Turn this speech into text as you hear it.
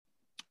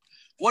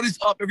What is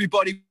up,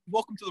 everybody?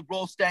 Welcome to the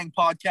Roll Stang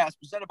podcast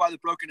presented by the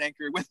Broken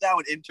Anchor with now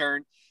an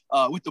intern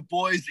with the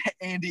boys,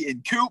 Andy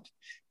and Coop.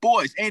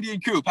 Boys, Andy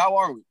and Coop, how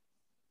are we?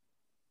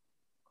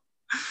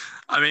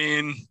 I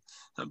mean,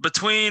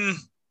 between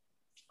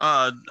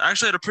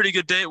actually had a pretty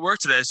good day at work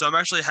today, so I'm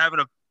actually having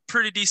a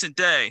pretty decent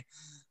day.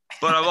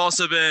 But I've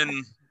also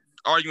been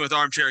arguing with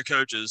armchair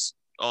coaches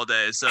all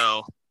day,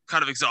 so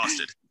kind of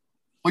exhausted.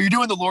 Well, you're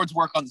doing the Lord's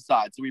work on the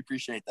side, so we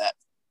appreciate that.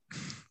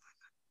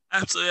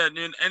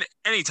 Absolutely, and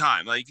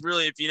anytime. Like,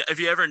 really, if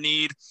you ever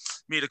need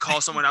me to call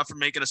someone out for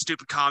making a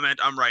stupid comment,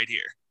 I'm right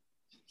here.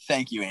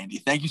 Thank you, Andy.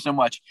 Thank you so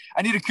much.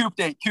 I need a Coop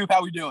date. Coop,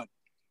 how we doing?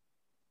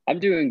 I'm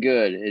doing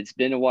good. It's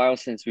been a while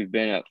since we've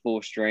been at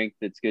full strength.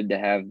 It's good to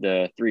have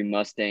the three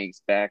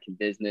Mustangs back in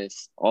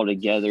business all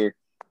together.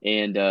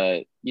 And,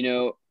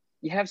 you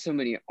have so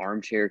many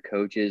armchair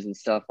coaches and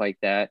stuff like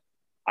that.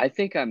 I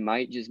think I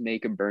might just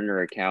make a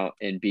burner account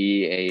and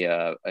be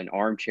an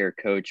armchair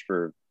coach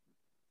for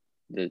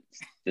the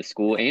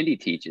school Andy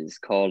teaches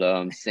called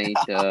Saint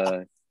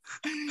Therese,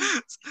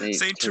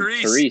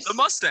 the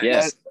Mustangs.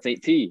 Yeah,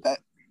 Saint T.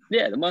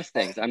 Yeah, the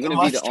Mustangs. I'm going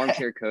to be the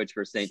armchair coach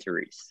for Saint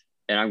Therese,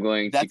 and I'm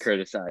going to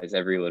criticize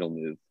every little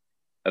move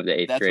of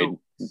the eighth grade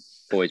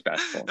boys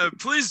basketball.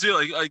 Please do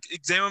like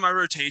examine my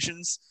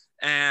rotations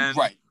and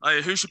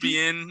who should be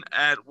in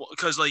at,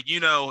 because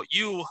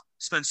you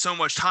spend so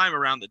much time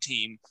around the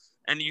team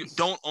and you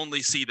don't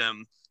only see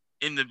them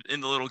in the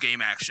little game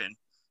action.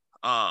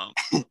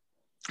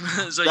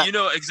 So you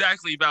know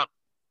exactly about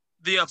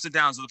the ups and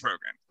downs of the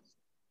program.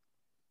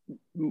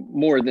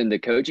 More than the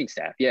coaching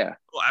staff, yeah.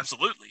 Well,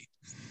 absolutely.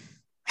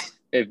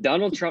 If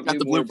Donald Trump knew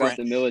more about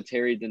the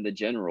military than the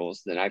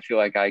generals, then I feel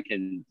like I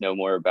can know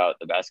more about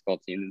the basketball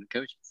team than the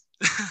coaches.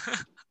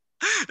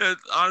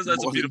 Honestly,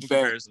 that's a beautiful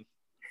comparison.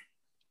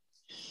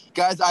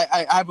 Guys,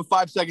 I have a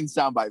 5-second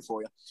soundbite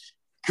for you.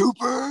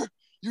 Cooper,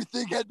 you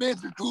think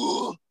headbands are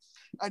cool?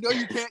 I know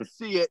you can't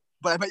see it,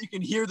 but I bet you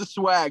can hear the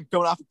swag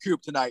going off of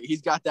Coop tonight.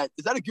 He's got that.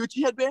 Is that a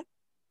Gucci headband?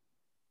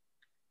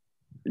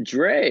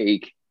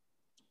 Drake.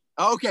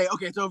 Okay.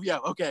 So, yeah.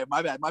 Okay.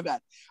 My bad.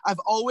 I've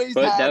always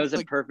But that was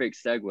a perfect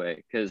segue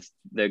because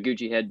the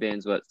Gucci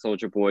headband's what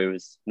Soulja Boy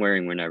was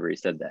wearing whenever he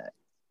said that.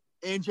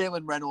 And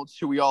Jalen Reynolds,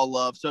 who we all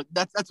love. So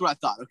that's what I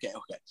thought. Okay.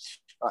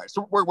 All right.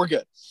 So we're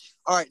good.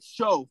 All right.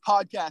 So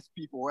podcast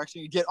people, we're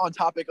actually going to get on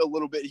topic a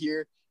little bit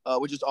here,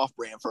 which is off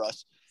brand for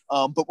us.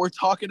 But we're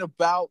talking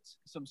about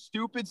some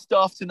stupid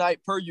stuff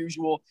tonight, per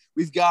usual.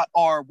 We've got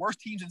our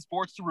worst teams in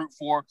sports to root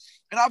for.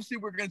 And obviously,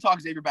 we're going to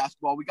talk Xavier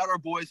basketball. We got our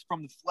boys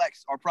from the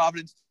Flex, our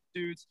Providence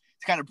dudes,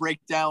 to kind of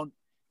break down,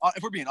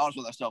 if we're being honest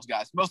with ourselves,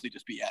 guys, mostly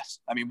just BS.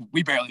 I mean,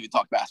 we barely even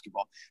talk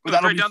basketball. But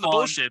that'll break down the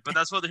bullshit, but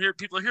that's what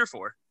people are here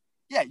for.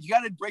 Yeah, you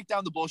got to break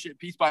down the bullshit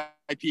piece by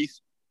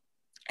piece.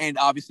 And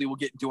obviously, we'll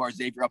get into our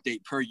Xavier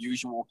update, per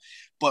usual.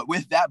 But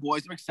with that,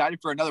 boys, I'm excited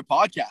for another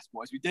podcast,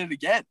 boys. We did it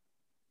again.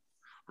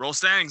 Roll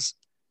Stangs.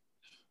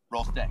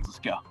 Roll Stangs. Let's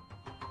go.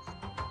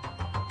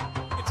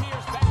 It's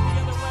here's back the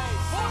other way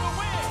for the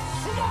win.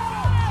 He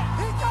got it.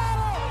 He got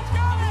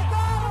it.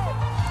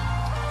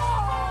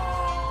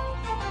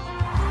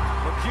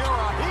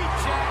 Lacura, heat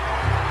check.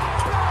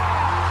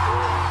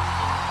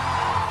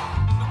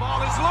 The ball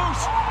is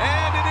loose,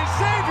 and it is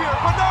Xavier.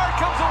 Bernard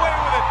comes away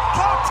with it.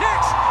 Clock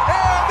ticks,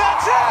 and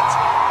that's it.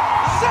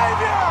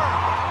 Xavier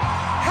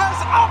has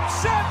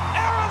upset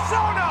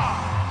Arizona.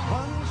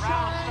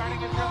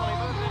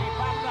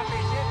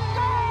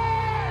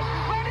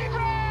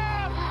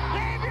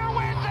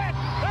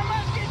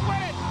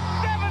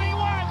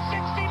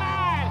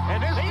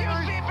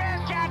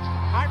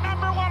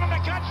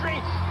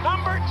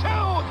 Number 2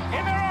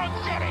 in their own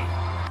city.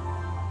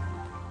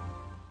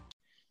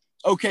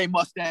 Okay,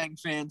 Mustang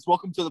fans,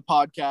 welcome to the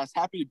podcast.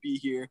 Happy to be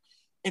here.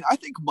 And I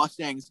think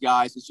Mustangs,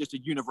 guys, is just a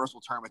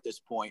universal term at this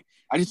point.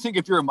 I just think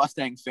if you're a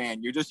Mustang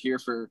fan, you're just here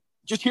for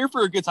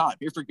a good time,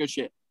 here for good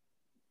shit.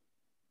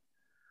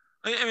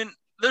 I mean,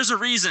 there's a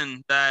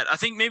reason that I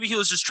think maybe he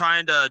was just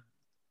trying to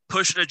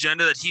push an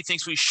agenda that he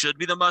thinks we should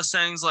be the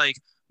Mustangs. Like,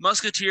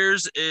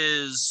 Musketeers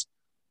is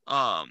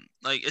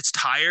it's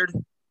tired.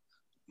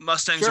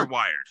 Mustangs are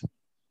wired.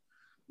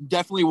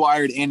 Definitely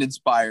wired and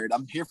inspired.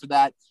 I'm here for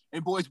that.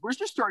 And boys, we're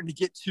just starting to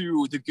get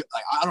to the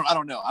I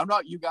don't know. I'm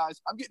not you guys.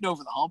 I'm getting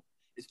over the hump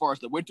as far as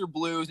the winter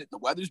blues. The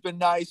weather's been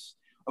nice.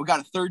 I've got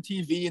a third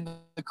TV in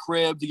the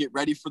crib to get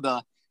ready for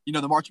the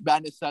March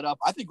Madness setup.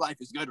 I think life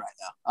is good right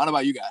now. I don't know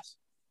about you guys.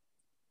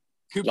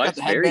 Coop's Life's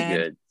got the very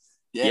good.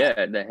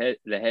 Yeah,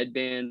 the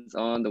headbands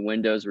on, the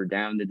windows were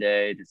down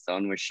today. The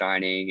sun was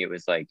shining. It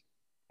was like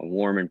a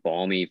warm and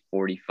balmy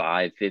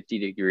 45, 50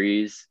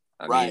 degrees.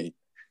 I mean,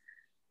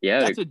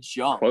 yeah, that's a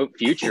jump. Quote,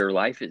 future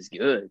life is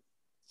good.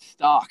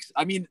 Stocks.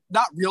 I mean,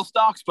 not real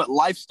stocks, but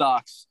life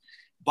stocks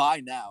buy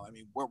now. I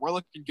mean, we're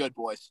looking good,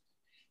 boys.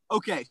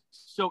 Okay,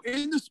 so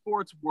in the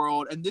sports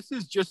world, and this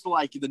is just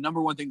like the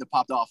number one thing that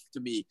popped off to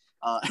me,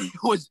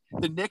 was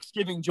the Knicks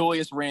giving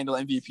Julius Randle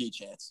MVP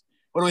chance.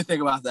 What do we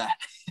think about that?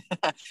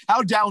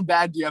 How down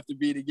bad do you have to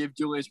be to give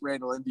Julius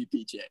Randle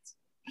MVP chance?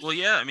 Well,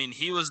 yeah, I mean,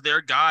 he was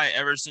their guy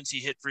ever since he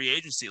hit free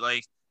agency.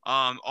 Like,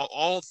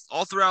 all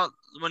throughout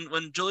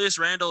when Julius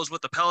Randle was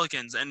with the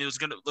Pelicans and he was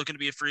looking to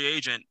be a free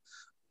agent,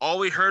 all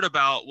we heard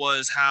about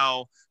was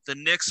how the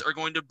Knicks are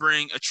going to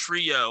bring a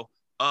trio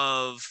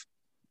of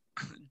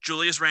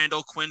Julius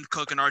Randle, Quinn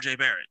Cook, and RJ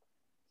Barrett.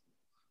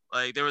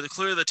 Like, they were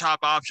clearly the top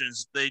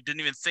options. They didn't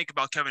even think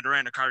about Kevin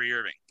Durant or Kyrie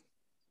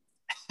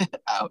Irving.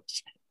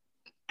 Ouch.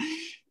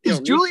 You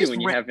don't need to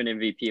when you have an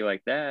MVP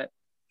like that.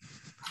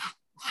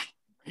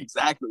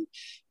 Exactly.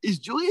 Is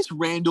Julius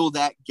Randle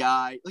that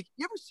guy? Like,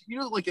 you ever see,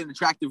 like an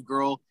attractive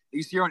girl that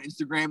you see her on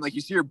Instagram, like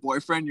you see her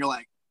boyfriend, you're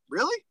like,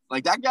 really?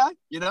 Like that guy,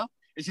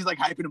 And she's like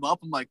hyping him up.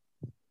 I'm like,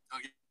 oh,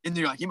 and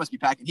you're like, he must be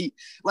packing heat.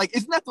 Like,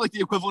 isn't that like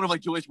the equivalent of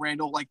like Julius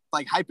Randle, like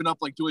hyping up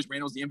like Julius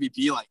Randle's the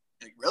MVP? Like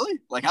really?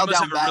 Like, how he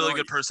must down have bad? A really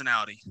good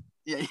personality.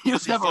 Yeah, he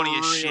must have funny a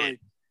as really, shit.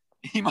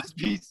 He must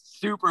be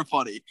super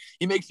funny.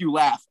 He makes you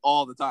laugh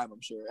all the time,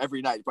 I'm sure.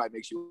 Every night he probably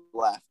makes you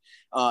laugh.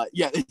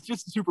 Yeah, it's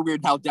just super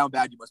weird how down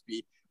bad you must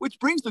be. Which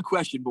brings the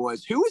question,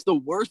 boys, who is the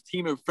worst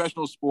team in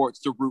professional sports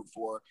to root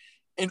for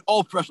in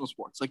all professional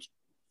sports? Like,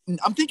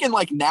 I'm thinking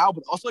like now,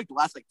 but also like the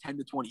last like 10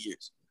 to 20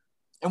 years.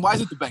 And why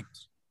is it the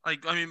Bengals?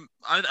 Like, I mean,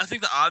 I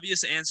think the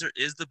obvious answer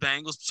is the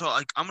Bengals. So,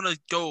 like, I'm going to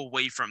go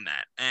away from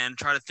that and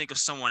try to think of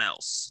someone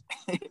else.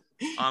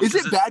 Is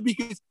it bad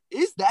because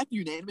is that the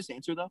unanimous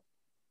answer, though?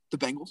 The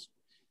Bengals?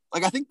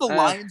 Like, I think the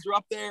Lions are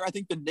up there. I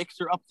think the Knicks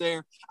are up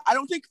there. I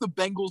don't think the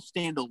Bengals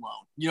stand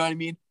alone. You know what I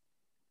mean?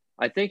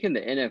 I think in the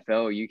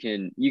NFL,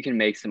 you can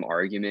make some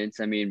arguments.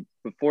 I mean,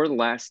 before the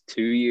last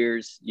 2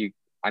 years,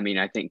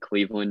 I think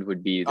Cleveland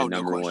would be the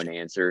number one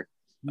answer.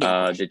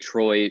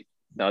 Detroit,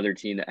 the other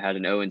team that had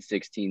an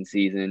 0-16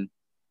 season.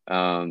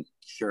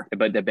 Sure.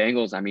 But the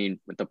Bengals, I mean,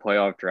 with the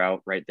playoff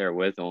drought right there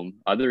with them.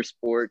 Other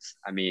sports,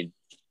 I mean,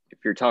 if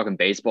you're talking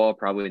baseball,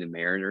 probably the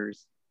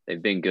Mariners.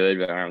 They've been good,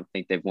 but I don't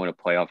think they've won a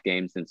playoff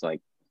game since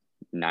like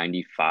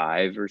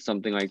 95 or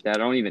something like that. I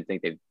don't even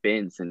think they've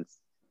been since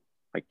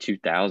like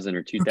 2000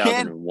 or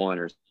 2001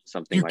 or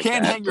something like that. You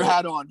can't hang your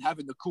hat on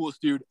having the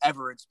coolest dude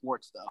ever in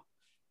sports, though.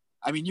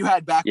 I mean, you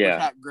had back with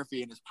Pat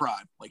Griffey in his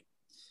prime. Like,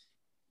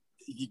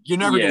 you're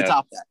never going to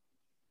top that.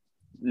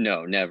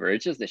 No, never.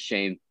 It's just a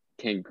shame.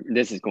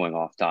 This is going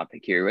off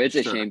topic here. But it's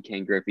a shame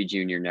Ken Griffey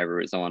Jr. never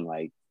was on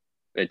like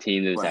a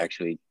team that was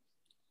actually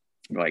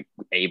like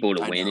able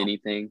to win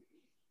anything.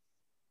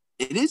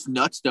 It is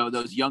nuts, though,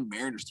 those young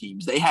Mariners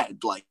teams. They had,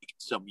 like,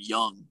 some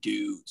young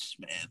dudes,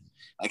 man.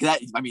 Like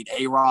that, I mean,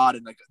 A-Rod,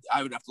 and, like,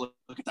 I would have to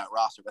look at that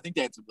roster. But I think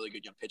they had some really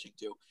good young pitching,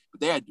 too.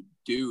 But they had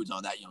dudes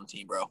on that young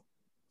team, bro,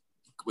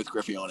 with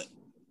Griffey on it.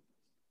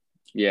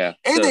 Yeah.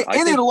 And they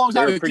had a long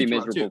time. They're a pretty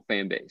miserable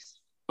fan base.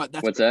 But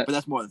that's What's that? But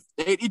that's more than –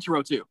 they had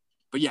Ichiro, too.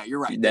 But, yeah, you're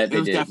right. It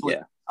was definitely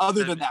 –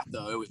 other than that,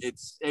 though,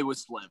 it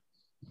was slim.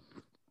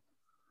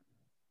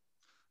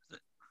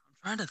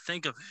 Trying to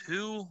think of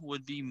who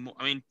would be more.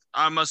 I mean,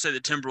 I must say the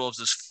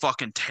Timberwolves is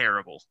fucking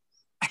terrible.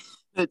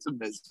 It's a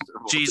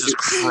miserable. Jesus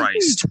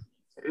Christ.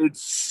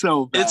 It's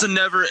so bad.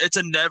 It's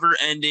a never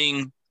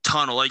ending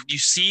tunnel. Like, you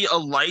see a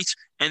light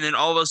and then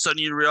all of a sudden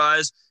you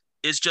realize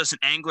it's just an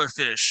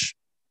anglerfish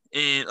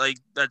and like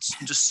that's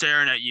just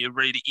staring at you,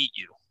 ready to eat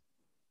you.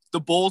 The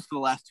Bulls for the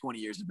last 20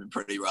 years have been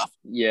pretty rough.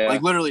 Yeah.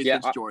 Like literally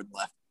since Jordan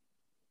left.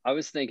 I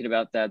was thinking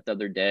about that the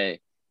other day.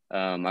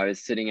 I was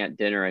sitting at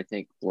dinner, I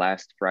think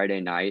last Friday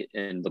night,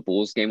 and the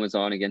Bulls game was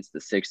on against the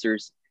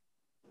Sixers.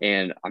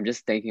 And I'm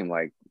just thinking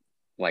like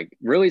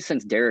really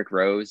since Derrick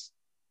Rose,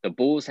 the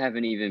Bulls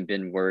haven't even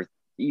been worth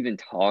even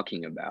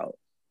talking about.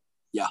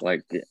 Yeah.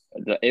 Like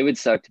it would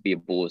suck to be a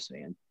Bulls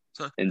fan.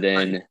 So, and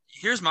then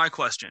here's my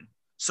question.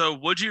 So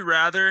would you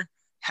rather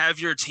have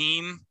your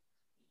team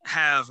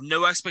have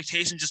no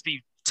expectation, just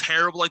be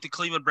terrible like the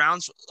Cleveland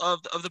Browns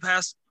of the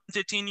past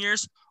 15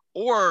 years?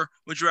 Or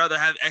would you rather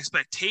have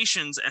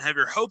expectations and have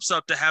your hopes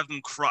up to have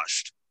them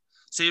crushed?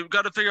 So you've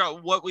got to figure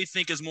out what we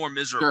think is more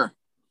miserable.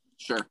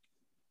 Sure.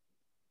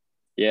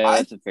 Yeah,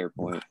 that's a fair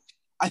point.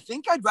 I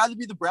think I'd rather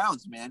be the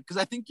Browns, man, because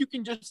I think you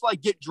can just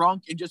like get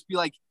drunk and just be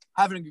like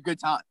having a good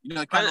time. You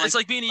know, it's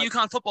like being a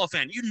UConn football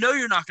fan. You know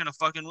you're not going to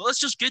fucking – let's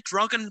just get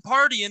drunk and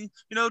party and,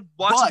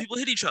 watch some people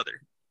hit each other.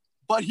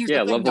 But here's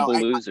the thing, lovable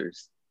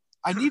losers.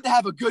 I need to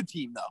have a good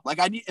team, though. Like,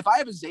 if I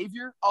have a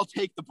Xavier, I'll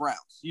take the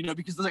Browns,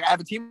 because like I have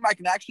a team I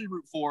can actually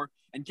root for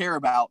and care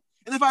about.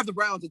 And if I have the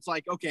Browns, it's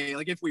like, okay,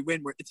 like if we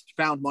win, it's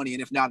found money.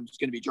 And if not, I'm just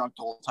going to be drunk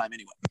the whole time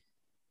anyway.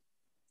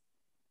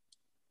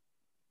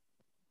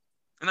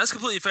 And that's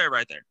completely fair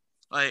right there.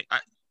 Like,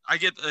 I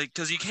get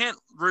because you can't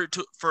root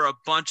for a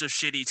bunch of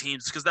shitty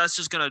teams because that's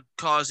just going to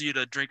cause you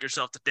to drink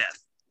yourself to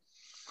death.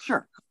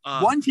 Sure.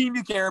 One team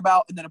you care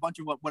about and then a bunch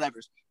of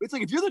whatever's. But it's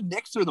like if you're the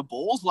Knicks or the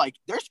Bulls, like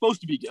they're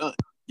supposed to be good.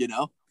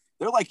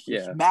 They're like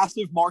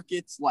massive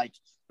markets. Like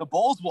the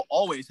Bulls will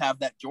always have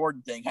that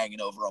Jordan thing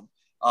hanging over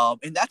them.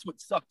 And that's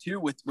what sucked too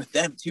with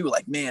them too.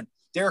 Like, man,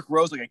 Derrick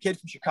Rose, like a kid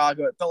from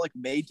Chicago, it felt like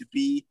made to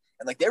be.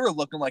 And like they were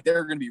looking like they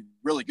were going to be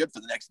really good for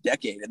the next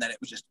decade. And then it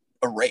was just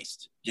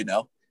erased,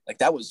 like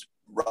that was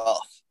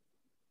rough.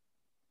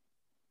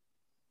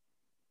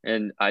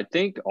 And I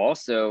think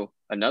also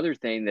another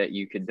thing that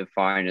you could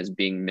define as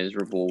being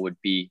miserable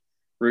would be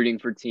rooting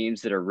for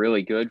teams that are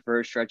really good for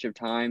a stretch of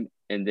time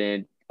and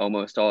then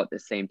almost all at the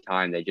same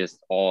time. They just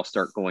all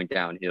start going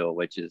downhill,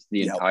 which is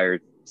the entire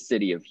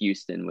city of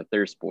Houston with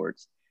their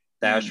sports.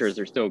 The Astros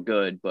are still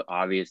good, but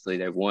obviously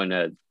they won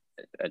a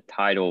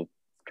title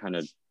kind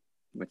of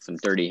with some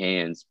dirty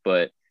hands.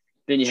 But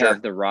then you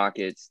have the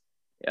Rockets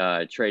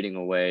trading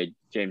away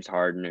James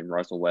Harden and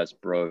Russell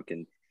Westbrook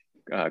and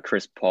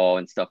Chris Paul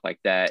and stuff like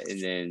that.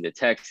 And then the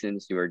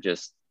Texans, who are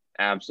just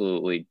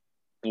absolutely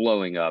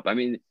blowing up. I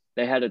mean,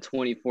 they had a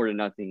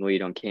 24-0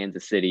 lead on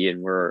Kansas City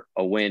and were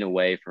a win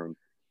away from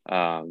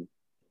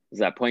was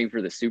that playing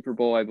for the Super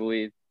Bowl, I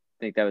believe. I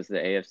think that was the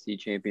AFC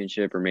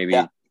Championship, or maybe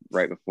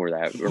right before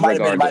that.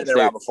 Might have been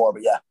around before,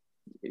 but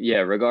yeah,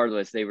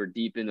 regardless, they were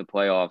deep in the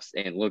playoffs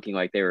and looking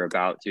like they were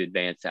about to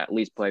advance, at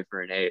least play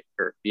for an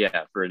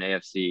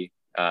AFC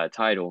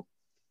title.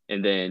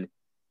 And then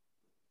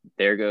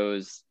there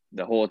goes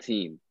the whole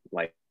team.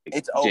 Like,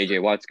 it's JJ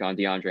over. Watt's gone,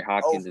 DeAndre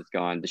Hopkins is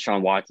gone,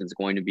 Deshaun Watson's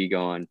going to be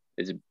gone.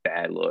 It's a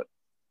bad look.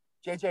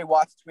 JJ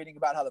Watt's tweeting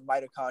about how the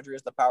mitochondria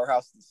is the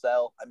powerhouse of the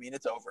cell. I mean,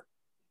 it's over.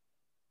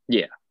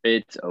 Yeah,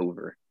 it's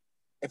over.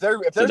 If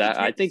there's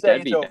I think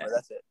that'd be over, bad.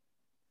 that's it.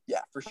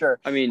 Yeah, for sure.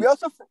 I mean, we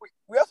also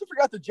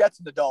forgot the Jets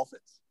and the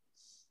Dolphins.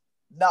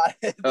 Not.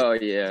 Oh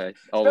yeah,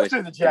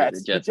 especially the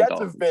Jets. The Jets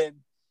have been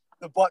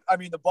the butt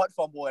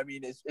fumble. I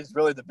mean, is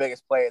really the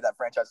biggest play in that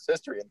franchise's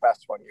history in the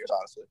past 20 years,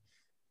 honestly.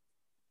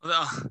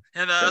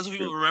 And that's what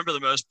people remember the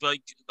most. But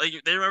like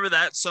they remember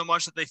that so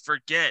much that they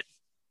forget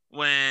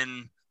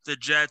when the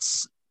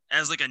Jets,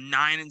 as like a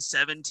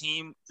 9-7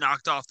 team,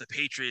 knocked off the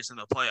Patriots in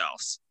the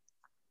playoffs.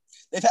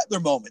 They've had their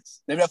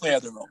moments. They've definitely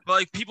had their moments. But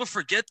like people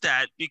forget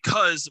that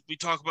because we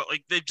talk about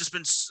like they've just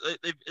been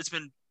it's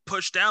been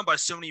pushed down by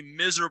so many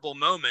miserable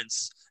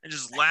moments and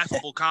just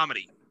laughable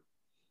comedy.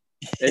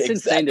 It's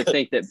insane to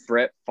think that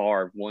Brett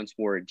Favre once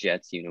wore a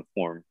Jets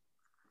uniform.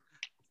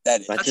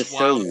 That's just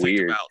so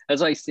weird.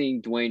 That's like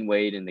seeing Dwayne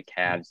Wade in the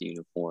Cavs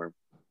uniform.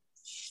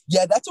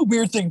 Yeah, that's a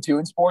weird thing too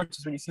in sports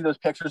is when you see those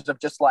pictures of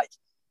just like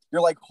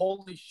you're like,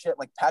 holy shit,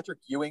 like Patrick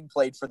Ewing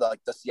played for the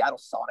Seattle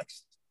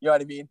Sonics. You know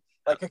what I mean?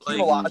 Like Hakeem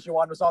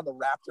Olajuwon was on the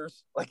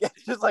Raptors. Like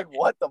it's just like,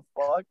 what the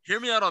fuck? Hear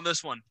me out on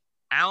this one.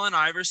 Allen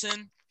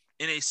Iverson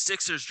in a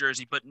Sixers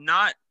jersey, but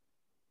not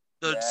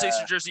the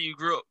Sixers jersey you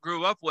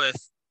grew up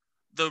with,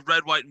 the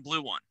red, white, and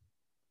blue one.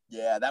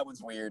 Yeah, that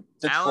one's weird.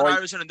 Allen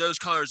Iverson in those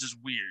colors is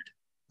weird.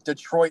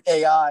 Detroit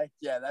AI.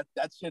 Yeah,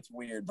 that shit's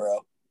weird, bro.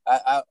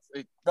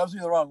 It rubs me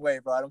the wrong way,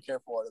 bro. I don't care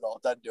for it at all.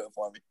 It doesn't do it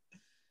for me.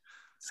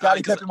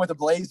 Scottie Pippen with the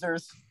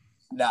Blazers.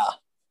 Nah.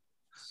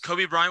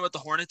 Kobe Bryant with the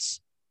Hornets.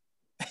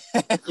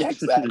 Yeah,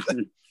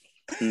 exactly.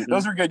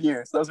 Those were good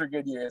years.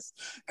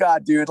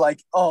 God, dude,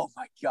 like, oh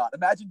my God.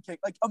 Imagine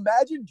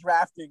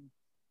drafting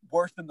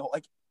worse than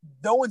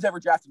no one's ever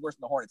drafted worse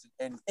than the Hornets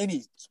in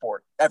any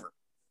sport ever.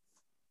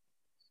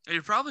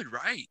 You're probably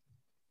right.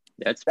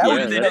 They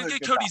didn't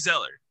get Cody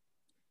Zeller.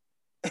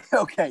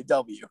 Okay,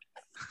 W.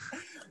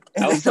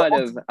 Outside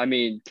of,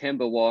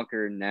 Kemba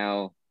Walker,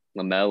 now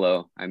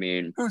LaMelo.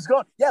 Who's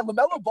gone? Yeah,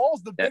 LaMelo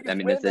Ball's the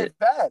biggest win they've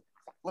had.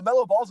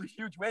 LaMelo Ball's a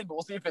huge win, but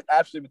we'll see if it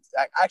actually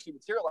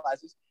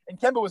materializes. And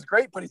Kemba was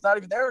great, but he's not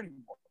even there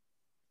anymore.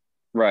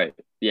 Right.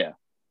 Yeah.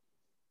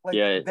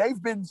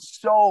 They've been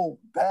so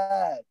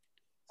bad.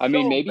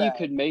 Maybe you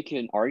could make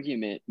an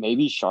argument.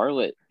 Maybe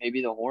Charlotte,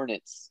 maybe the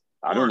Hornets.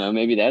 I don't know.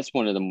 Maybe that's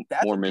one of the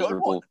more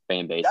miserable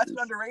fan bases. That's an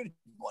underrated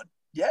one.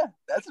 Yeah,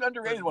 that's an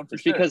underrated one for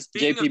it's sure. Because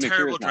Speaking JP of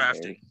terrible McCure's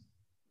drafting.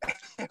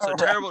 So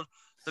terrible.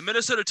 The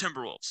Minnesota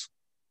Timberwolves.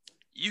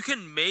 You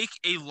can make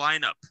a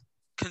lineup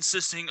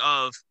consisting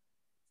of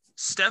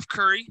Steph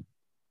Curry,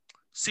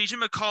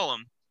 CJ McCollum,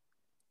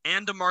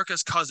 and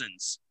DeMarcus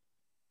Cousins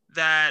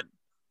that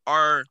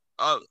are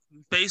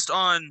based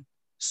on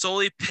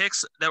solely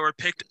picks that were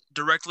picked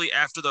directly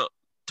after the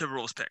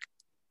Timberwolves pick.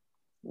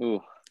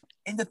 Ooh.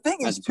 And the thing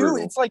is, too,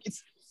 brutal. it's like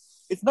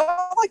it's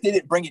not like they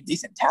didn't bring in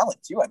decent talent,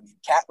 too.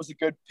 Cat was a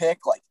good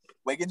pick. Like,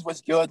 Wiggins was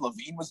good.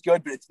 LaVine was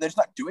good, but they're just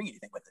not doing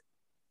anything with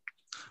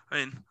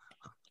it.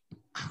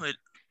 Wait,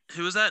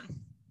 who was that?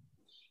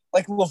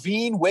 Like,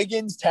 LaVine,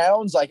 Wiggins,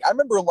 Towns. Like, I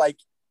remember, 4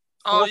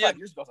 or 5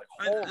 years ago,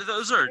 I was like,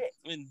 those are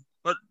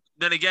 – but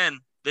then again,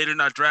 they did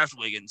not draft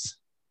Wiggins.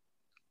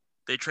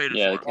 They traded for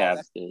him. Yeah,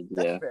 the Cavs did.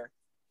 That's fair.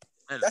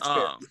 And, that's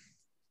fair.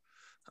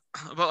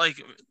 But,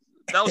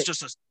 that was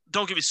just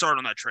don't get me started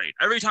on that trade.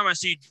 Every time I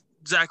see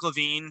Zach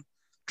LaVine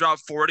drop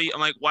 40, I'm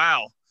like,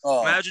 wow.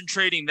 Imagine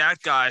trading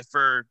that guy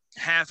for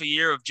half a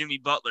year of Jimmy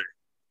Butler.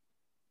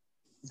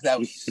 That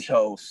was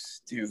so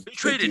stupid. They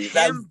traded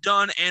him,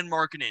 Dunn, and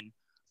Markkanen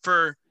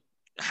for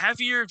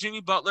half a year of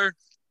Jimmy Butler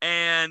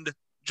and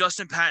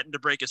Justin Patton to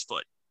break his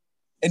foot.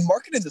 And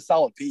Markkanen's a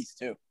solid piece,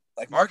 too.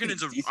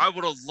 Markkanen's I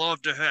would have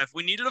loved to have.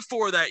 We needed a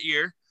 4 that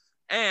year,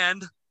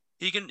 and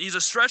he's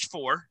a stretch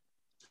 4,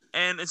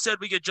 and instead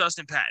we get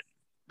Justin Patton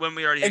when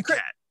we already had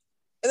Cat.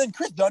 And then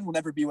Chris Dunn will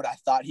never be what I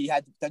thought he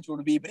had the potential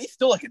to be, but he's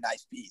still a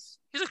nice piece.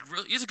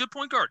 He's a good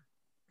point guard.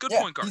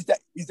 Point guard.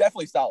 He's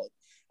definitely solid.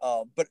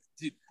 But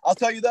dude, I'll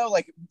tell you though,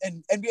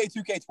 in NBA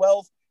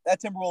 2K12,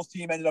 that Timberwolves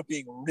team ended up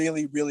being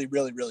really, really,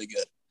 really, really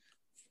good.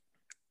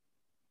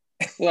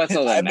 Well, that's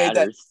all that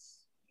matters.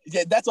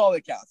 Yeah, that's all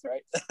that counts,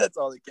 right? That's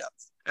all that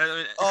counts. I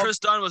mean, Chris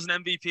Dunn was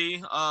an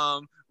MVP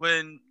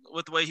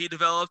with the way he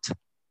developed.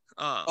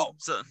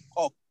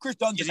 Chris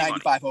Dunn's a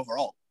 95 money.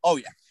 overall. Oh,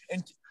 yeah.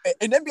 And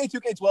in NBA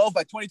 2K12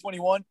 by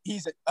 2021,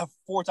 he's a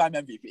 4-time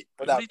MVP.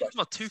 What are you talking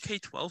about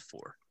 2K12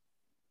 for?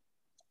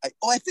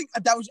 I think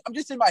I'm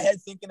just in my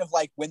head thinking of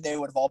like when they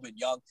would have all been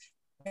young.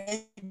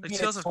 Maybe like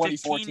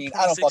 2014.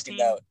 I don't fucking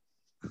know.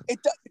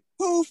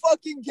 Who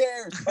fucking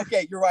cares?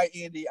 Okay, you're right,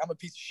 Andy. I'm a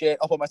piece of shit.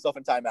 I'll put myself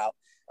in timeout.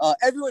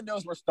 Everyone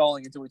knows we're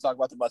stalling until we talk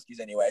about the Muskies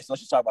anyway. So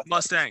let's just talk about the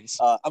Mustangs.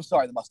 I'm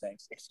sorry, the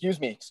Mustangs. Excuse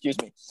me.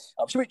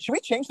 Should we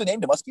change the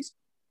name to Muskies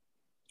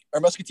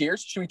or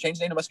Musketeers? Should we change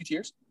the name to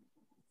Musketeers?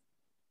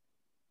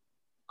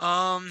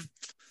 We'll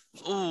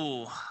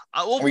put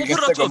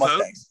it up to a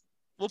vote.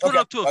 We'll put it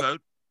up to a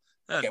vote.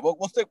 Okay, we'll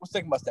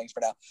stick Mustangs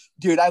for now.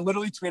 Dude, I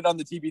literally tweeted on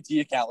the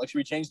TBT account, like, should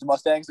we change to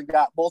Mustangs? And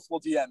got multiple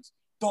DMs.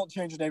 Don't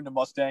change the name to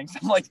Mustangs.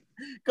 I'm like,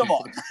 come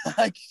on.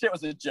 Like, shit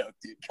was a joke,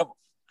 dude. Come on.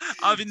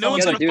 I mean, no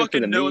one's going to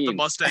fucking know what the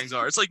Mustangs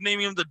are. It's like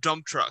naming them the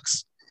dump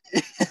trucks.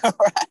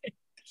 Right.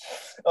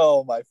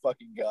 Oh, my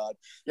fucking God.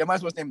 Yeah, might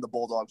as well name them the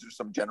Bulldogs or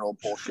some general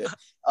bullshit.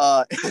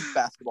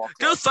 Basketball club.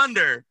 Go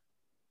Thunder.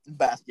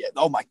 Basket.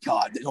 Oh my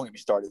God! Don't get me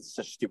started. It's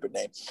such a stupid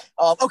name.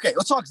 Okay,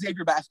 let's talk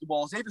Xavier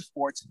basketball, Xavier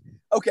sports.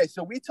 Okay,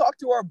 so we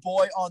talked to our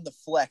boy on the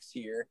flex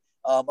here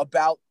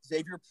about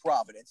Xavier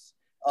Providence.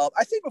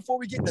 I think before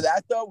we get into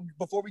that, though,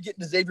 before we get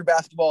into Xavier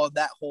basketball and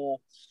that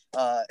whole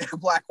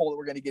black hole that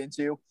we're going to get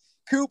into,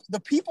 Coop, the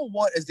people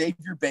want a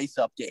Xavier base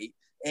update,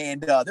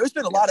 and there's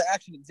been a lot of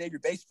action in Xavier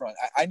base front.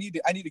 I need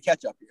to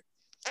catch up here.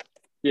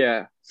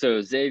 Yeah.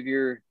 So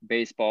Xavier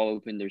baseball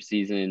opened their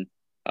season.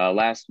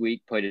 Last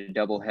week, played a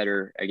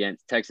doubleheader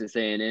against Texas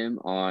A&M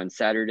on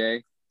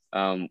Saturday,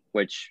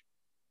 which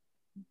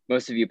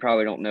most of you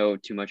probably don't know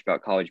too much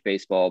about college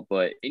baseball,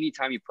 but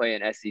anytime you play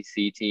an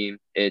SEC team,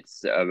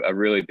 it's a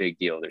really big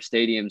deal. Their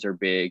stadiums are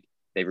big.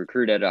 They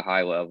recruit at a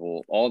high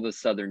level. All the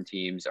Southern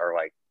teams are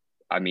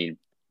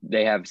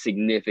they have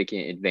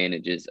significant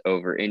advantages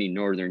over any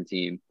Northern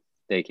team.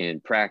 They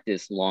can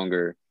practice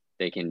longer.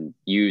 They can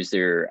use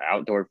their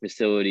outdoor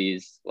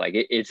facilities. Like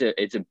it's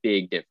a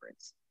big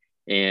difference.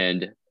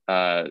 And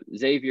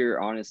Xavier,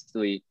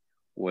 honestly,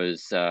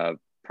 was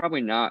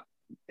probably not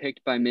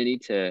picked by many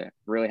to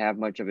really have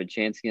much of a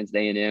chance against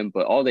A&M,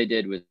 but all they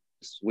did was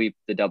sweep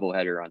the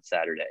doubleheader on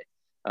Saturday.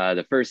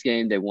 The first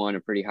game, they won a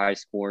pretty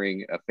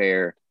high-scoring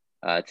affair,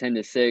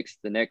 10-6.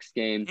 The next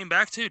game came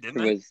back too, didn't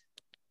they?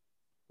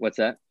 What's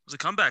that? It was a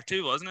comeback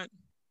too, wasn't it?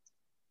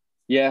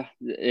 Yeah,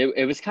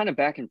 it was kind of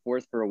back and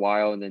forth for a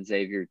while, and then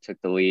Xavier took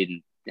the lead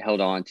and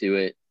held on to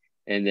it.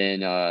 And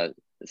then the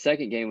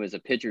second game was a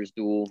pitcher's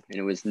duel, and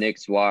it was Nick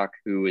Zwock,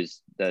 who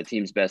was the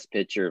team's best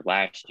pitcher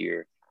last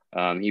year.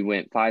 He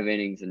went 5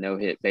 innings and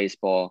no-hit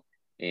baseball,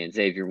 and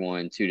Xavier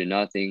won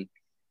 2-0.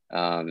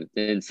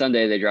 Then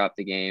Sunday they dropped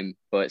the game,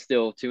 but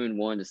still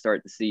 2-1 to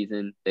start the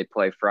season. They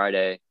play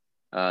Friday.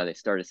 They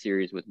start a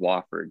series with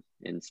Wofford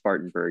in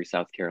Spartanburg,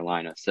 South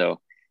Carolina. So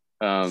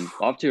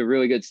off to a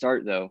really good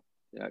start, though.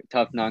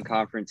 Tough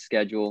non-conference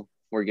schedule.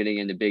 We're getting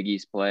into Big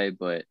East play,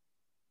 but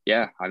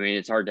yeah, I mean,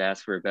 it's hard to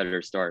ask for a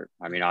better start.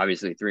 I mean,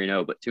 obviously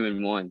 3-0, but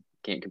 2-1,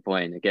 can't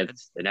complain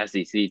against an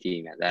SEC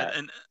team at that.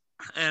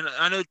 And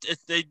I know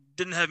they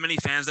didn't have many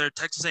fans there.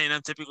 Texas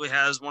A&M typically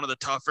has one of the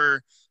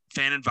tougher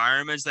fan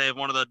environments. They have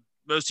one of the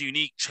most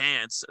unique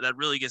chants that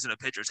really gets in a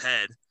pitcher's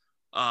head.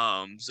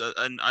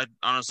 And I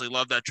honestly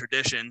love that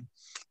tradition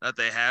that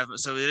they have.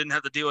 So they didn't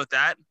have to deal with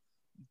that.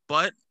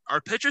 But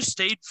our pitchers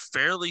stayed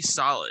fairly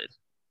solid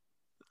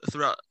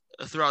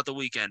throughout the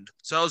weekend.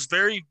 So it was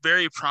very,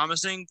 very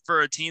promising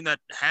for a team that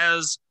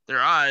has their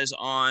eyes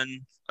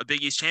on a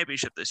Big East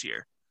championship this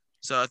year.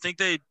 So I think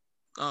they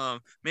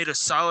made a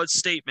solid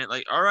statement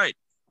like, all right,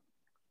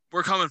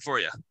 we're coming for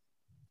you.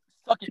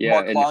 Fuck it,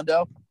 Mark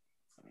Londo.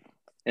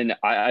 And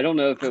I don't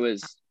know if it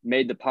was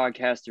made the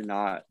podcast or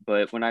not,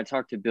 but when I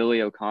talked to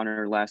Billy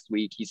O'Connor last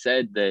week, he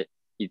said that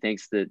he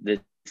thinks that this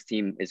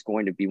team is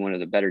going to be one of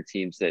the better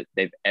teams that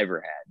they've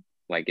ever had,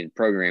 like in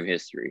program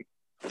history.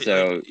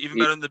 So even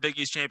better than the Big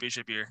East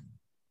championship year.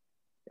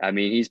 I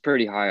mean, he's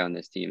pretty high on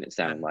this team. It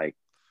sounded like.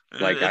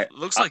 It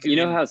looks like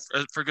how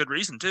for good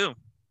reason too.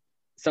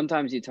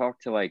 Sometimes you talk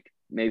to like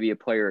maybe a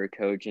player or a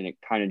coach, and it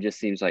kind of just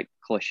seems like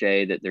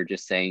cliche that they're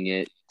just saying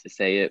it to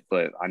say it.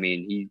 But I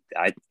mean,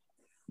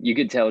 you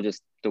could tell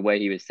just the way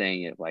he was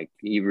saying it, like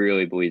he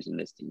really believes in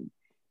this team,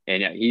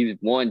 and he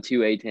won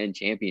 2 A-10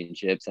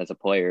 championships as a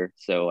player,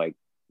 so like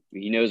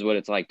he knows what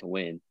it's like to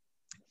win.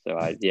 So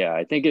I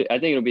think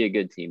it'll be a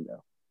good team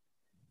though.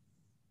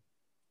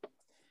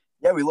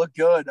 Yeah, we look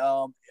good.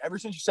 Ever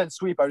since you said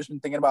sweep, I've just been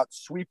thinking about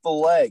sweep the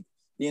leg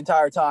the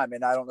entire time,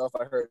 and I don't know if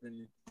I heard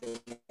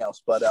anything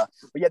else. But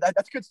yeah,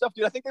 that's good stuff,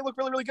 dude. I think they look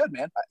really, really good,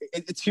 man.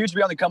 It's huge to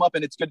be on the come up,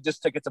 and it's good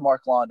just to get to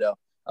Mark Londo,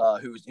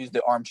 who's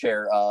the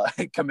armchair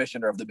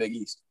commissioner of the Big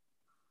East.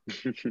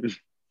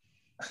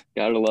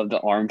 Gotta love the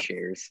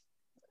armchairs.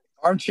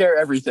 Armchair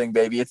everything,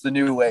 baby. It's the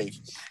new wave.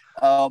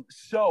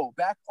 So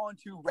back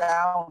onto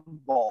round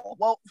ball.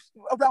 Well,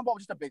 a round ball,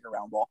 just a bigger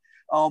round ball.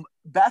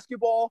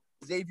 Basketball,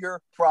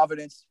 Xavier,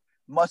 Providence,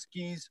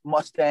 Muskies,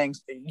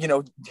 Mustangs,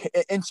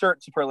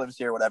 insert superlatives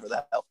here, whatever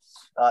the hell.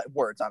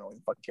 Words, I don't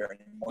even fucking care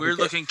anymore. We're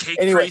looking cake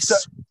anyway,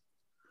 priests.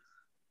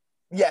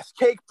 Yes,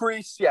 cake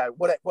priests, yeah,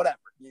 whatever.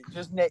 You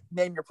just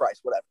name your price,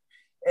 whatever.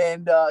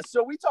 And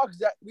so we talk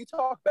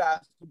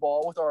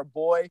basketball with our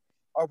boy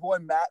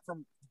Matt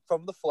from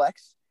the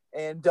Flex,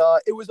 and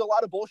it was a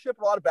lot of bullshit,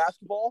 a lot of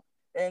basketball,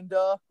 and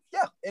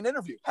an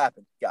interview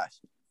happened, guys.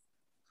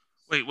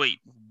 Wait,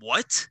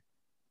 what?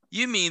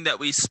 You mean that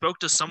we spoke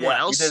to someone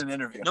else? We did an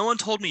interview. No one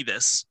told me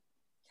this.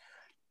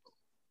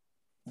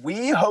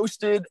 We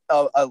hosted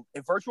a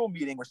virtual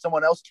meeting where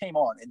someone else came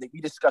on, and we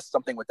discussed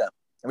something with them,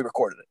 and we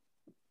recorded it.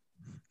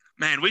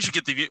 Man, we should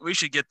get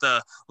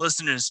the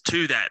listeners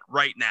to that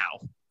right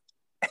now.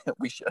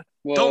 We should.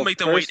 Well, don't make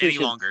them wait any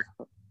longer.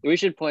 We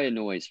should play a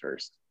noise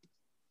first.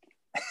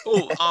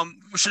 Oh,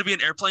 should it be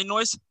an airplane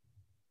noise?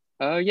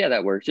 Yeah,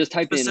 that works. Just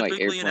type in like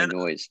airplane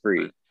noise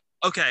free.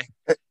 Okay.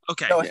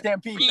 No, a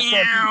stampede.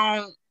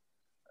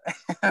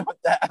 I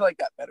like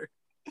that better.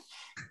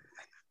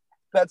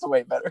 That's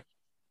way better.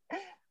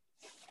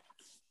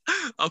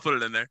 I'll put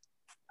it in there.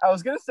 I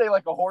was gonna say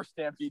like a horse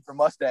stampede for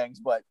Mustangs,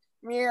 but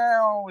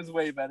meow was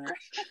way better.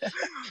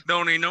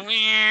 Don't need no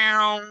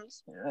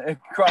meows.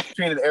 Cross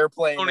between an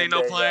airplane. Don't need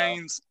no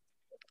planes.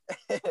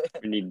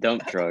 We need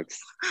dump trucks.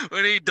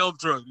 We need dump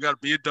truck. You gotta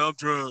be a dump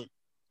truck.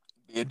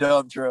 Be a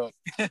dump truck.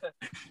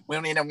 We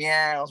don't need no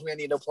meows. We don't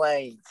need no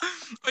planes.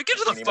 Get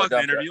to the fucking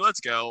interview. Truck. Let's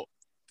go.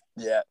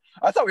 Yeah,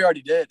 I thought we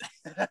already did.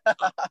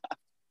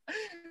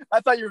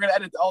 I thought you were gonna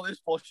edit all this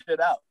bullshit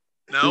out.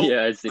 No.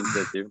 Yeah, I think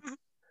so too.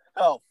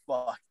 Oh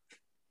fuck.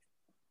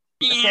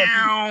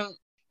 Meow.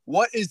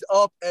 What is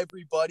up,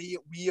 everybody?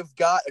 We have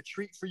got a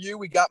treat for you.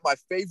 We got my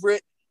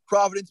favorite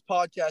Providence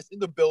podcast in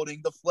the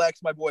building, The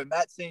Flex, my boy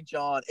Matt St.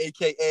 John,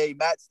 a.k.a.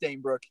 Matt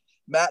Stainbrook.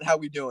 Matt, how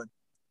we doing?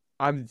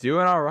 I'm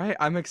doing all right.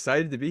 I'm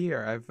excited to be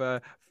here.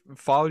 I've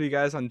followed you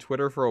guys on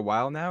Twitter for a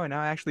while now, and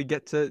now I actually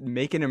get to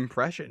make an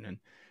impression and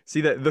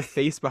see the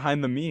face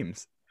behind the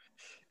memes.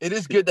 It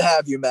is good to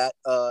have you, Matt.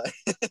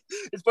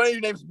 It's funny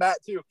your name's Matt,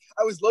 too.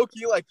 I was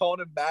low-key like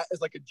calling him Matt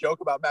as like a joke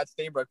about Matt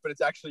Stainbrook, but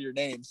it's actually your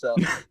name, so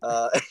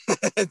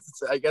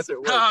I guess it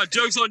works.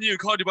 Joke's on you.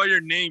 Called you by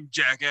your name,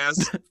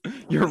 jackass.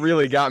 You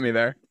really got me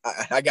there.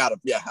 I got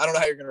him. Yeah, I don't know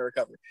how you're going to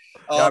recover.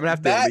 I'm going to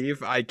have to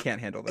leave. I can't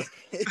handle this.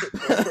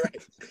 Right.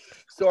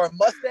 So our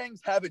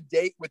Mustangs have a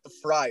date with the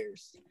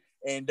Friars,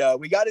 and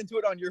we got into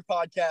it on your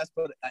podcast,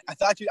 but I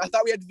thought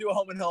we had to do a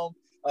home and home.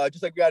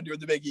 Just like we got to do with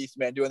the Big East,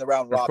 man, doing the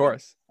round robin. Of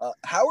course.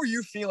 How are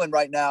you feeling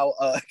right now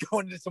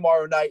going into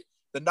tomorrow night,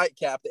 the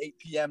nightcap, the 8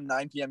 p.m.,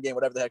 9 p.m. game,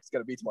 whatever the heck it's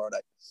going to be tomorrow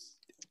night?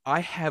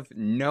 I have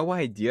no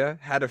idea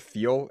how to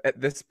feel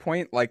at this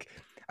point. Like,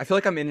 I feel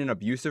like I'm in an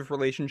abusive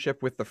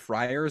relationship with the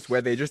Friars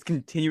where they just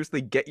continuously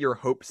get your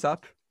hopes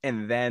up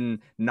and then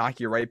knock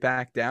you right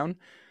back down.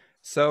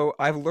 So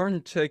I've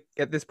learned to,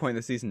 at this point in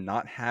the season,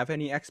 not have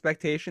any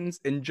expectations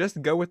and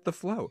just go with the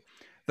flow.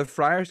 The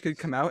Friars could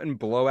come out and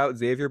blow out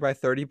Xavier by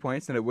 30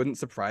 points, and it wouldn't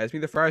surprise me.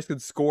 The Friars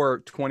could score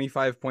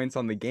 25 points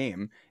on the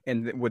game,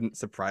 and it wouldn't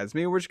surprise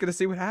me. We're just going to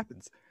see what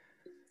happens.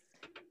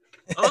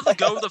 I love the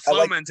go with the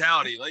flow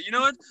mentality. Like, you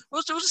know what?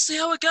 We'll just see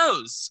how it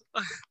goes.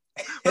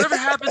 Whatever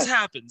happens,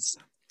 happens.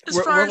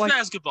 It's Friars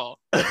basketball.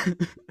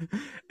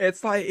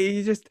 It's like,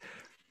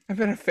 I've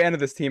been a fan of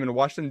this team and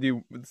watched them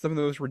do some of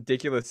the most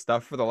ridiculous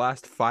stuff for the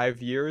last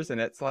 5 years, and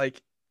it's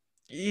like,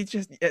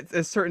 at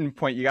a certain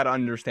point, you got to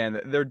understand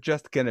that they're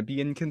just going to be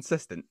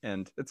inconsistent,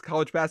 and it's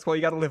college basketball.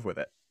 You got to live with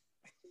it.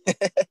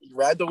 You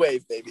ride the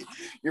wave, baby.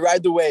 You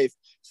ride the wave.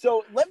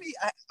 So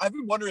I've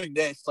been wondering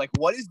this, like,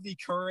 what is the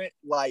current,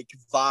 like,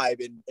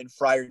 vibe in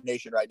Friar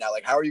Nation right now?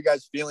 Like, how are you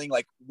guys feeling?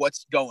 Like,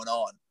 what's going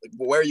on? Like,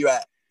 where are you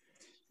at?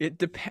 It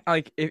depends.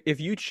 Like, if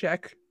you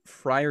check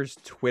Friars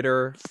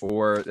Twitter,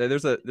 or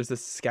there's a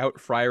Scout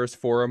Friars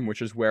forum,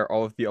 which is where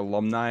all of the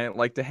alumni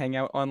like to hang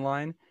out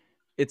online.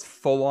 It's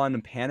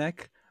full-on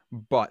panic,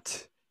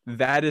 but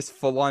that is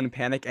full-on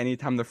panic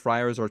anytime the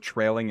Friars are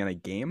trailing in a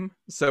game.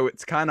 So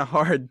it's kind of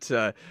hard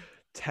to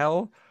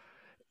tell.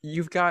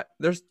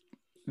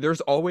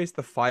 There's always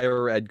the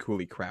Fire Ed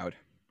Cooley crowd.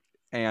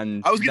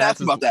 And I was going to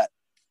ask about that.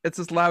 It's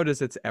as loud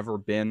as it's ever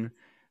been.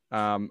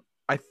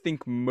 I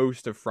think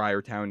most of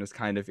Friartown is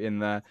kind of in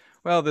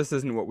this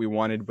isn't what we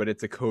wanted, but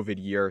it's a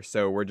COVID year,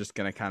 so we're just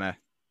going to kind of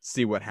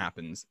see what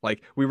happens.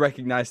 Like, we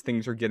recognize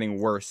things are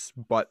getting worse,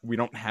 but we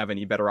don't have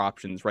any better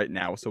options right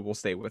now, so we'll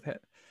stay with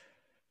it.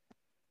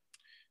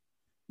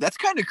 That's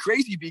kind of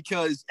crazy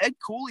because Ed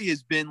Cooley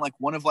has been like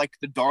one of like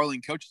the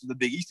darling coaches of the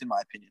Big East, in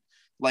my opinion.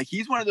 Like,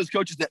 he's one of those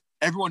coaches that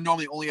everyone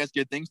normally only has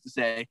good things to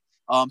say.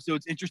 So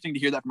it's interesting to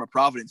hear that from a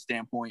Providence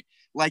standpoint.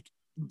 Like,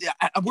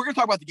 we're going to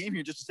talk about the game here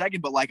in just a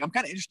second, but like, I'm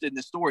kind of interested in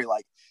this story.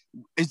 Like,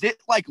 is it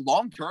like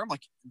long-term?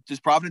 Like, does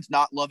Providence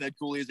not love Ed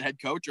Cooley as a head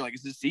coach, or like,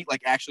 is his seat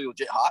like actually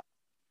legit hot?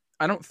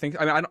 I don't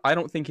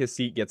think his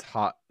seat gets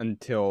hot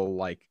until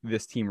like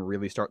this team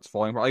really starts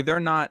falling apart. Like, they're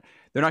not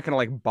going to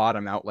like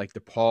bottom out like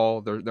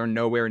DePaul. They're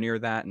nowhere near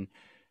that. And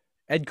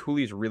Ed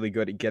Cooley's really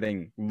good at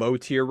getting low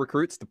tier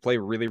recruits to play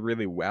really,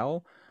 really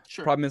well.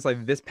 Sure. Problem is,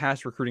 like, this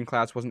past recruiting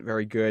class wasn't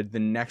very good. The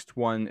next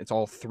one, it's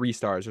all 3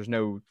 stars. There's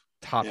no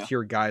top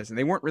tier guys, and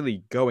they weren't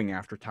really going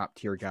after top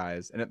tier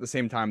guys. And at the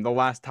same time, the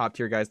last top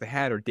tier guys they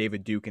had are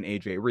David Duke and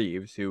AJ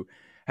Reeves, who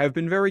have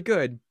been very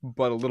good,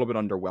 but a little bit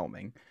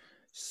underwhelming.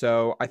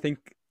 So I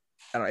think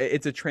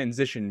it's a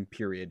transition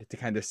period to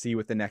kind of see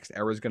what the next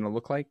era is going to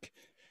look like.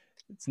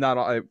 It's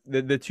not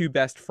the 2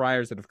 best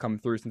Friars that have come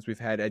through since we've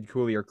had Ed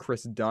Cooley are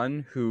Chris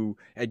Dunn, who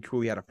Ed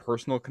Cooley had a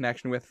personal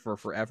connection with for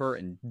forever,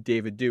 and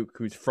David Duke,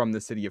 who's from the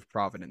city of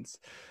Providence.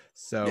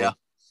 So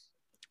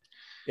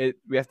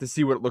we have to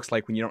see what it looks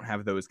like when you don't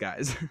have those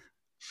guys.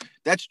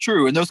 That's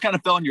true, and those kind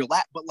of fell in your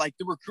lap. But like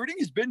the recruiting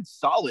has been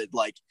solid.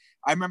 Like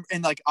I remember,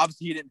 and like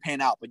obviously he didn't pan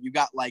out, but you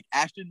got like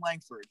Ashton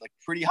Langford, like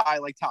pretty high,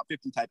 like top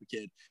 50 type of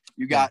kid.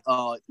 You got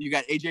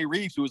AJ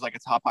Reeves, who was like a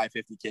top high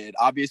 50 kid.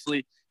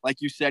 Obviously, like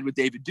you said with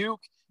David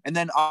Duke, and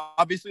then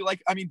obviously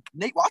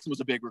Nate Watson was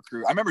a big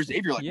recruit. I remember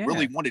Xavier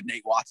really wanted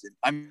Nate Watson.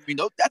 I mean,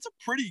 that's a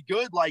pretty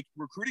good like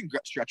recruiting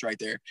stretch right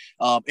there.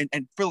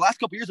 And for the last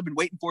couple of years, I've been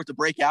waiting for it to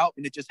break out,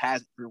 and it just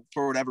hasn't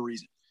for whatever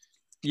reason.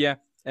 Yeah.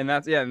 And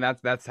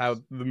that's how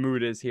the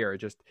mood is here.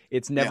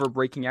 It's never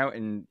breaking out,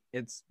 and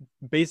it's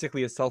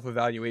basically a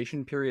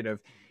self-evaluation period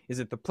of, is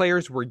it the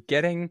players we're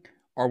getting?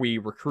 Are we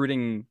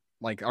recruiting?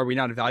 Like, are we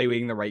not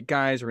evaluating the right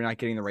guys? Are we not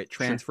getting the right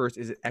transfers?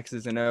 Is it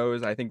X's and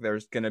O's? I think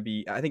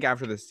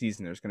after this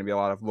season, there's going to be a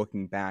lot of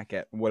looking back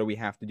at what do we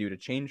have to do to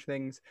change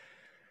things.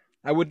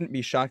 I wouldn't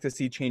be shocked to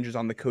see changes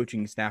on the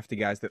coaching staff to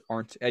guys that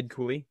aren't Ed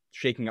Cooley,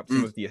 shaking up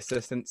some of the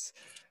assistants.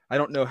 I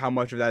don't know how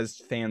much of that is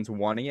fans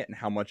wanting it and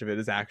how much of it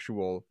is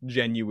actual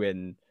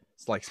genuine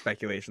like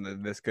speculation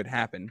that this could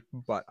happen.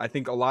 But I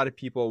think a lot of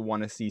people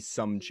want to see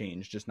some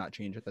change, just not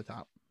change at the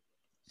top.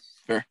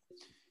 Fair.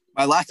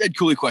 My last Ed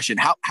Cooley question.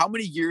 How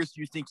many years do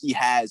you think he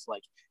has?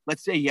 Like,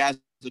 let's say he has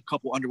a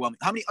couple underwhelming.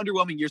 How many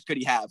underwhelming years could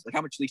he have? Like,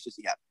 how much leash does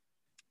he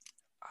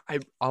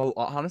have? I'll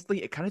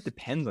honestly, it kind of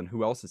depends on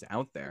who else is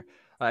out there.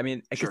 I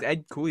mean, because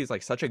Ed Cooley is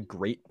like such a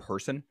great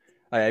person.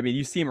 I mean,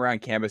 you see him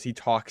around campus. He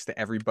talks to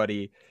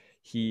everybody.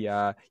 He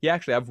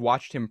actually, I've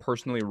watched him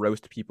personally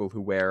roast people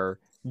who wear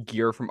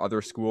gear from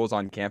other schools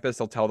on campus.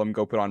 He'll tell them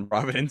go put on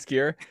Providence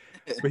gear,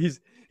 but he's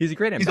a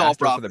great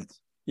ambassador for the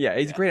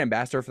he's a great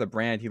ambassador for the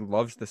brand. He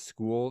loves the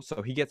school,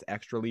 so he gets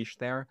extra leash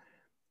there.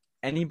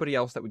 Anybody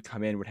else that would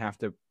come in would have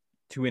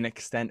to an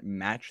extent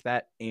match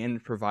that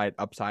and provide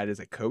upside as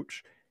a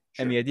coach.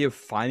 And the idea of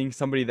finding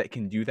somebody that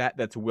can do that,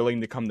 that's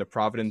willing to come to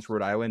Providence,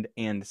 Rhode Island,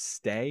 and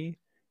stay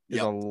is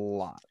a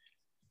lot.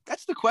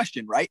 That's the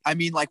question, right? I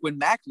mean, like when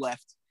Mac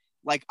left,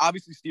 like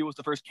obviously Steele was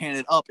the first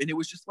candidate up, and it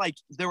was just like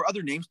there were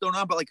other names thrown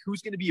on, but like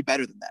who's going to be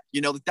better than that?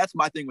 You know, that's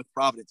my thing with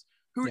Providence.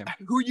 Who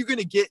are you going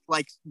to get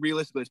like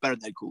realistically is better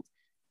than Ed Cooley?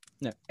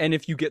 Yeah, and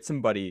if you get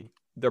somebody,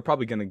 they're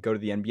probably going to go to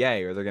the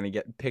NBA or they're going to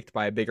get picked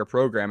by a bigger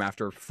program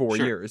after 4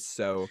 years.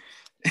 So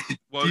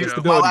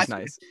stability's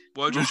nice.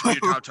 Wojo should be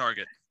your top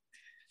target.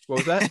 What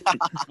was that?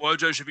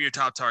 Wojo should be your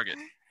top target.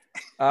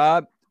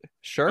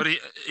 Sure. But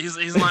he's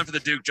in line for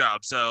the Duke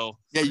job, so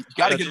you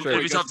got to get him.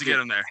 It'd be tough to get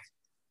him there.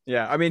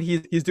 Yeah, I mean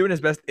he's doing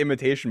his best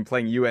imitation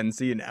playing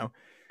UNC now.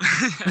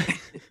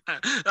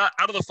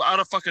 out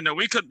of fucking no,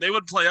 they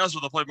wouldn't play us, but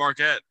they'll play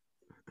Marquette.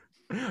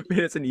 I mean,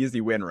 it's an easy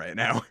win right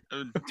now.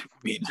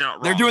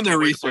 They're doing their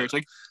research.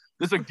 Like,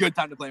 this is a good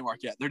time to play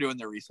Marquette. They're doing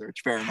their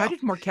research. Fair enough. How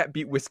did Marquette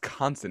beat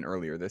Wisconsin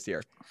earlier this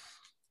year?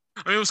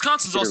 I mean,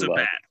 Wisconsin's also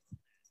bad.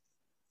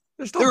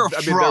 They're a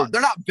fraud.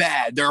 They're not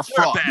bad. They're a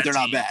fraud. They're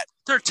not bad.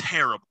 They're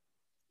terrible.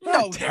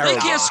 No, they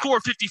can't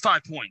score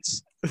 55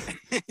 points.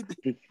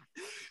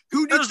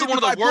 Who needs one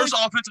of the worst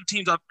offensive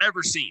teams I've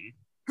ever seen.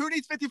 Who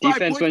needs 55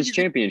 Defense points? wins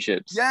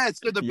championships.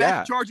 Yes, they're the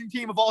best charging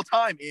team of all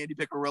time, Andy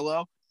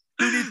Piccirillo.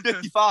 Who needs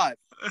 55?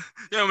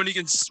 Yeah, when you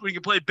can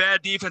play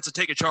bad defense and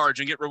take a charge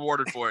and get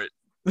rewarded for it.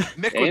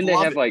 And they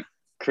have like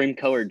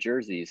cream-colored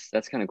jerseys.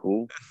 That's kind of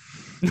cool.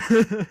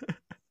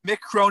 Mick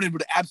Cronin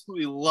would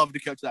absolutely love to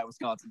coach that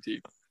Wisconsin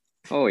team.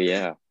 Oh,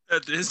 yeah.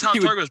 His top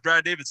target was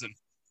Brad Davidson.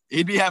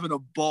 He'd be having a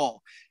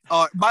ball.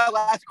 My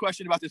last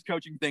question about this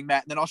coaching thing,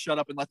 Matt, and then I'll shut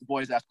up and let the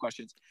boys ask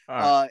questions.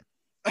 Do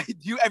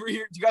you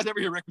guys ever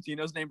hear Rick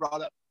Pitino's name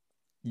brought up?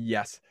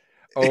 Yes.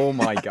 Oh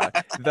my God.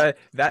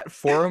 That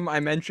forum I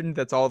mentioned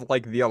that's all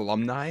like the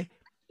alumni.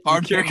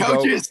 Armchair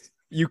coaches.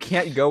 You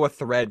can't go a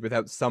thread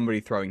without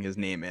somebody throwing his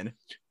name in.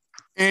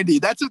 Andy,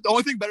 that's the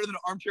only thing better than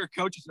an armchair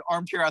coach is an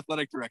armchair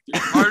athletic director.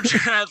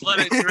 Armchair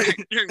athletic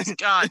director.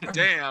 God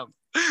damn.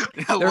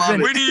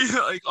 We need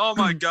oh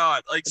my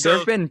God. Like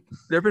so there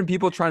have been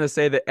people trying to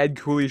say that Ed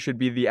Cooley should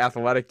be the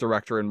athletic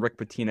director and Rick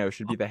Pitino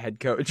should be the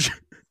head coach.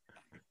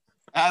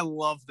 I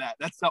love that.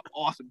 That's so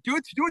awesome. Do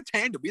it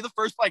tandem. Be the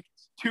first like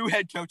 2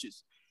 head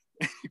coaches.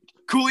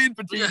 Cooley and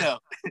Pitino.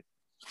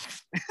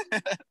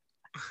 Yeah.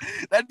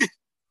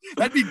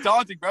 That'd be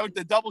daunting, bro.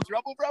 The double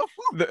trouble,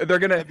 bro. They're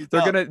gonna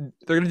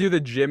do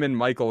the Jim and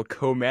Michael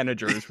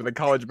co-managers for the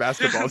college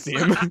basketball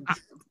team.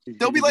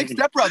 They'll be like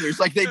stepbrothers,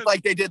 like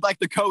they did like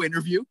the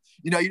co-interview.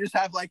 You know, you just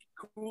have like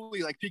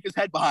Cooley like peek his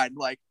head behind,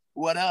 like,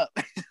 what up?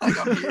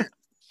 Like I'm here.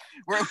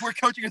 We're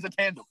coaching as a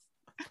tandem.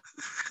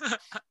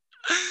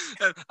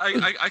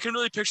 I can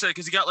really picture that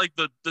because you got like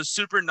the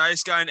super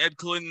nice guy and Ed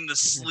Cooley and the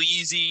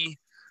sleazy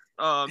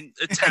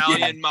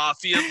Italian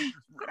mafia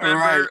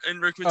member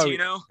and Rick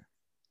Pitino.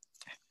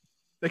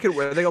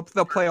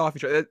 They'll play off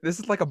each other. This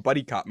is like a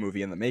buddy cop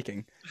movie in the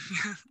making.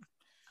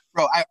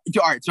 Bro, all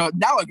right. So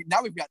now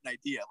we've got an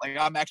idea. Like,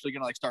 I'm actually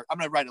gonna start. I'm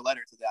gonna write a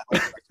letter to the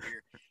athletic director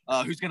here,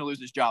 who's gonna lose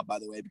his job, by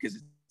the way, because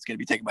it's gonna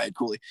be taken by Ed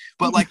Cooley.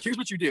 But here's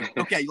what you do.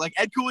 Okay,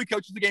 Ed Cooley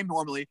coaches the game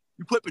normally.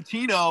 You put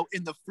Pitino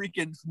in the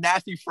freaking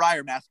nasty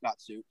Friar mascot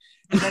suit,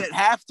 and then at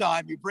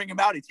halftime you bring him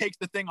out. He takes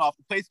the thing off.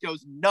 The place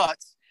goes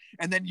nuts,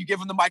 and then you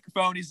give him the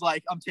microphone. He's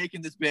like, "I'm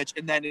taking this bitch,"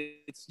 and then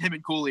it's him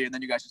and Cooley, and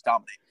then you guys just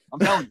dominate. I'm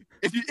telling you,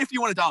 if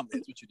you want to dominate,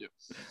 that's what you do.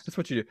 That's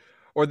what you do.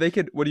 Or they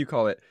could. What do you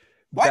call it?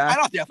 Why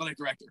not the athletic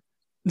director?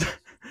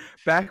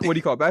 Back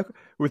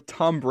with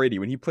Tom Brady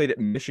when he played at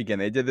Michigan,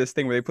 they did this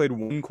thing where they played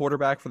one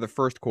quarterback for the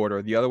first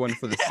quarter, the other one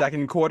for the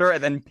second quarter,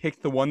 and then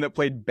picked the one that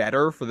played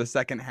better for the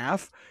second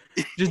half.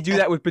 Just do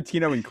that with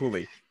Pitino and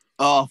Cooley.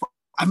 Oh,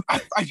 I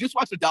just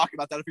watched a doc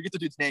about that. I forget the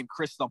dude's name,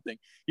 Chris something.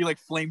 He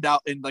flamed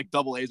out in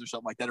double A's or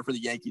something like that, or for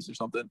the Yankees or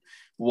something.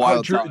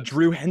 Wild.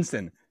 Drew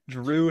Henson.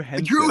 Drew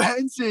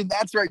Henson.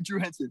 That's right, Drew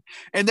Henson.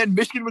 And then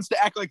Michigan wants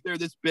to act like they're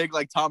this big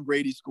Tom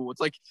Brady school.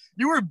 It's like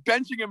you were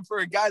benching him for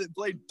a guy that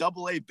played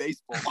double-A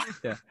baseball.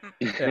 Yeah.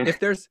 If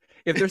there's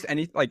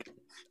any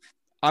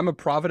I'm a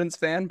Providence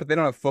fan, but they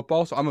don't have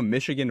football, so I'm a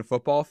Michigan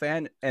football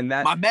fan, and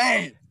my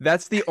man.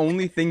 That's the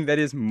only thing that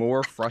is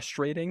more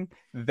frustrating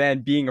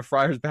than being a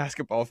Friars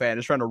basketball fan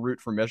is trying to root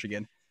for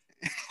Michigan.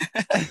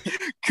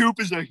 Coop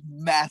is a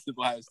massive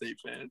Ohio State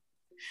fan.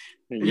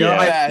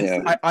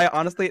 I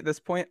honestly, at this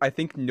point, I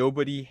think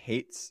nobody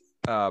hates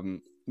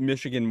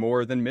Michigan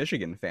more than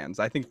Michigan fans.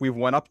 I think we've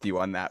one upped you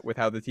on that with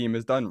how the team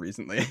has done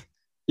recently.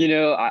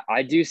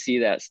 I do see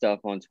that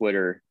stuff on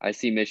Twitter. I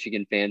see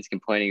Michigan fans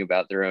complaining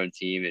about their own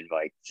team and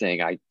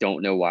saying, I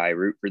don't know why I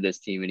root for this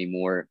team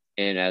anymore.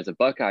 And as a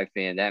Buckeye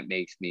fan, that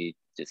makes me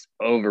just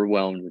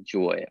overwhelmed with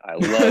joy. I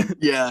love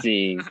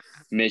seeing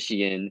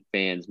Michigan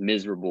fans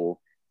miserable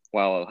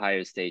while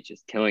Ohio State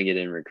just killing it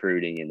in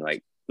recruiting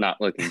and not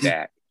looking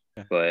back.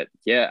 But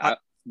the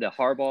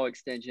Harbaugh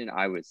extension,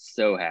 I was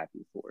so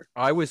happy for.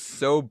 I was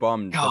so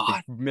bummed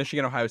that the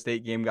Michigan-Ohio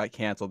State game got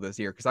canceled this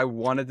year because I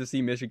wanted to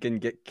see Michigan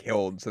get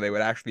killed so they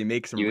would actually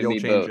make some real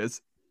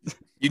changes.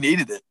 You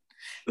needed it.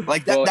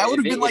 That would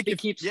have been if it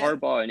keeps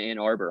Harbaugh in Ann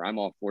Arbor, I'm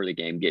all for the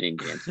game getting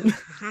canceled.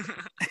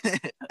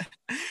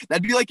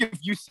 That'd be like if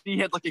UC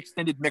had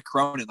extended Mick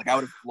Cronin. I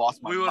would have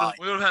lost my mind.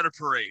 We would have had a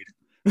parade.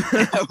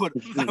 I would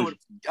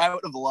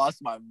have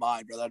lost my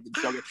mind, bro. That'd been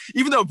so good.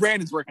 Even though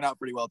Brandon's working out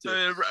pretty well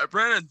too.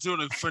 Brandon's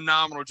doing a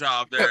phenomenal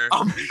job there.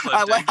 I'm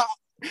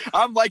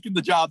liking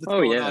the job that's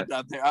going on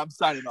down there. I'm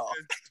signing off.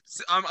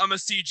 I'm a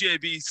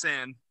CJB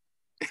stan.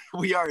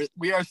 We are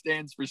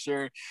stands for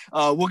sure.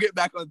 We'll get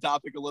back on the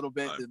topic a little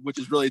bit, which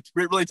is really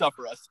tough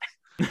for us.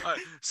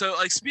 So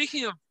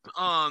speaking of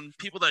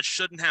people that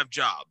shouldn't have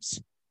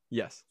jobs.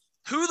 Yes.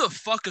 Who the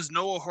fuck is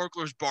Noah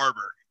Horkler's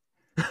barber?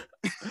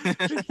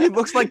 He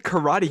looks like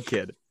Karate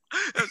Kid.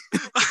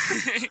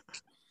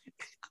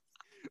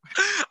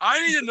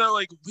 I need to know,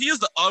 he is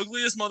the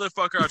ugliest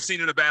motherfucker I've seen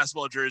in a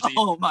basketball jersey.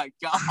 Oh my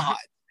god.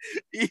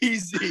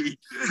 Easy.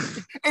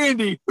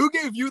 Andy, who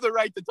gave you the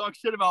right to talk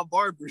shit about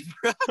barbers?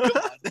 Come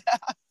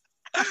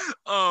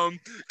on.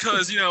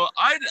 Because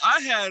I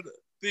had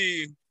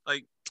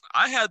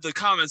the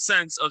common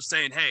sense of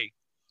saying, hey,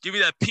 give me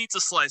that pizza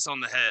slice on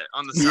the side.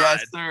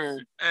 Yes, sir.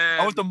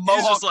 And I want the mohawk.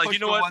 He's just you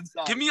know what?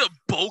 Give me a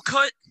bowl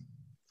cut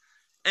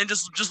and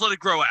just let it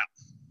grow out.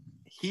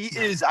 He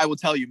is, I will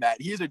tell you,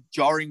 Matt, he is a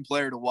jarring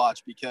player to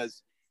watch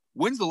because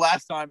when's the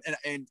last time,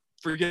 and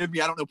forgive me,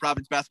 I don't know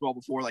Providence basketball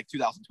before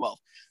 2012.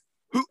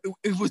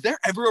 Was there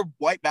ever a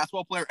white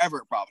basketball player ever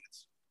at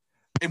Providence?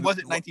 It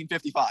wasn't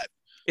 1955.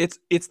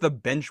 It's the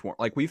bench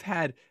warrant. We've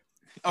had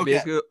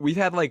we've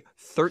had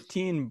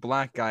 13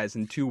 black guys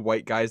and 2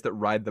 white guys that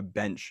ride the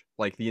bench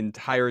the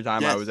entire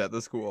time I was at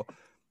the school.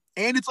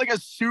 And it's a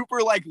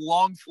super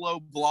long, slow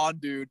blonde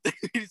dude.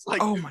 He's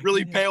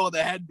really pale with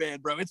a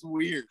headband, bro. It's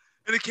weird.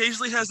 And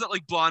occasionally has that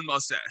blonde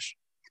mustache.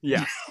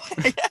 Yeah.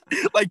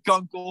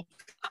 Kunkel.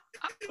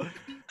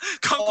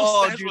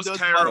 Kunkel's stash was those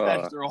terrible.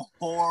 Mustaches are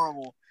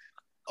horrible.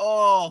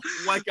 Oh,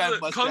 white guy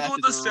mustaches Kunkel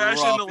with the stash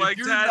rough. and the leg if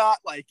you're tat. not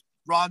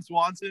Ron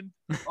Swanson,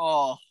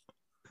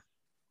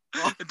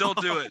 Don't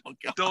do it.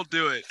 Don't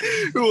do it.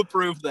 Who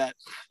approved that?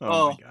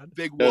 Oh my God.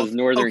 Big wolf. Those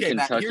Northern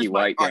Kentucky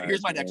white guys. All right,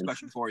 here's my next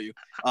question for you.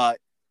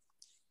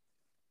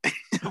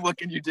 What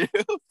can you do?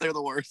 They're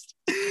the worst.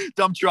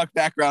 Dump truck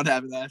background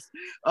having us.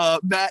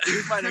 Matt,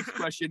 here's my next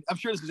question. I'm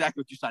sure this is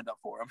exactly what you signed up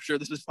for. I'm sure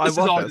this is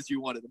all that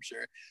you wanted, I'm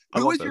sure.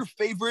 Who's your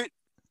favorite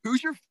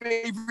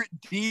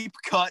deep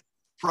cut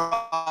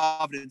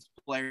Providence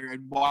player,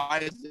 and why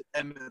is it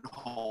Emmett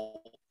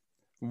Holt?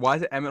 Why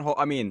is it Emmett Holt?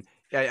 I mean,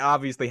 it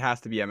obviously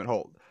has to be Emmett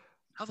Holt.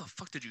 How the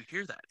fuck did you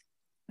hear that?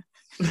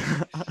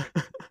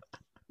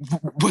 It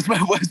was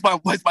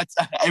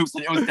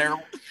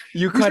terrible.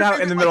 You cut out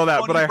in the middle of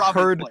that, but I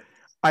heard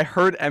I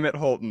heard Emmett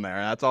Holton there.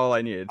 That's all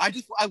I needed.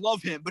 I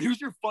love him. But who's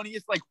your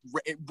funniest like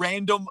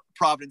random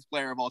Providence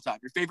player of all time?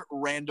 Your favorite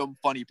random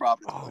funny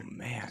Providence player?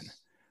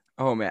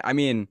 Oh man. I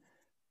mean,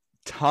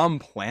 Tom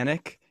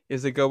Planick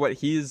is a good one.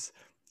 He's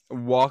a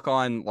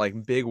walk-on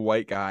like big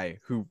white guy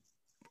who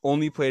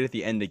only played at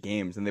the end of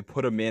games, and they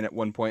put him in at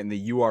one point in the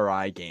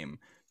URI game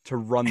to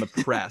run the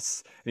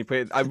press. And he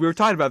played. We were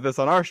talking about this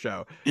on our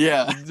show.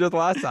 Yeah, just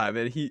last time,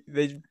 and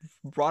they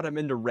brought him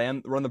in to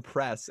run the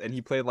press, and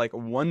he played like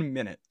 1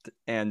 minute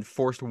and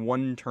forced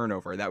one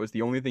turnover. That was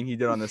the only thing he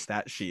did on the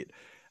stat sheet,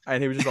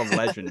 and he was just a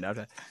legend.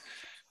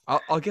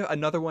 I'll give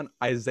another one.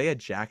 Isaiah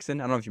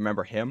Jackson. I don't know if you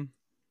remember him.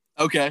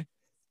 Okay.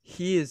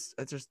 He is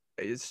just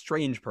a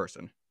strange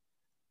person.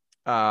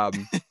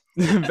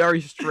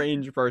 Very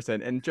strange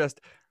person, and just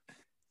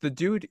the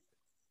dude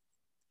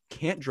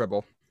can't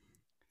dribble.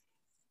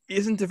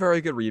 Isn't a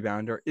very good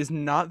rebounder, is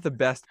not the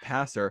best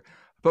passer,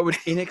 but would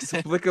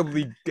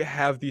inexplicably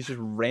have these just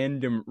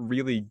random,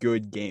 really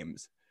good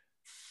games.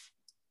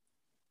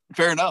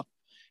 Fair enough.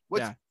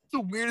 What's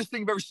the weirdest thing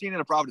you've ever seen in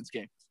a Providence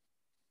game?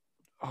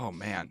 Oh,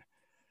 man.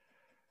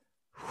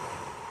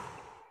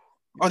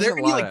 Are there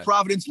any like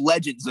Providence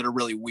legends that are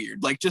really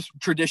weird? Like just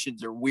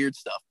traditions or weird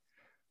stuff?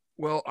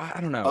 Well, I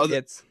don't know. When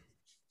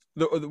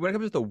it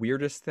comes to the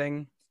weirdest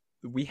thing,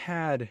 we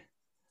had...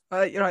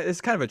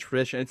 it's kind of a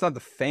tradition. It's not the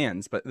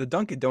fans, but the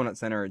Dunkin' Donut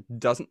Center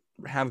doesn't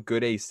have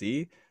good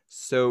AC.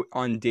 So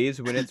on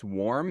days when it's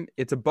warm,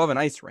 it's above an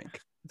ice rink.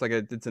 It's like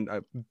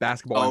a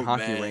basketball and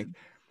hockey rink.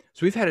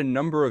 So we've had a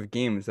number of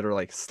games that are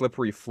like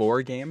slippery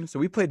floor games. So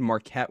we played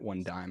Marquette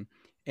one time,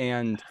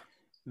 and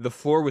the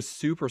floor was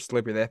super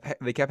slippery.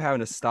 They kept having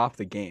to stop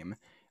the game,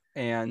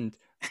 and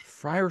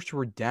Friars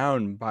were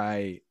down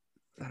by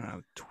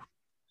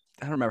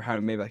I don't remember how,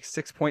 maybe like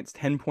 6 points,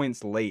 10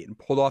 points late, and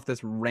pulled off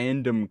this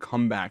random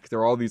comeback. There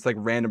were all these like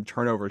random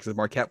turnovers because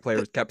Marquette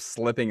players kept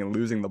slipping and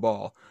losing the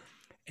ball.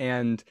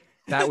 And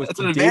that was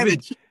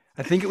advantage.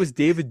 I think it was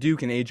David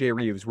Duke and AJ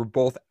Reeves were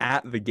both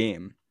at the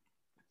game.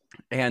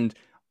 And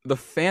the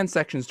fan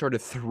section started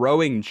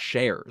throwing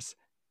chairs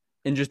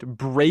and just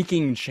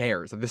breaking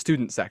chairs at the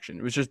student section.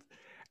 It was just,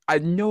 I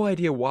had no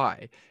idea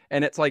why.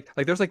 And it's like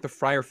there's like the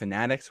Friar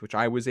Fanatics, which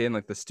I was in,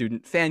 like the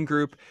student fan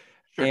group.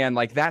 Sure. And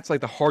like that's like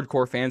the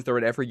hardcore fans that were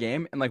at every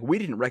game, and like we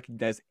didn't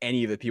recognize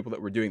any of the people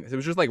that were doing this. It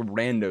was just like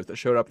randos that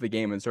showed up at the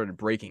game and started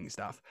breaking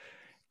stuff.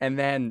 And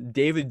then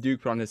David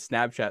Duke put on his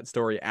Snapchat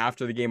story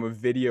after the game a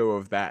video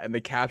of that, and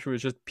the caption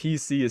was just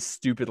 "PC is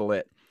stupid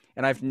lit."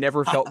 And I've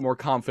never felt more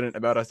confident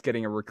about us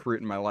getting a recruit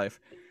in my life.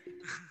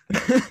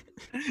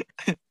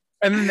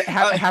 And then it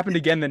happened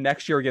again the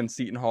next year against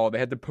Seton Hall. They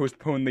had to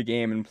postpone the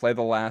game and play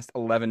the last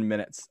 11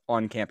 minutes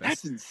on campus.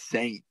 That's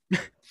insane.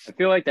 I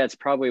feel like that's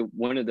probably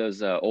one of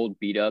those old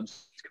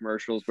B-Dubs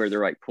commercials where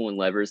they're like pulling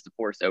levers to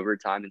force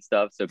overtime and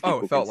stuff so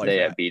people can stay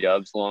at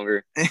B-Dubs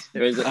longer.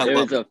 It was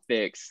a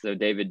fix. So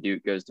David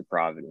Duke goes to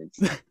Providence.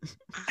 That's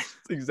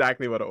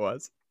exactly what it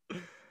was.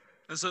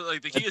 And so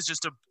like the key is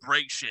just to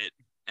break shit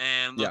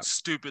and look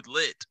stupid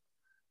lit.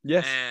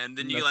 Yes. And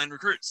then you land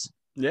recruits.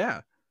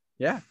 Yeah.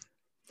 Yeah.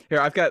 Here,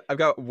 I've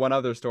got one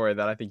other story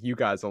that I think you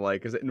guys will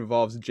like because it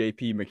involves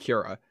JP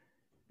McCura.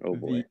 Oh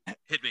boy.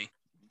 Hit me.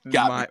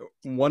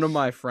 One of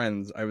my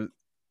friends,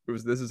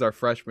 this is our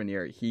freshman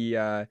year.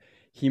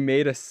 He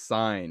made a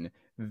sign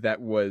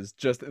that was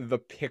just the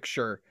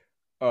picture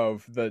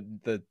of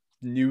the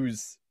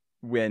news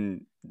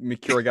when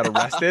McCura got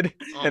arrested,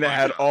 and it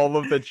had all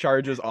of the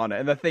charges on it.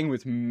 And the thing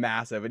was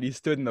massive, and he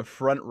stood in the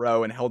front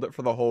row and held it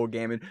for the whole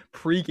game. And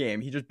pre-game,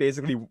 he just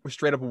basically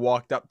straight up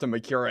walked up to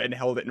McCura and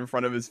held it in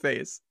front of his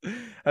face.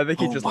 I think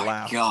he just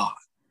laughed. God.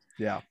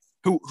 Yeah.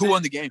 Who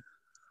won the game?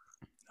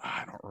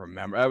 I don't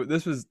remember.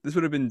 This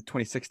would have been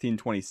 2016,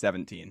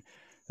 2017.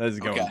 That is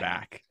going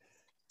back.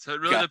 So it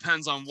really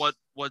depends on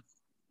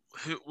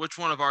which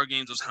one of our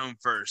games was home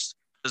first.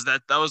 Because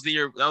that was the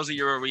year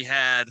where we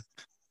had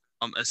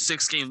a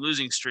 6-game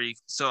losing streak.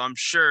 So I'm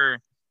sure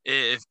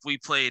if we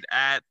played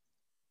at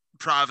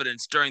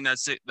Providence during that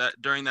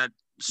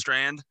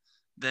strand,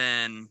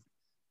 then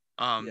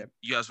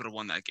you guys would have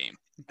won that game.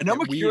 I know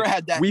McCura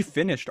had that. We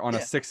finished on a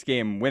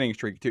 6-game winning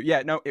streak too.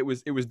 Yeah, no, it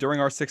was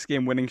during our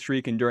 6-game winning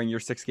streak and during your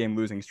 6-game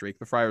losing streak.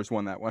 The Friars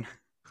won that one.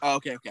 Oh,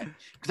 okay.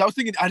 Because I was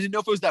thinking, I didn't know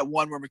if it was that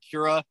one where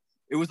McCura,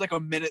 it was like a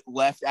minute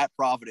left at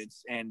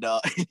Providence, and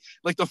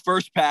like the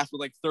first pass with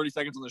like 30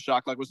 seconds on the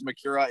shot clock was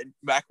McCura, and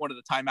Mac wanted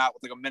the timeout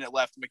with like a minute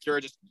left. And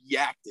McCura just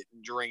yacked it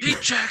and drained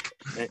it. Check.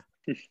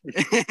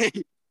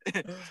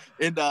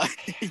 And I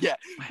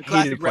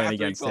hated playing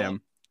against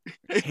him.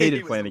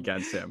 Hated playing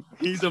against him.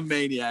 He's a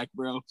maniac,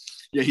 bro.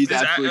 Yeah, he's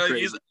absolutely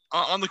crazy. He's,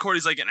 on the court,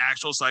 he's like an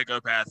actual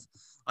psychopath.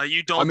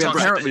 You don't. I mean,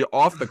 apparently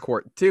off the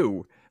court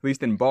too, at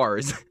least in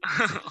bars.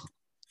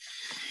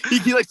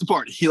 He likes to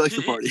party.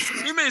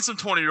 He made some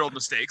 20-year-old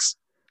mistakes.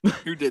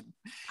 Who didn't?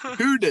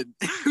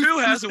 Who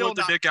hasn't whipped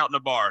a dick out in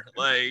a bar?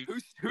 Like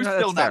who's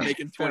still not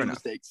making 20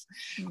 mistakes?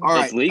 All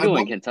right, it's legal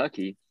in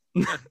Kentucky.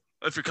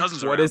 If your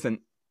cousins are what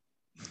isn't?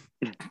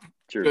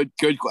 True.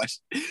 Good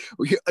question.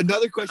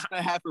 Another question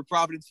I have for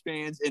Providence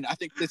fans, and I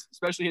think this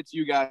especially hits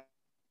you guys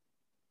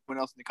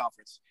else in the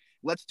conference.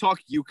 Let's talk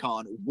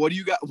UConn. What do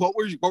you got? What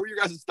were your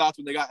guys' thoughts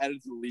when they got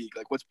added to the league?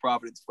 Like, what's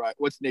Providence?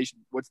 What's Nation?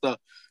 What's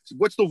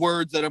the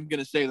words that I'm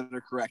gonna say that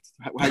are correct?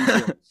 How you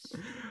feel?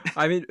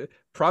 I mean,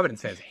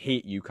 Providence fans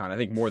hate UConn. I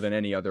think more than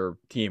any other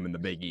team in the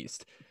Big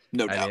East.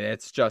 No doubt. I mean,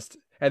 it's just,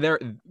 and they're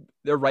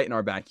right in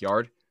our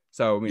backyard.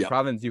 So I mean,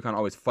 Providence, UConn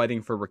always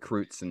fighting for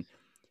recruits, and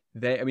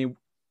the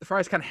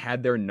Friars kind of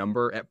had their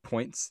number at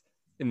points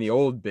in the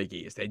old Big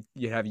East.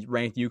 You have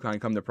ranked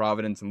UConn come to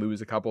Providence and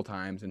lose a couple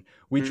times, and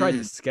we tried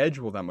to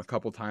schedule them a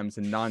couple times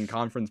in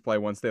non-conference play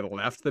once they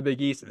left the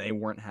Big East, and they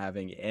weren't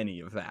having any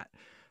of that.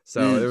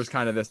 So there was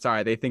kind of this, all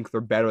right, they think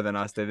they're better than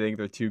us, they think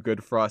they're too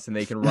good for us, and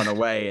they can run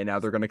away, and now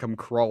they're going to come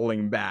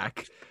crawling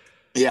back.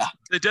 Yeah.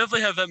 They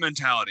definitely have that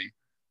mentality.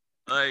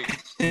 Like,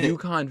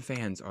 UConn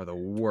fans are the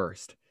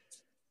worst.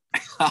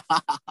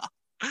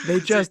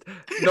 They just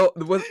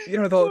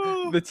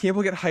the team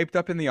will get hyped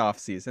up in the off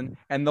season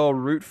and they'll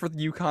root for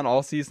UConn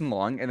all season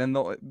long, and then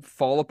they'll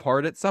fall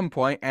apart at some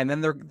point, and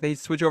then they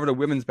switch over to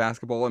women's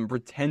basketball and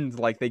pretend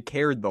like they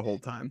cared the whole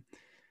time.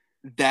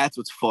 That's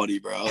what's funny,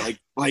 bro.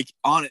 Like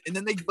on it, and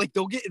then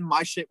they'll get in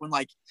my shit when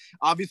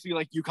obviously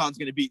UConn's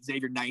gonna beat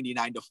Xavier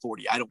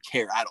 99-40. I don't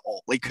care at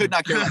all. Like, could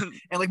not care less.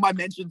 And my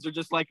mentions are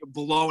just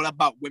blowing up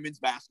about women's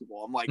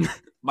basketball. I'm like,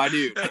 my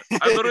dude.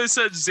 I literally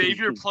said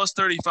Xavier plus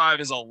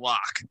 35 is a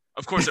lock.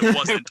 Of course it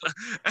wasn't.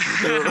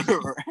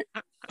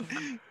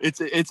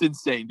 It's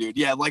insane, dude.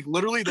 Yeah,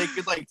 literally they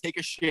could take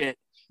a shit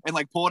and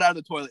pull it out of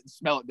the toilet and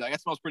smell it. That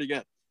smells pretty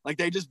good.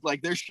 They just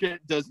their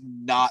shit does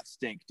not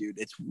stink, dude.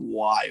 It's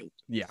wild.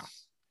 Yeah.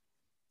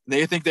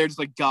 They think they're just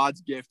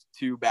God's gift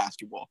to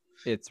basketball.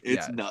 It's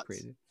nuts.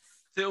 Crazy.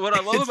 See, what I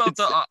love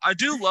about I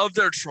do love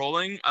their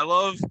trolling. I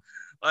love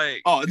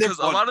because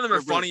a lot of them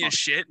are funny really as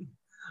shit.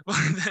 But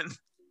then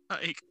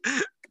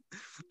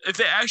if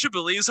they actually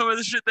believe some of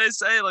the shit they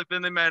say,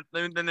 then they might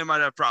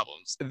have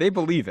problems. They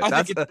believe it.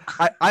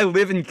 I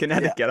live in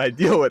Connecticut. Yeah. I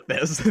deal with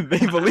this.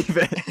 They believe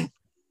it.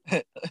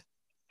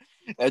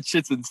 That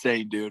shit's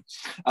insane, dude.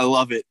 I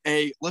love it.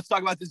 Hey, let's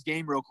talk about this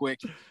game real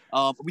quick.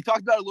 We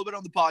talked about it a little bit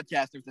on the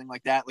podcast, everything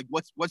like that.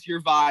 What's your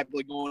vibe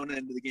going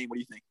into the game? What do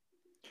you think?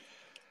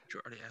 Did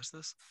you already ask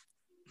this?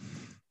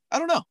 I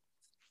don't know.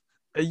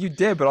 You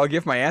did, but I'll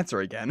give my answer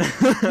again. No,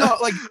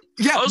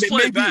 yeah, I'll just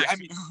play it back. I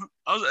mean,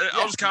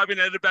 I'll just copy and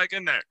edit it back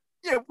in there.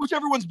 Yeah,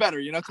 whichever one's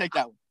better, take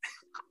that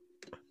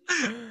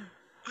one.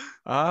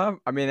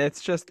 I mean,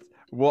 it's just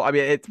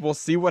we'll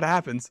see what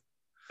happens.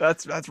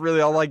 That's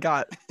really all I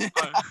got.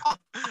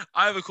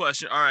 I have a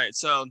question. All right,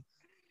 so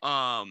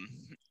I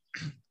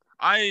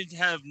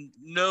have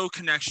no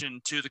connection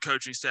to the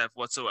coaching staff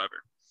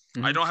whatsoever.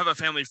 Mm-hmm. I don't have a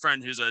family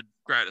friend who's a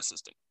grad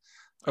assistant.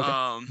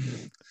 Okay.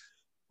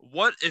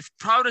 What if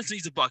Providence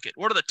needs a bucket?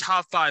 What are the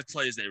top 5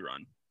 plays they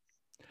run?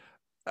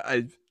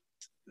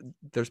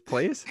 There's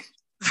plays?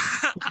 Do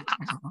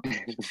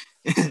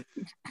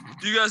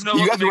you guys know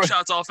what the make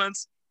shots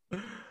offense?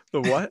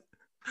 The what?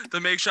 The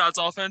make shots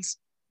offense?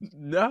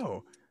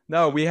 No,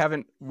 we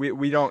haven't.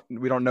 We don't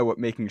know what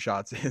making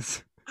shots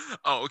is.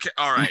 Oh, okay.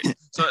 All right.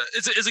 So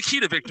it's a key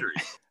to victory.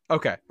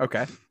 Okay.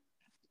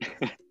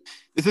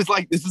 This is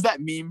that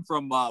meme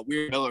from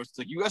Weird Miller. It's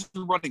you guys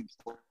are running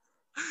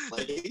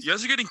plays. You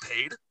guys are getting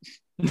paid?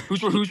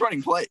 Who's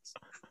running plays?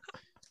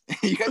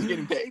 You guys are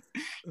getting paid?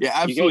 Yeah,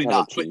 absolutely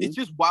not. But it's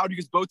just wild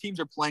because both teams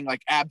are playing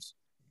abs.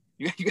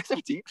 You guys have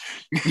a team?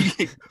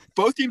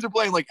 Both teams are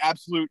playing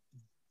absolute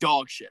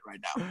dog shit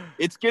right now.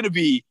 It's going to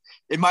be,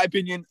 in my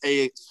opinion,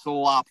 a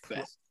slop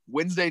fest.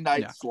 Wednesday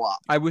night slop.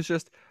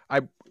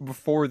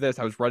 Before this,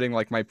 I was writing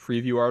my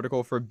preview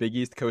article for Big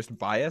East Coast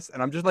Bias,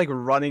 and I'm just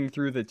running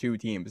through the two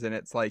teams, and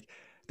it's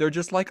they're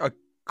just a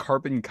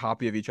carbon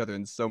copy of each other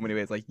in so many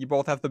ways. You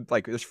both have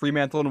there's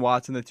Fremantle and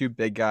Watson, the two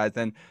big guys.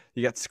 Then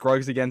you got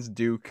Scruggs against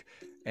Duke,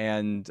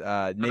 and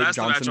Nate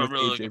Johnson with I'm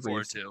really AJ looking forward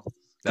Reeves. to,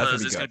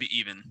 because it's going to be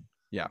even.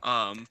 Yeah.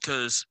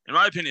 Because in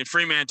my opinion,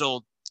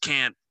 Fremantle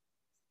can't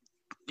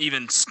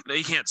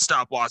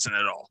stop Watson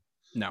at all.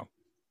 No.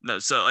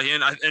 So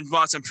and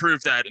Watson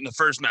proved that in the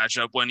first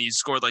matchup when he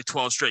scored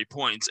 12 straight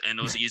points and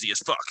it was easy as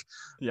fuck.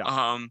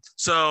 Yeah.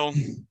 So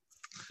I'm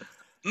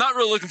not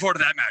really looking forward to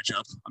that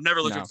matchup. I'm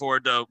never looking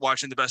forward to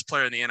watching the best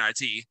player in the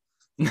NIT.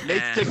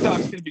 Nate's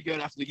TikTok's gonna be good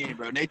after the game,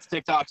 bro. Nate's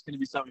TikTok's gonna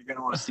be something you're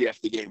gonna want to see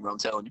after the game, bro. I'm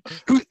telling you.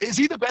 Who is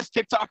he? The best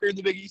TikToker in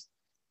the Big East?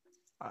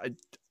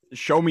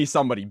 Show me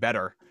somebody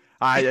better.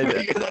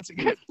 That's a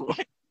good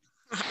point.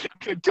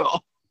 Good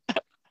call.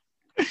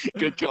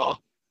 Good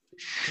call.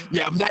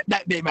 Yeah, but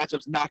that May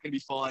matchup's not going to be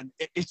fun.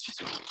 It's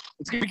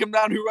going to come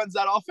down to who runs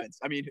that offense.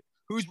 I mean,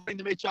 who's running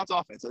the make shots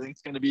offense? I think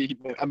it's going to be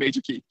a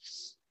major key.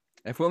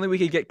 If only we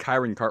could get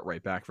Kyron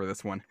Cartwright back for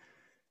this one.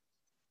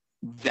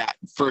 That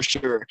for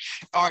sure.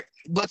 All right,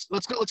 let's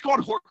go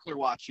on Horkler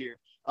watch here.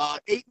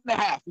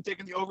 8.5. We're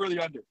taking the over or the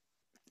under.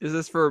 Is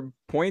this for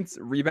points,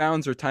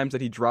 rebounds, or times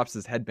that he drops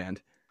his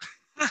headband?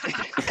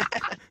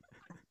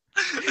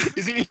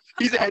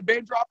 He's a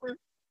headband dropper?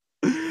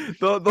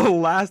 The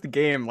last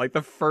game,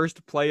 the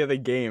first play of the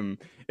game,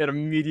 it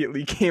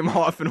immediately came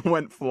off and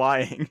went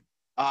flying.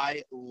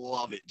 I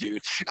love it,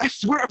 dude. I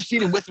swear I've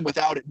seen him with and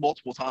without it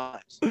multiple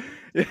times.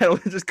 Yeah, it'll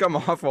just come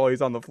off while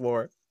he's on the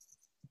floor.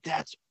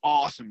 That's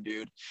awesome,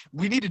 dude.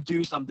 We need to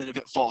do something if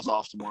it falls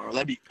off tomorrow.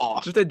 That'd be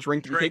awesome. Just a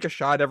drink. You take a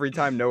shot every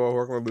time Noah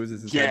Horkler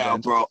loses his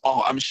headband. Bro.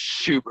 Oh, I'm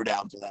super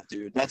down for that,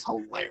 dude. That's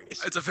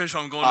hilarious. It's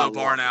official. I'm going to a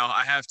bar now.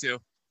 I have to.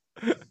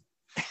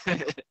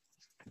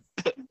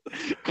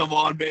 Come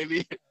on,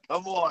 baby.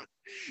 Come on.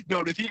 No,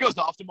 if he goes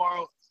off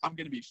tomorrow, I'm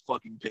going to be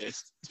fucking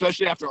pissed.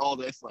 Especially after all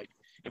this. Like,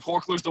 if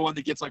Horkler's the one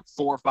that gets like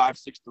 4, 5,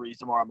 6 threes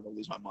tomorrow, I'm going to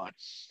lose my mind.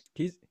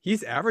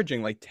 He's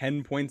averaging like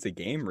 10 points a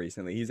game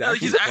recently. He's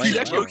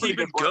actually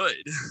been good.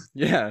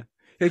 Yeah.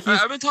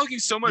 I've been talking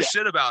so much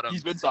shit about him.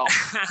 He's been solid.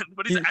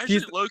 But he's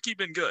actually low-key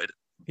been good.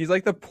 He's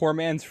like the poor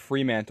man's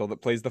Fremantle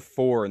that plays the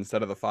 4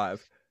 instead of the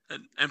 5.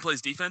 And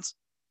plays defense?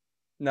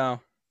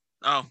 No.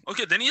 Oh,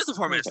 okay. Then he is the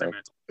poor man's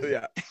Fremantle.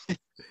 Yeah.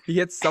 He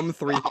hits some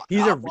 3.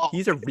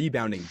 He's a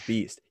rebounding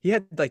beast. He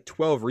had like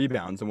 12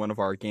 rebounds in one of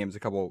our games a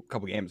couple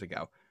games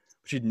ago,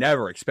 which you'd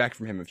never expect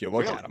from him if you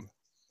look at him.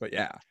 But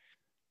yeah.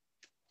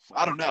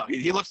 I don't know.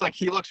 He looks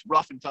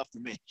rough and tough to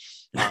me.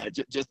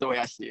 Just the way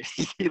I see it.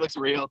 He looks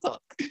real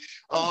tough.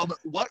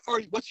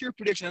 What's your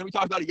prediction? I know we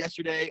talked about it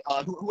yesterday.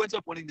 Who ends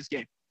up winning this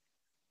game?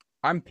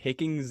 I'm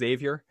picking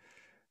Xavier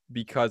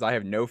because I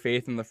have no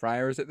faith in the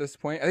Friars at this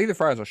point. I think the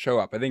Friars will show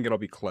up. I think it'll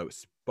be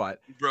close, but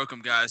you broke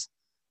them, guys.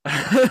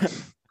 I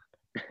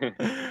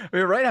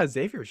mean, right now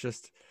Xavier's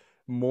just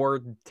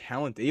more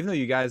talented. Even though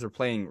you guys are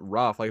playing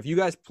rough, like if you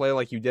guys play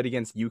like you did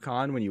against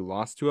UConn when you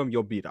lost to them,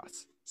 you'll beat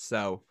us.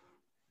 So.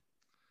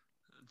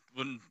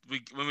 When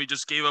we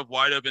just gave up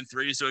wide open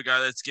threes to a guy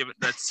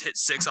that's hit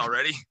 6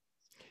 already.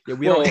 Yeah,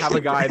 we don't have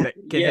a guy that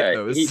can hit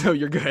those, so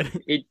you're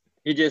good.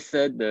 He just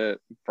said the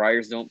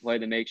Friars don't play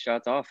the make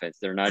shots offense.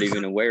 They're not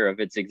even aware of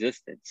its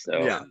existence.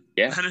 So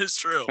yeah, that is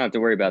true. Don't have to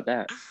worry about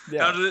that.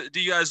 Yeah. Now, do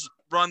you guys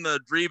run the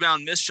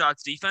rebound missed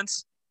shots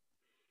defense?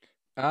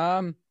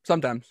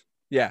 Sometimes,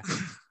 yeah,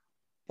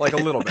 like a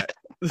little bit.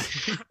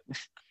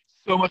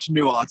 So much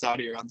nuance out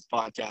here on this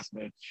podcast,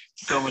 man.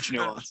 So much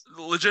nuance.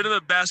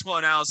 Legitimate basketball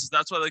analysis.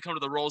 That's why they come to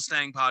the Roll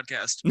Stang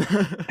podcast.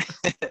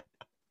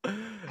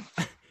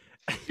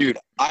 Dude,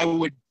 I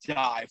would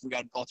die if we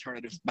got an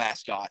alternative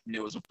mascot and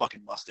it was a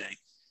fucking Mustang.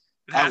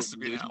 I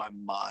would lose my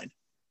mind.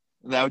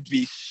 That would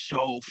be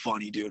so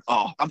funny, dude.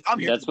 Oh, I'm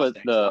here. That's what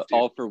the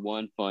All for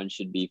One Fund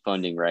should be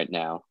funding right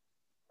now.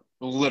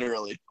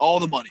 Literally, all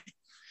the money.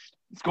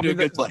 It's going to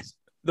be a good place.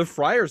 The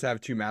Friars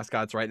have 2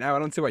 mascots right now. I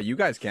don't see why you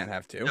guys can't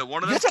have 2. Yeah,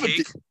 one of them's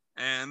cake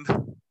and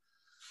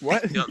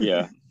what?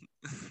 Yep.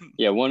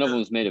 Yeah, one of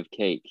them's made of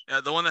cake.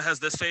 Yeah, the one that has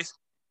this face.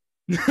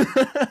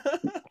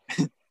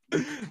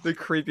 The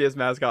creepiest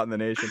mascot in the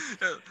nation.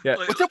 Yeah.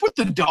 What's up with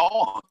the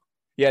dog?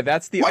 Yeah,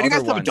 that's the Why other do you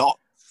guys one. have a dog?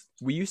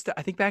 We used to,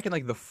 I think back in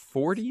like the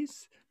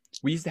 40s,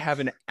 we used to have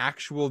an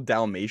actual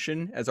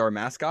Dalmatian as our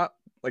mascot,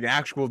 like an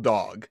actual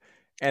dog.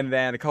 And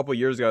then a couple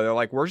years ago, they're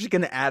like, we're just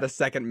going to add a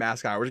second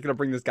mascot. We're just going to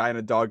bring this guy in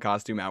a dog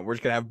costume out. We're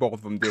just going to have both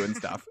of them doing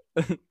stuff.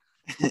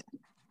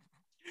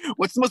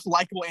 What's the most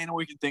likable animal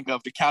we can think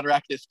of to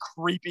counteract this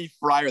creepy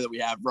Friar that we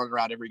have running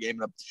around every game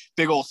in a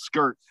big old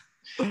skirt?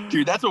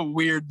 Dude, that's a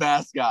weird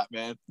mascot,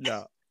 man.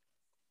 Yeah.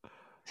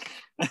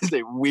 That is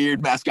a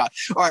weird mascot.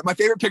 All right, my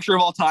favorite picture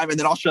of all time, and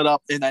then I'll shut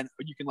up, and then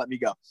you can let me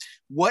go.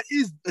 What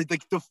is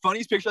like the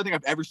funniest picture I think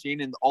I've ever seen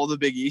in all the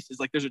Big East is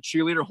like there's a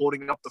cheerleader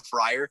holding up the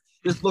Friar,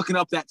 just looking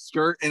up that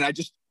skirt, and I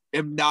just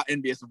am not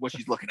envious of what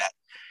she's looking at.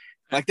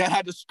 Like that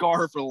had to scar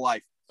her for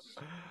life.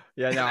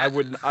 Yeah, no, I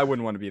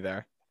wouldn't want to be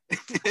there.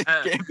 It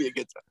can't be a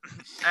good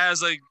time.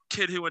 As a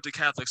kid who went to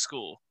Catholic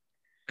school,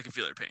 I can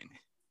feel her pain.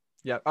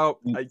 Yeah. Oh,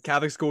 a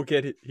Catholic school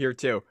kid here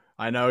too.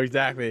 I know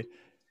exactly.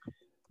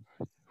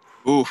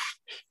 Oof,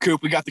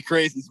 Coop, we got the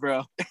crazies,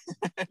 bro.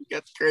 We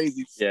got the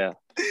crazies. Yeah.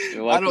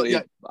 Luckily,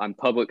 I'm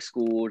public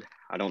schooled.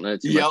 I don't know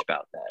too much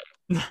about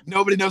that.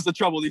 Nobody knows the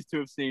trouble these two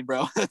have seen,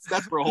 bro.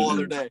 That's for a whole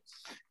other day.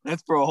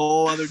 That's for a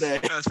whole other day.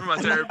 That's for my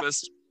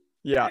therapist.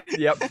 Yeah.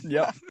 Yep.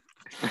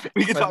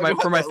 We can talk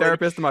for my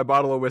therapist and my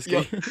bottle of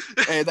whiskey. Yep.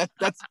 Hey,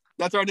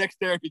 that's our next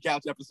therapy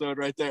couch episode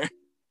right there.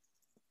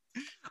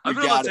 I've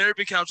been on the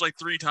therapy couch like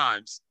 3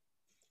 times.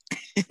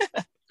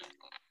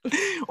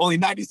 Only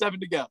 97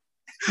 to go.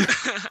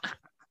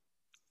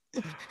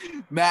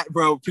 Matt,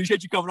 bro,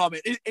 appreciate you coming on, man.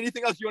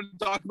 Anything else you want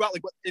to talk about?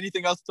 Like,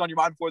 anything else that's on your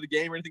mind before the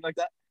game or anything like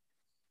that?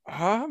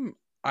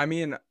 I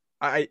mean,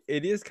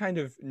 it is kind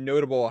of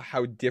notable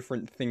how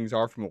different things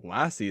are from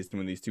last season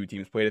when these two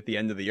teams played at the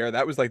end of the year.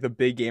 That was like the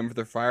big game for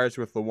the Friars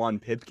with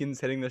Lawan Pipkins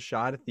hitting the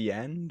shot at the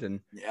end, and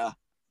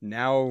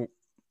now,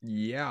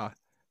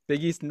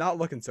 Big East not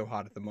looking so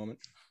hot at the moment.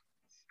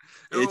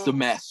 It's a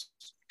mess.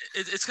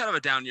 It's kind of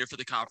a down year for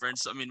the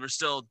conference. I mean, we're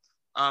still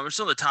in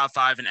the top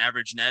 5 in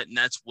average net, and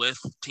that's with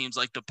teams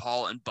like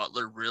DePaul and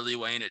Butler really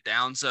weighing it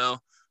down. So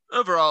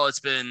overall, it's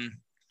been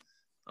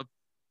a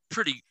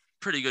pretty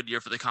good year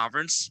for the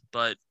conference,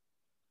 but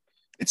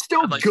it's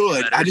still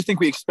good. I just think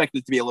we expected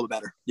it to be a little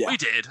better. Yeah, we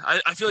did.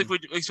 I feel like we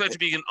expect to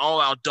be an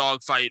all-out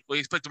dogfight. We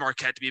expect the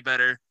Marquette to be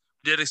better.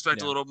 We did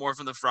expect a little more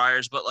from the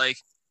Friars, but like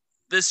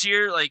this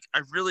year, like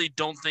I really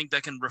don't think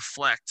that can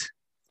reflect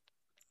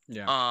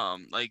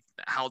like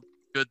how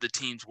good the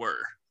teams were.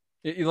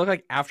 You look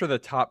like after the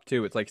top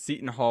two, it's like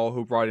Seton Hall,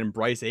 who brought in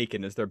Bryce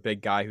Aiken as their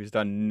big guy, who's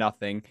done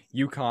nothing.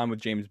 UConn with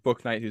James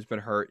Bouknight, who's been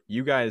hurt.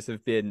 You guys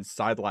have been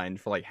sidelined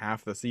for like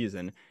half the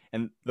season,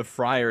 and the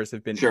Friars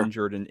have been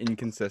injured and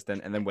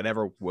inconsistent. And then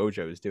whatever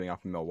Wojo is doing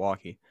off in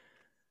Milwaukee,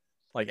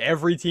 like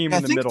every team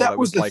in the middle that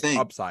was like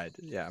upside.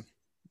 Yeah.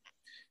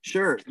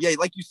 Sure. Yeah,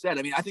 like you said,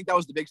 I mean, I think that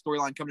was the big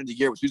storyline coming into the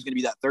year was who's going to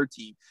be that third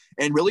team.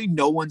 And really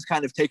no one's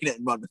kind of taken it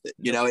and run with it.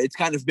 You know, it's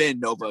kind of been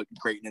Nova,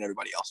 Creighton, and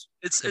everybody else.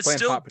 It's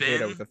still hot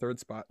potato with the third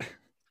spot.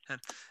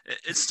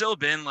 It's still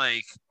been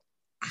like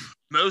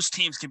most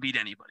teams can beat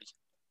anybody.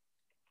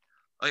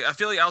 Like I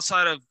feel like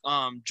outside of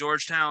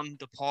Georgetown,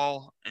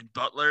 DePaul, and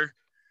Butler.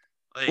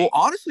 Like, well,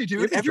 honestly,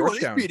 dude, everyone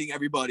is beating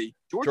everybody.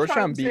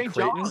 Georgetown beat St.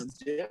 Creighton.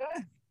 Yeah,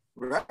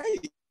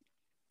 right.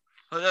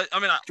 I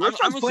mean,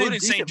 I'm including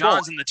St.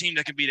 John's in the team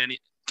that can beat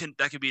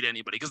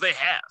anybody because they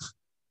have.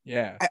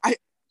 Yeah, I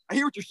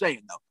hear what you're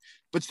saying though,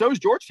 but so is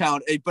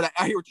Georgetown. But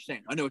I hear what you're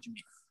saying. I know what you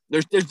mean.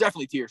 There's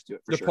definitely tiers to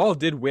it. For DePaul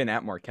did win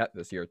at Marquette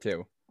this year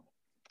too.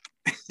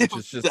 Which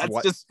is just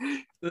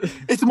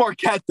it's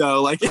Marquette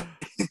though. Like, I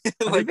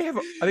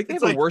think they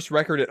have a worse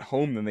record at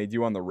home than they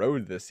do on the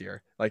road this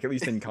year. Like at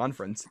least in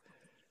conference.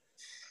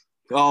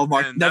 Oh,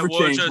 Mark, never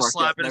change. Just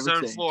slapping his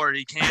own floor.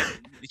 He can't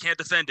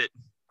defend it.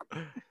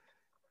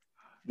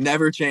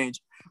 Never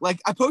change. Like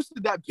I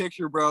posted that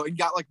picture, bro, and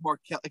got like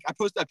Marquette. Like I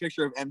posted that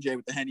picture of MJ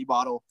with the Henny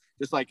bottle,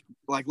 just like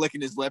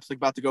licking his lips, like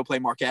about to go play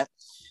Marquette.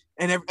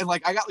 And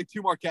like I got like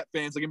 2 Marquette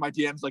fans like in my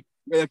DMs, like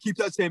keep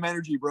that same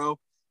energy, bro.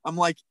 I'm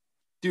like,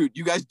 dude,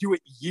 you guys do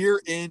it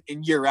year in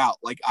and year out.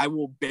 Like I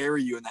will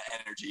bury you in that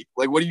energy.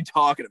 Like what are you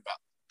talking about?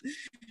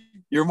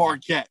 You're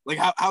Marquette. Like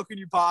how can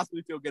you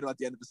possibly feel good about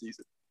the end of the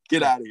season?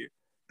 Get out of here.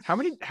 How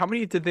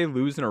many did they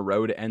lose in a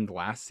row to end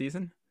last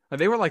season?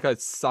 They were like a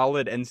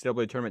solid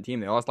NCAA tournament team.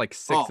 They lost like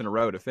 6 in a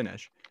row to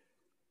finish.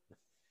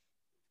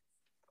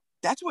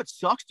 That's what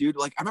sucks, dude.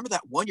 Like I remember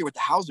that one year with the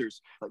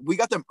Hausers. Like we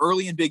got them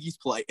early in Big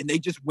East play, and they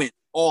just went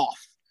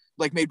off.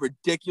 Like made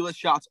ridiculous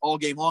shots all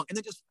game long, and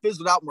then just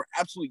fizzled out and were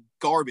absolutely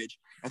garbage.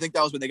 I think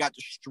that was when they got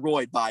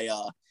destroyed by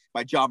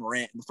John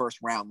Morant in the first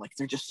round. Like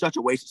they're just such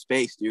a waste of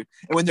space, dude.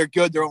 And when they're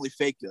good, they're only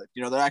fake good.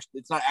 You know,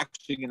 it's not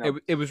actually gonna.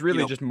 It was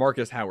really just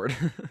Marcus Howard.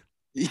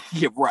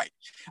 Yeah, right.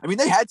 I mean,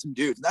 they had some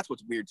dudes, and that's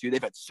what's weird too.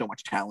 They've had so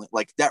much talent.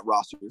 Like that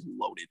roster is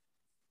loaded.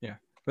 Yeah,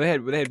 they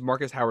had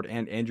Marcus Howard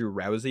and Andrew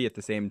Rousey at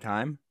the same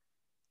time.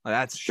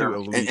 That's two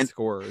elite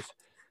scorers.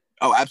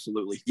 Oh,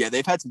 absolutely. Yeah,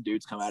 they've had some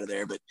dudes come out of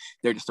there, but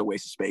they're just a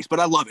waste of space. But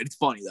I love it. It's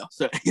funny though.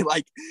 So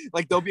like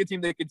there'll be a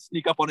team that can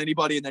sneak up on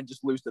anybody and then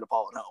just lose to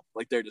DePaul at home.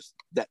 Like they're just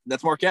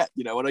that's Marquette.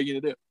 You know what are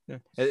you gonna do?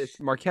 Yeah, it's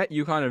Marquette,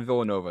 UConn, and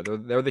Villanova.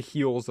 They're the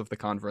heels of the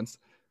conference.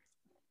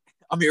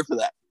 I'm here for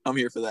that.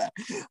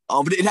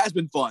 But it has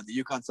been fun.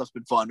 The UConn stuff's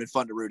been fun. Been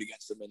fun to root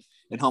against them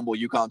and humble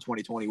UConn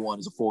 2021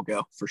 is a full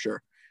go for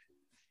sure.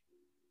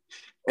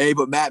 Hey,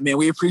 but Matt, man,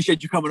 we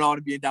appreciate you coming on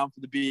and being down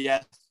for the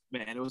BS,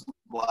 man. It was a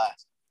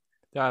blast.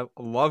 Yeah, I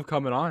love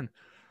coming on.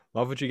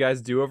 Love what you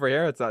guys do over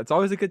here. It's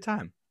always a good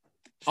time.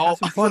 Have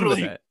some fun with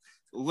it.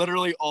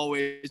 Literally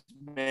always,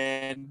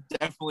 man.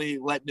 Definitely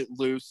letting it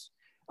loose.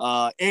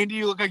 Andy,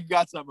 you look like you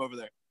got something over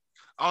there.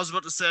 I was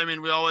about to say, I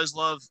mean, we always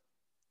love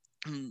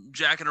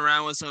jacking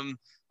around with some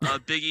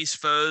Big East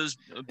foes,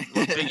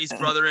 Big East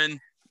brethren,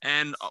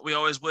 and we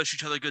always wish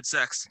each other good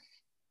sex.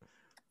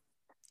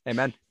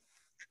 Amen.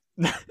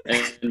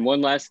 And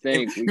one last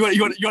thing,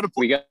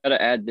 we got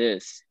to add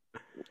this.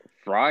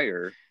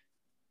 Friar.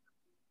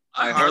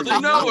 I hardly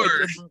know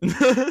her.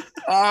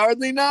 I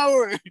hardly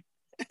know her.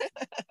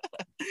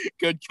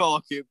 Good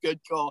call, Cube. Good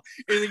call.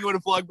 Anything you want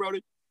to plug,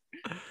 Brody?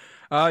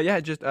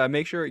 Just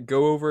make sure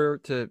go over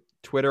to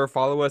Twitter,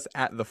 follow us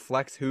at the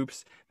Flex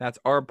Hoops. That's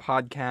our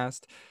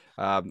podcast.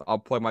 I'll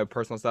plug my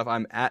personal stuff.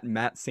 I'm at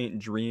Matt St.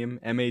 Dream,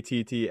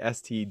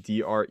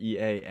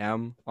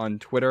 MattStDream on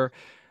Twitter.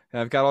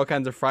 And I've got all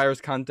kinds of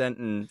Friars content,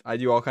 and I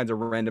do all kinds of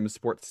random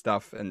sports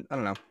stuff. And I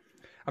don't know.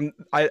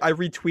 I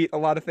retweet a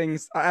lot of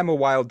things. I'm a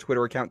wild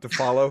Twitter account to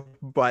follow,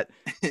 but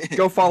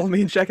go follow me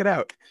and check it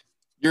out.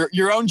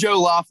 Your own Joe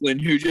Laughlin,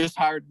 who just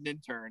hired an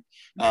intern,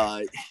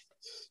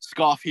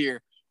 scoff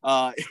here.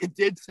 It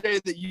did say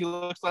that you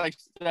look like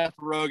Seth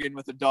Rogen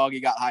with a dog. He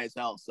got high as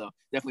hell, so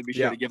definitely be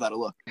sure to give that a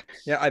look.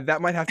 Yeah,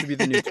 that might have to be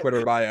the new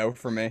Twitter bio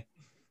for me.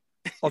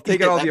 I'll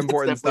take out all the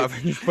important stuff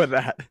and just put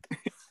that.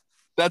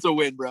 That's a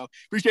win, bro.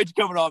 Appreciate you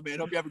coming on, man.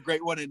 Hope you have a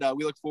great one, and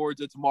we look forward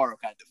to tomorrow,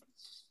 kind of.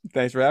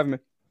 Thanks for having me.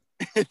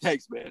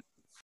 Thanks, man.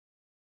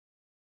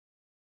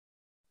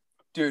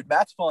 Dude,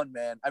 Matt's fun,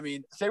 man. I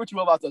mean, say what you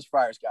will about those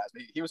Friars guys.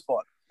 He was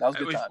fun. That was a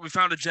good time. We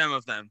found a gem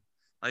of them.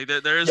 Like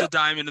there is a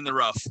diamond in the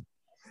rough.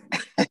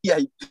 Yeah,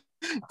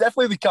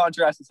 definitely the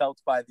contrast is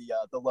helped by the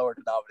lower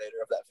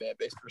denominator of that fan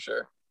base for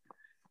sure.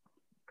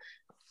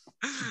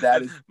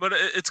 But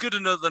it's good to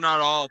know they're not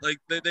all like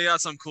they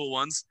got some cool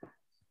ones.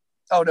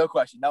 Oh, no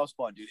question. That was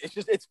fun, dude.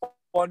 It's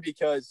fun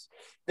because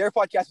their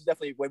podcast is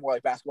definitely way more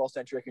like basketball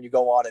centric, and you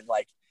go on and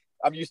like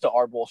I'm used to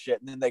our bullshit.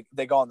 And then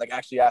they go and like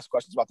actually ask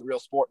questions about the real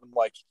sport. And I'm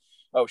like,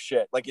 oh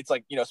shit. Like, it's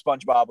like,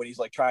 SpongeBob when he's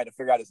like trying to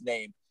figure out his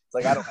name. It's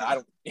like, I don't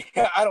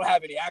I don't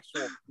have any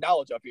actual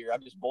knowledge up here.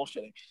 I'm just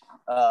bullshitting.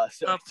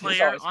 So The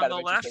player on the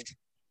left.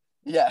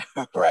 Yeah,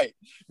 right.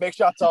 Make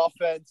shots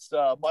offense,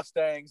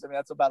 Mustangs. I mean,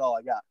 that's about all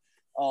I got.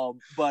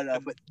 But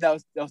that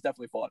was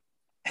definitely fun.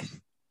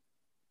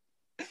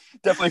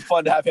 Definitely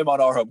fun to have him on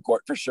our home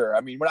court for sure.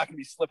 I mean, we're not going to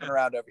be slipping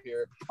around over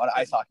here on an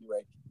ice hockey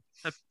rink.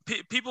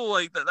 People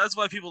like that. That's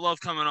why people love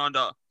coming on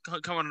to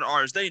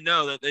ours. They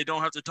know that they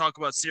don't have to talk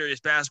about serious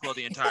basketball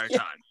the entire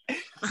time. We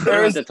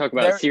don't have to talk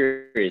about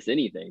serious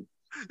anything.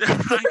 We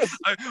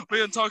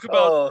can talk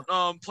about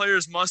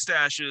players'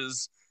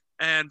 mustaches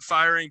and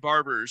firing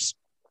barbers.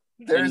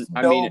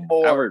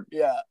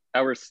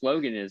 Our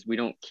slogan is "We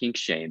don't kink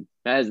shame."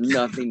 That has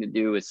nothing to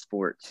do with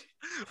sports.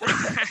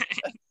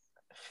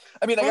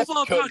 I mean, I guess on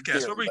a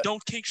podcast where we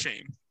don't kink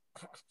shame.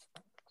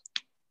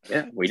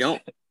 Yeah, we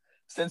don't.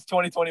 Since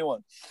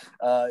 2021,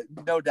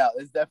 no doubt,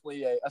 it's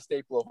definitely a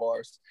staple of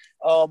ours.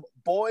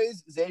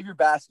 Boys, Xavier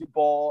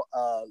basketball,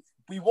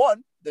 we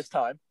won this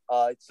time.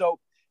 So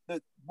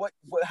what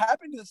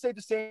happened to stay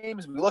the same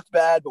is we looked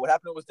bad, but what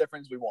happened was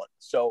different is we won.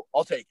 So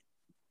I'll take it.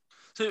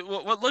 So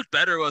what looked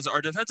better was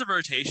our defensive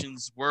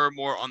rotations were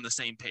more on the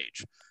same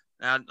page.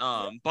 And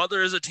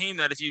Butler is a team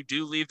that if you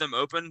do leave them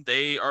open,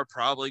 they are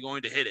probably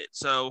going to hit it.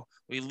 So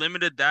we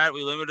limited that.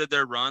 We limited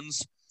their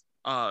runs.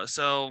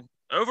 So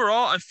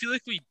overall, I feel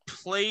like we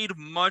played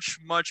much,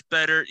 much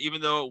better,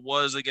 even though it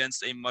was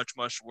against a much,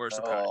 much worse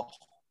opponent.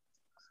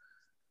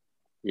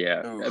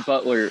 Yeah,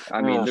 Butler.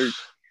 I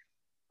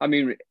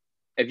mean,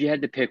 if you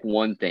had to pick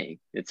one thing,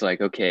 it's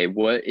like, okay,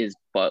 what is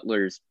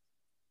Butler's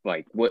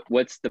like?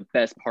 What's the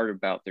best part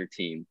about their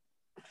team?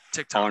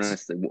 TikToks.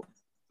 Honestly.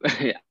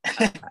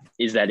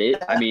 Is that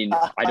it? I mean,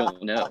 I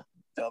don't know.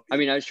 I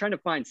mean, I was trying to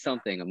find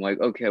something. I'm like,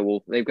 okay,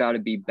 well, they've got to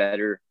be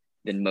better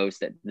than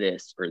most at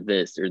this or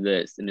this or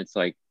this. And it's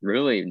like,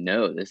 really,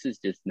 no, this is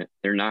just,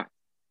 they're not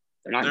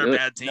They're good. a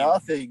bad team.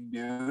 Nothing,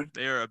 dude.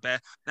 They are a bad.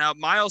 Now,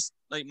 Miles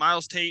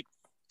Tate,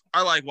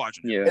 I like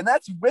watching him. Yeah. And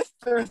that's with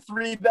their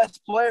three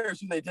best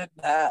players who they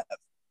didn't have.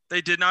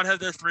 They did not have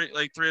their three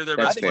of their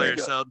best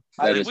players. So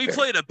we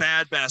played a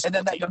bad basketball. And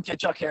then that young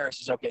kid, Chuck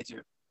Harris, is okay too.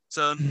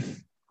 So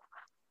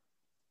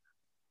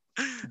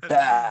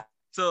bad.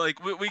 So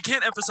like we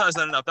can't emphasize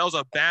that enough. That was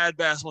a bad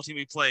basketball team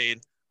we played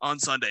on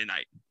Sunday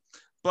night.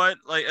 But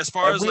like as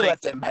far as we like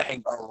let them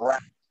hang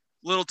around.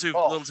 little too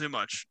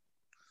much.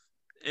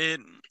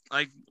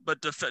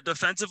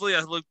 Defensively,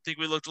 I think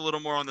we looked a little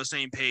more on the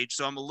same page.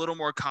 So I'm a little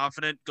more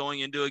confident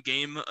going into a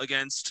game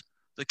against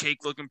the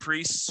cake-looking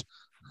priests.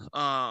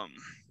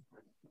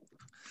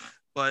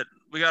 But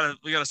we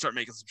gotta start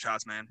making some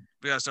shots, man.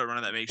 We gotta start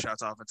running that make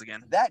shots offense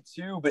again. That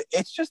too, but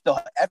it's just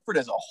the effort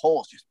as a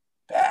whole is just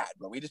bad,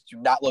 bro. We just do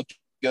not look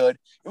good.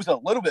 It was a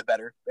little bit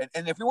better,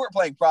 and if we weren't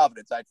playing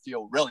Providence, I'd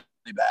feel really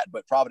bad.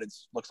 But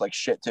Providence looks like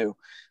shit too.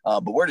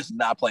 But we're just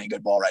not playing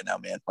good ball right now,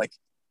 man. Like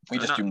we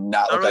just do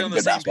not look really like a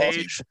good basketball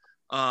team.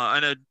 I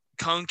know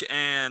Kunk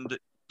and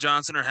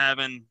Johnson are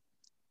having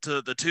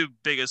the two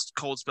biggest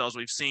cold spells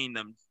we've seen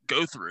them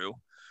go through.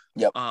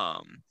 Yep.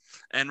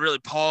 And really,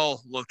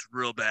 Paul looked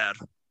real bad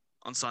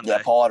on Sunday.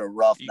 Yeah, Paul had a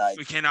rough night.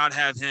 We cannot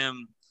have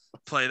him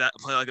play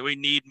like that. We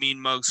need Mean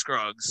Mug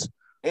Scruggs.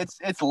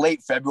 It's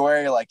late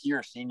February. Like you're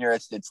a senior,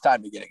 it's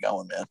time to get it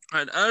going, man.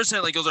 I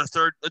understand. Like it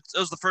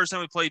was the first time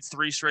we played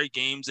 3 straight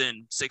games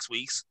in 6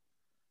 weeks.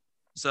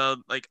 So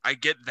like I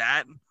get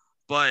that,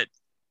 but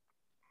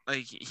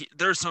like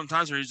there's some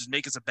times where he's just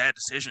making some bad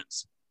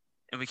decisions,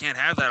 and we can't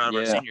have that out of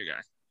our senior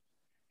guy.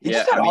 He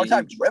just had a hard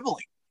time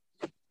dribbling.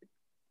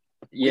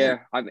 Yeah,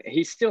 I mean,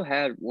 he still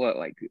had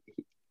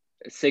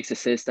 6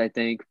 assists, I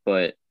think,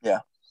 but yeah,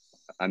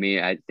 I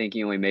mean, I think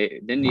he only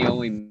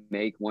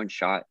make one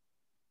shot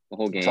the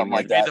whole game. Something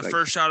like that. Made the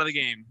first shot of the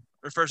game,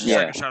 or first or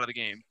second shot of the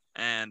game,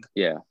 and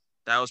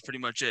that was pretty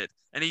much it.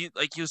 And he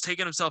was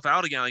taking himself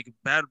out again, like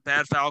bad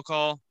foul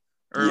call,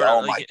 or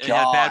my he God.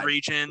 had bad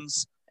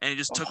reach-ins, and he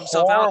just took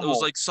himself out. It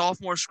was like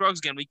sophomore Scruggs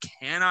again. We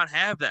cannot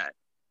have that.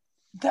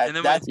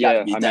 That's got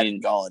to be dead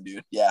and gone,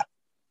 dude. Yeah.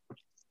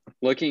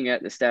 Looking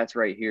at the stats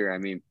right here, I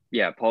mean,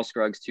 Paul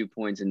Scruggs 2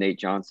 points and Nate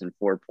Johnson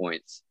 4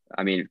 points.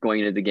 I mean,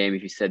 going into the game,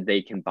 if you said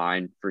they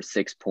combined for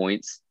 6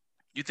 points,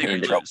 you think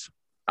we lose?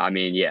 I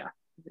mean,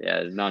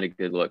 it's not a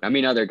good look. I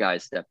mean, other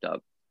guys stepped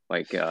up,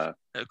 like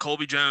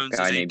Colby Jones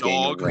guy is a named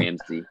dog. Daniel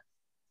Ramsey.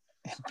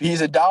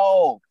 He's a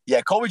dog. Yeah,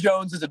 Colby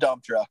Jones is a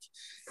dump truck.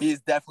 He's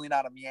definitely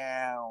not a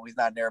meow. He's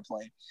not an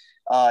airplane.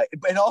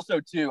 And also,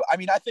 too, I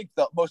mean, I think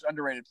the most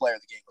underrated player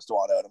of the game was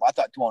Dwan Odom. I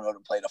thought Dwan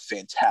Odom played a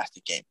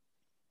fantastic game.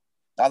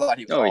 I thought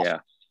he was awesome.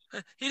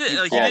 Yeah. He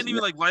didn't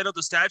even light up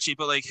the stat sheet,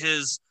 but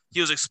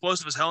he was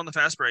explosive as hell in the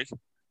fast break.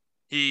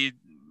 He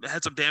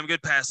had some damn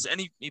good passes,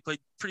 and he played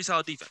pretty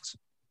solid defense.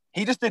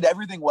 He just did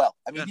everything well.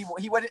 I mean,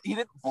 he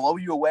didn't blow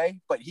you away,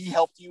 but he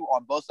helped you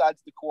on both sides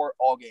of the court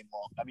all game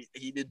long. I mean,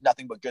 he did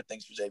nothing but good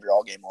things for Xavier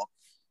all game long.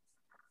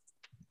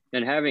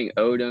 And having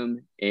Odom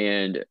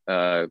and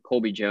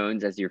Colby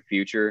Jones as your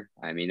future,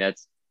 I mean,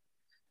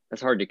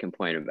 that's hard to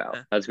complain about.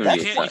 Yeah. That's going to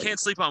be You exciting. can't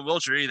sleep on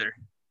Wilcher either,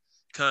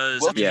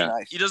 because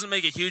Wilcher's he doesn't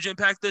make a huge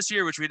impact this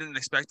year, which we didn't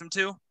expect him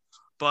to,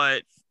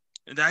 but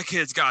that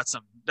kid's got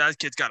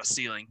a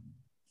ceiling.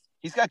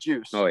 He's got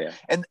juice. Oh yeah,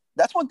 and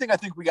that's one thing I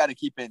think we got to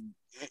keep in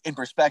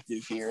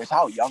perspective here is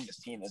how young this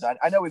team is.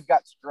 I know we've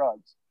got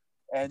Scruggs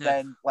and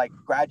then like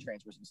grad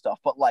transfers and stuff,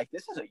 but like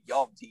this is a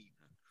young team.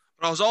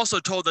 But I was also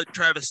told that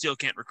Travis Steele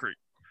can't recruit.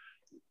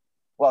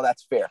 Well,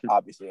 that's fair,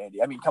 obviously,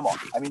 Andy. I mean, come on.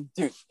 I mean,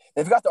 dude,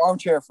 they've got the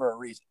armchair for a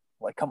reason.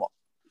 Like, come on.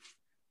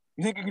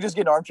 You think you can just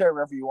get an armchair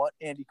wherever you want,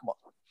 Andy? Come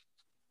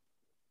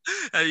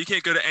on. You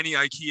can't go to any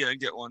IKEA and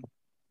get one.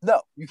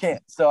 No, you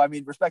can't. So, I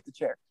mean, respect the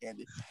chair,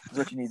 Andy, is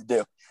what you need to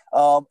do.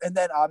 And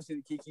then, obviously,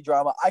 the Kiki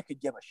drama. I could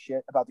give a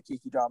shit about the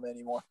Kiki drama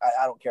anymore.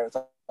 I don't care to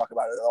talk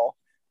about it at all.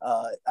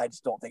 I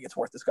just don't think it's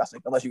worth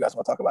discussing unless you guys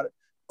want to talk about it.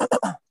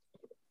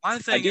 I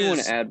do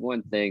want to add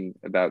one thing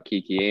about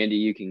Kiki. Andy,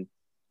 you can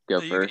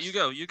go first.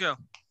 You go.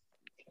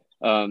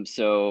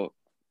 So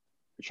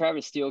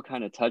Travis Steele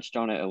kind of touched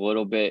on it a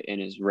little bit in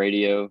his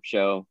radio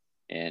show,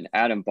 and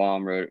Adam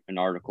Baum wrote an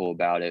article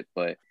about it,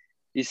 but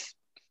he's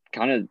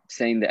kind of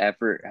saying the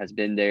effort has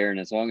been there, and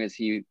as long as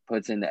he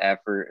puts in the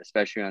effort,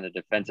 especially on the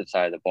defensive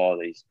side of the ball,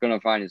 that he's going to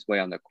find his way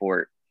on the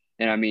court.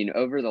 And I mean,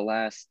 over the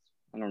last,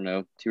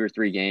 2 or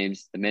 3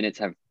 games, the minutes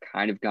have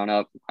kind of gone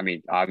up. I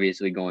mean,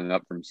 obviously going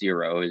up from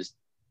 0 is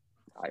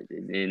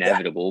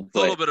inevitable, but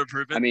a little bit of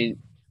improvement.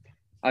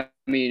 I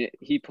mean,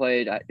 he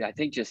played, I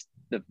think, just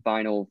the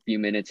final few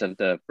minutes of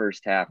the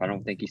first half. I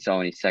don't think he saw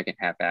any second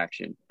half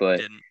action,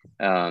 but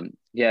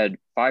he had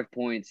 5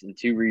 points and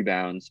 2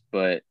 rebounds.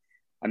 But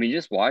I mean,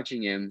 just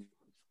watching him,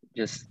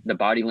 just the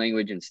body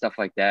language and stuff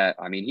like that.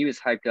 I mean, he was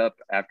hyped up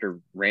after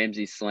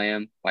Ramsey's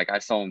slam. Like, I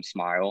saw him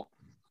smile.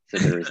 So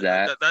there was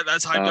that.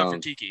 That's hyped up for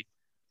Kiki.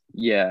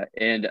 Yeah.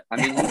 And I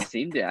mean, he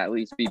seemed to at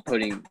least be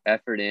putting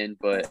effort in,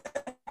 but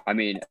I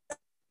mean,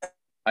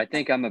 I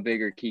think I'm a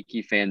bigger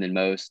Kiki fan than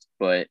most,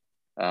 but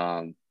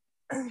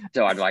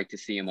so I'd like to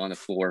see him on the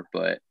floor,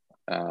 but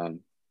I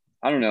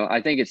don't know.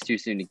 I think it's too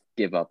soon to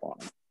give up on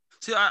him.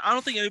 See, I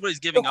don't think anybody's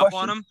giving up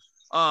on him.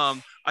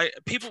 What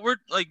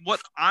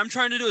I'm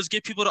trying to do is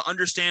get people to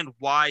understand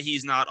why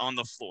he's not on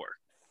the floor.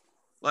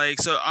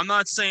 Like, so I'm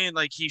not saying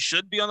like he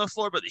should be on the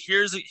floor, but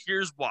here's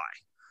why.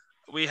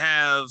 We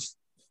have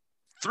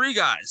 3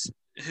 guys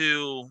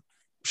who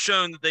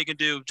shown that they can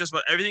do just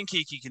about everything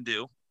Kiki can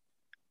do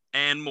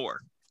and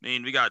more. I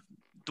mean, we got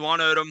Dwan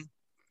Odom,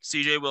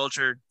 CJ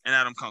Wilcher, and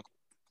Adam Kunkel.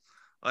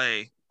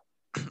 Like,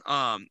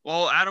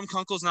 while Adam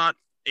Kunkel's not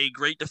a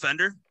great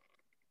defender,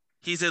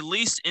 he's at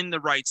least in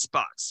the right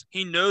spots.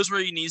 He knows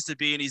where he needs to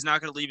be, and he's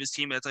not going to leave his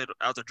teammates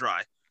out to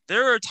dry.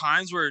 There are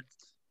times where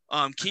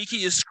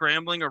Kiki is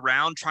scrambling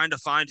around trying to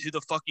find who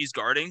the fuck he's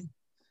guarding,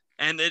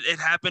 and it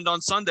happened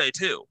on Sunday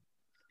too,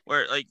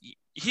 where like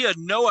he had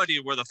no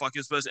idea where the fuck he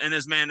was supposed to, and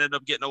his man ended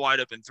up getting a wide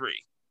open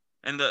 3.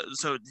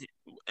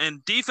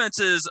 And defense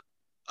is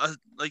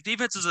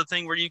a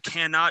thing where you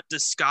cannot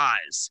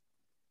disguise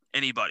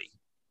anybody.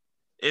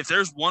 If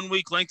there's one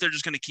weak link, they're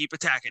just going to keep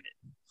attacking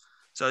it.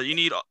 So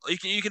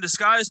you can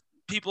disguise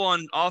people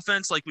on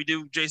offense like we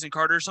do Jason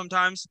Carter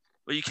sometimes,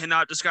 but you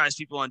cannot disguise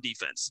people on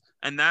defense.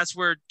 And that's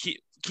where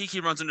Kiki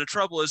runs into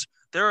trouble. Is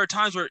there are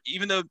times where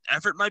even though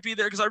effort might be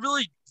there, because I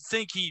really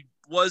think he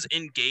was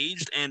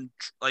engaged and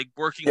like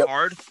working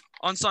hard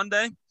on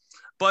Sunday,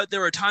 but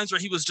there were times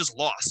where he was just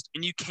lost,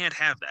 and you can't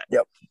have that.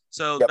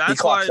 So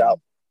that's why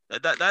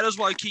that is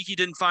why Kiki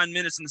didn't find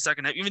minutes in the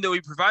second half, even though he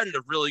provided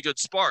a really good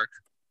spark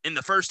in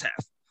the first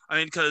half. I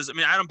mean, because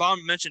Adam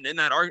Baum mentioned in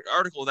that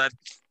article that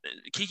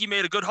Kiki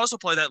made a good hustle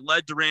play that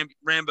led to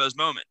Rambo's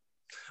moment,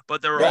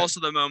 but there were also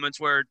the moments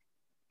where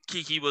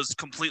Kiki was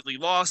completely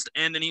lost,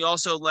 and then he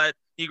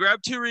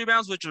grabbed 2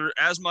 rebounds, which are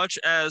as much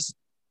as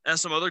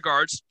some other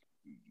guards.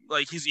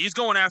 Like he's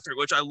going after it,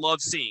 which I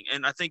love seeing,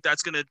 and I think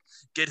that's going to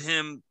get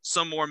him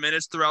some more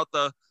minutes throughout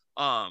the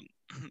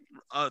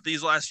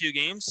these last few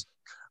games.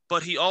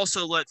 But he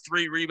also let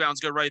 3 rebounds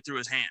go right through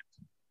his hand,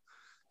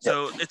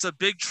 so it's a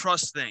big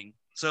trust thing.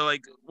 So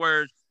like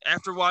where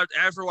after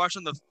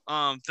watching the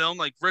film,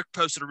 like Rick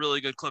posted a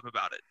really good clip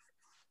about it,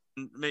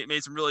 and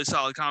made some really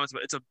solid comments.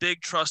 But it's a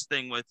big trust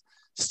thing with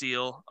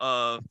Steele.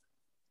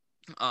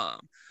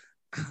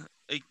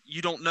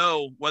 You don't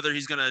know whether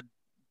he's going to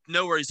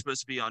know where he's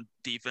supposed to be on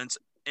defense,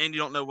 and you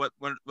don't know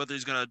whether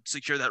he's going to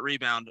secure that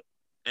rebound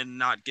and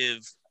not give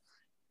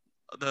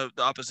the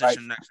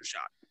opposition an extra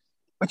shot.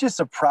 Which is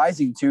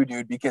surprising too,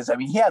 dude, because I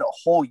mean he had a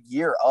whole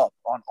year up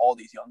on all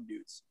these young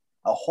dudes,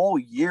 a whole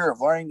year of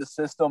learning the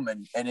system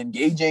and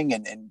engaging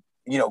and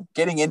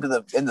getting into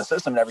the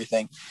system and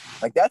everything.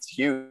 Like that's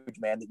huge,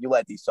 man, that you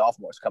let these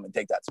sophomores come and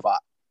take that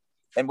spot,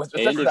 and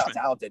especially how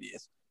talented he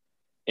is.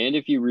 And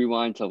if you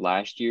rewind to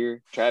last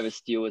year, Travis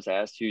Steele was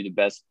asked who the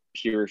best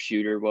pure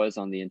shooter was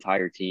on the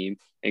entire team.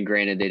 And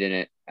granted, they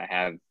didn't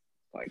have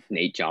like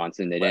Nate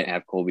Johnson. They didn't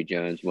have Colby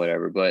Jones,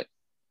 whatever. But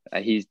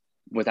he's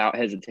without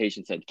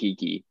hesitation said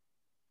Kiki.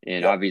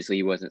 And obviously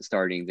he wasn't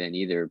starting then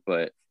either.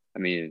 But I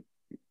mean,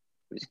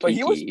 it was Kiki.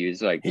 He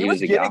was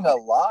getting a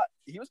lot.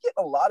 He was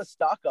getting a lot of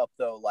stock up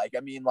though. Like,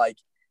 I mean, like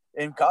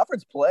in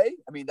conference play,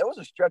 I mean, there was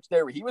a stretch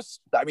there where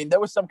there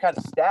was some kind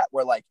of stat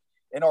where like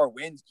in our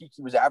wins,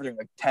 Kiki was averaging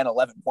like 10,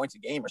 11 points a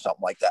game or something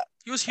like that.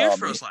 He was huge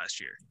for us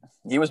last year.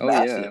 He was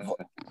massive. Yeah.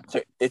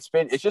 So it's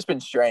just been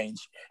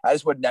strange. I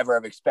just would never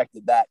have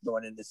expected that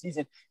going into the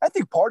season. I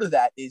think part of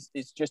that is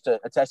just a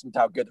testament to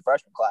how good the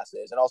freshman class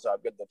is and also how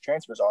good the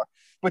transfers are.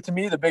 But to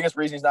me, the biggest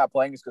reason he's not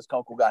playing is because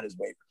Kunkel got his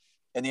waiver.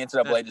 And the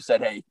NCAA just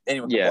said, hey,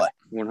 anyone can play.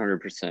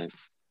 100%.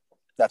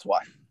 That's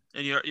why.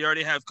 And you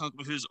already have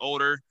Kunkel, who's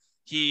older.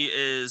 He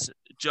is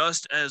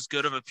just as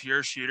good of a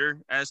pure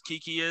shooter as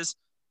Kiki is.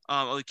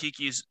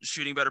 Kiki's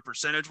shooting better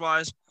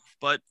percentage-wise,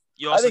 but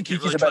you also I think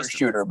Kiki's a better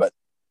shooter, but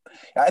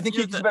I think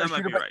Kiki's a better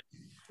shooter. Right.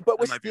 But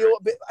with Steele,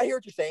 right. I hear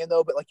what you're saying,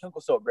 though, but like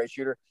Kunkel's still a great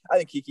shooter. I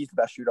think Kiki's the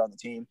best shooter on the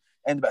team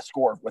and the best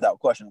scorer without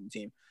question on the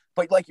team.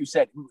 But like you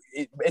said,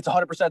 it's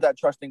 100% that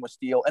trusting with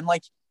Steele. And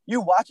like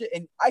you watch it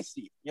and I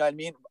see it, you know what I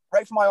mean?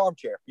 Right from my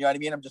armchair, you know what I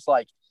mean? I'm just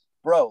like,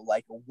 bro,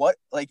 like what,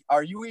 like,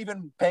 are you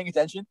even paying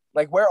attention?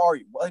 Like, where are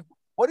you? Like,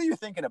 what are you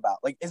thinking about?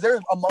 Like, is there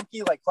a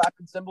monkey like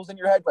clapping cymbals in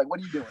your head? Like, what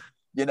are you doing?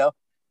 You know?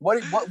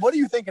 What are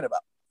you thinking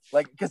about?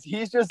 Like, because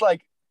he's just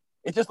like,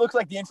 it just looks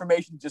like the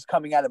information is just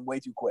coming at him way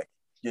too quick,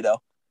 you know?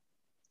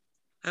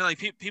 And like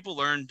people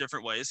learn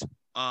different ways.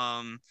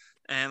 And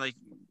like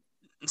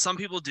some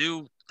people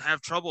do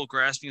have trouble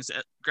grasping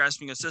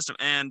a system.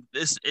 And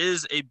this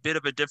is a bit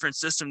of a different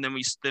system than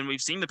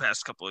we've seen the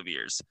past couple of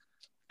years.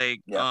 We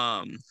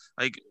can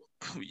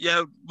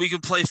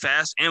play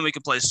fast and we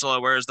can play slow,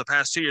 whereas the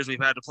past 2 years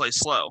we've had to play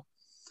slow.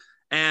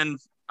 And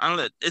I don't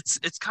know,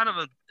 it's kind of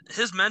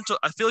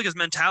I feel like his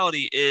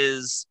mentality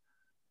is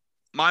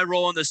my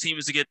role on this team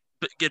is to get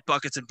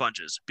buckets and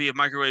bunches, be a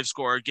microwave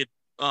scorer, get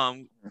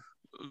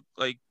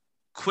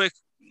quick,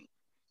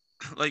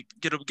 like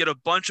get a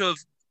bunch of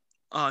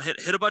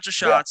hit a bunch of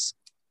shots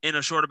in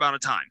a short amount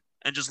of time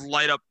and just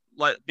be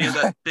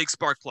that big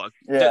spark plug.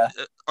 Yeah.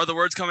 Are the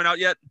words coming out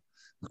yet?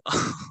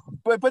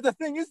 But the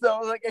thing is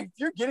though, like if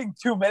you're getting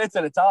 2 minutes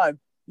at a time,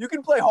 you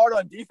can play hard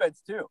on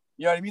defense too.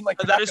 You know what I mean?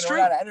 Like you're that is true.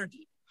 Run out of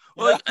energy.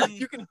 Well,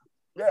 you can.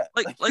 Yeah.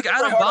 Like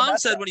Adam Bond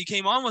said when he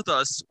came on with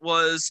us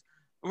was,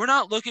 we're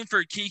not looking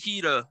for Kiki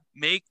to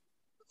make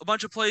a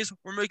bunch of plays.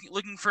 We're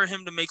looking for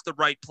him to make the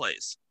right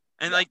plays.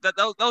 And like that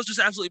was just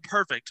absolutely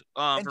perfect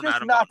and from just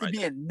Adam not Bond. To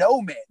be in no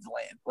man's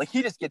land. Like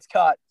he just gets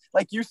caught.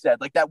 Like you said,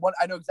 like that one,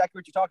 I know exactly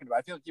what you're talking about.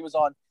 I feel like he was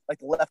on like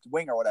the left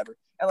wing or whatever.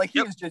 And like, he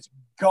is just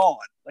gone.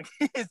 Like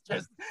he is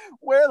just,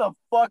 where the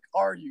fuck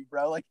are you,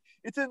 bro? Like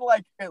it's in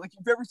like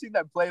you've ever seen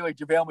that play, like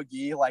JaVale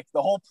McGee, like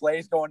the whole play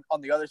is going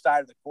on the other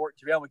side of the court.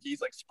 JaVale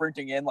McGee's like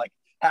sprinting in like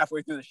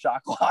halfway through the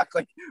shot clock.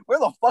 Like where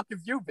the fuck have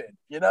you been?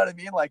 You know what I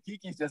mean? Like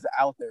Kiki's just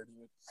out there,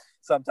 dude.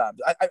 Sometimes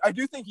I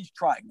do think he's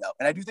trying though.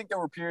 And I do think there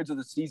were periods of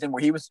the season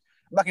where he was,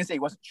 I'm not going to say he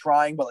wasn't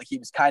trying, but like he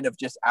was kind of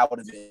just out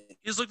of it.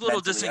 He's looked a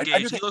little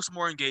disengaged. He looks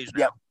more engaged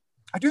now. Yeah,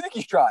 I do think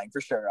he's trying for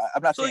sure.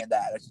 I'm not saying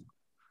that.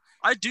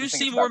 I do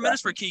see more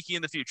minutes for Kiki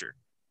in the future,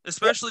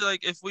 especially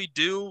like if we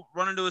do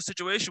run into a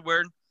situation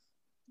where,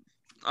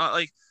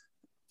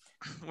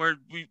 where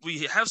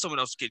we have someone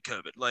else get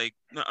COVID, like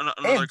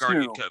another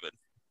guard get COVID.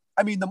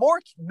 I mean, the more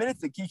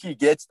minutes that Kiki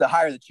gets, the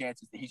higher the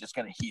chances that he's just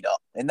going to heat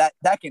up, and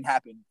that can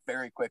happen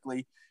very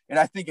quickly. And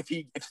I think if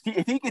he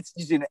gets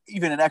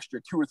even an extra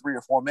 2 or 3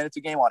 or 4 minutes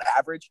a game on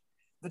average,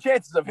 the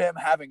chances of him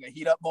having a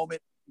heat up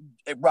moment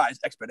rise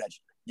exponentially.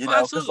 You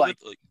know,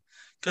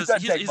 because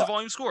he's a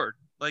volume scorer.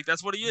 Like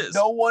that's what he is.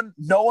 No one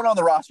on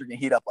the roster can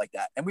heat up like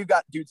that, and we've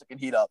got dudes that can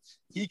heat up.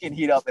 He can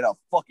heat up in a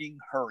fucking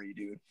hurry,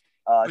 dude.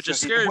 Which is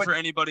scary for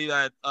anybody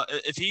that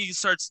if he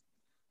starts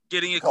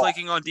getting it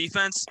clicking on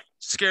defense,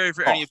 scary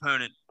for any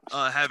opponent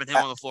having him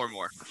on the floor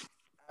more.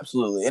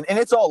 Absolutely. And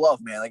it's all love,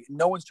 man. Like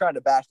no one's trying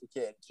to bash the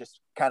kid. It's just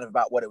kind of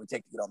about what it would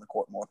take to get on the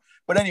court more.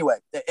 But anyway,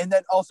 and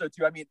then also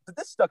too, I mean, but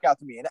this stuck out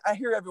to me. And I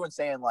hear everyone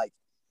saying like,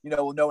 you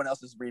know, no one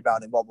else is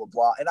rebounding, blah, blah,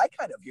 blah. And I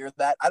kind of hear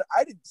that.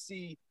 I didn't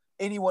see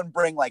anyone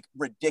bring like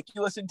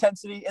ridiculous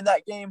intensity in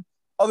that game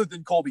other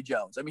than Colby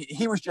Jones. I mean,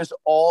 he was just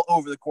all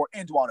over the court,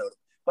 and Dwan Odom.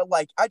 But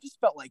like, I just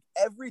felt like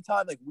every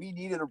time like we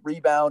needed a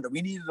rebound or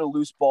we needed a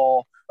loose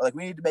ball or like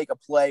we needed to make a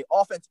play,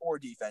 offense or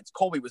defense,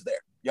 Colby was there.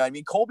 You know what I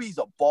mean? Colby's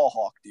a ball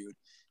hawk, dude.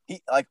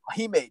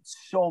 He made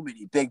so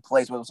many big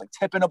plays, whether it was like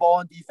tipping a ball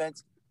on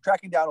defense,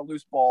 tracking down a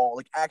loose ball,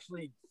 like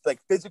actually like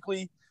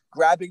physically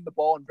grabbing the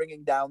ball and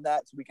bringing down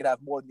that so we could have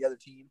more than the other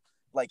team.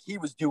 Like he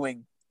was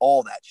doing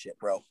all that shit,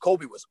 bro.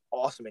 Colby was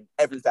awesome in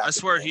every facet. I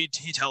swear he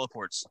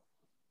teleports.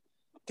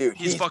 Dude,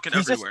 he's fucking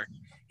everywhere.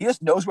 He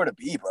just knows where to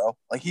be, bro.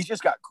 Like he's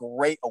just got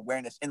great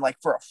awareness. And like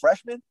for a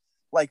freshman,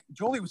 like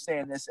Julie was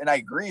saying this and I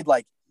agreed,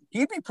 like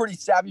he'd be pretty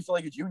savvy for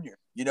like a junior.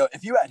 You know,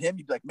 if you had him,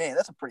 you'd be like, man,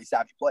 that's a pretty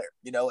savvy player,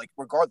 you know, like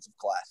regardless of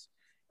class.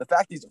 The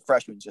fact he's a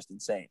freshman is just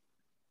insane.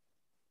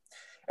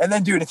 And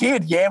then, dude, if he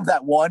had yammed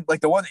that one,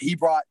 like the one that he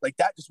brought, like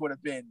that just would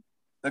have been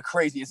the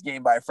craziest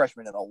game by a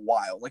freshman in a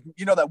while. Like,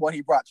 you know, that one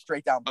he brought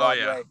straight down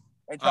Broadway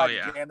and tried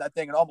to jam that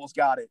thing and almost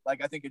got it.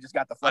 Like, I think it just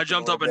got the I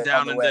jumped up and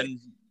down and then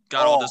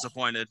got all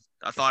disappointed.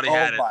 I thought he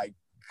had it. Oh, my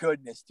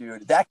goodness,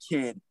 dude. That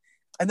kid.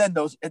 And then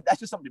that's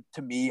just something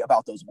to me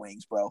about those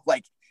wings, bro.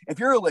 Like if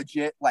you're a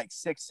legit like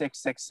 6'6",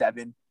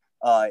 6'7",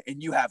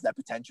 and you have that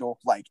potential,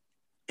 like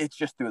it's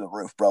just through the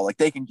roof, bro. Like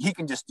he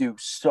can just do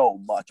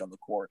so much on the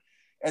court.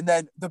 And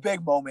then the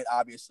big moment,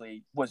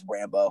 obviously, was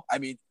Rambo. I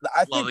mean,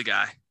 I Love the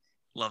guy.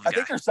 I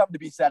think there's something to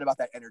be said about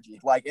that energy.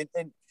 Like,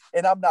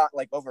 and I'm not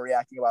like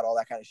overreacting about all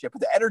that kind of shit, but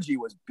the energy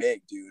was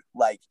big, dude.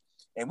 Like,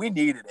 and we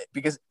needed it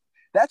because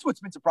that's what's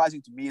been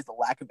surprising to me is the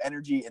lack of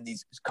energy in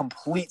these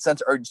complete sense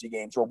of urgency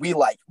games where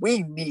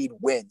we need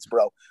wins,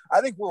 bro.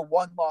 I think we're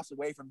one loss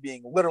away from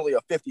being literally a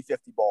 50-50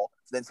 ball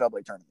for the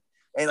NCAA tournament.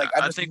 And like,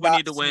 I think we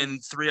need to win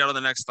 3 out of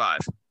the next 5.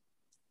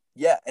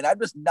 Yeah, and I'm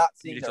just not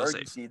seeing the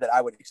urgency that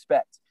I would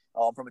expect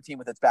from a team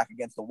with its back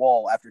against the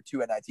wall after 2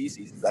 NIT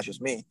seasons. That's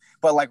just me.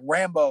 But like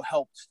Rambo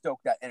helped stoke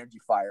that energy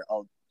fire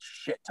a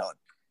shit ton.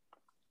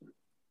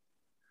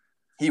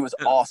 He was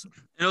awesome.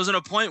 It was at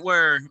a point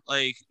where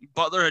like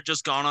Butler had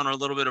just gone on a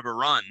little bit of a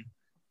run,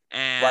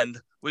 and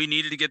we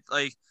needed to get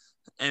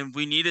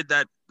we needed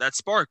that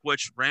spark,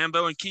 which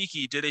Rambo and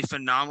Kiki did a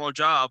phenomenal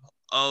job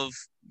of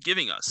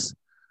giving us.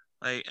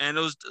 Like, and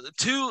it was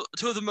two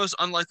of the most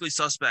unlikely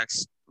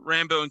suspects,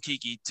 Rambo and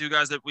Kiki, 2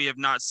 guys that we have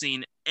not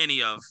seen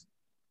any of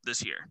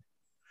this year.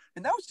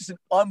 And that was just an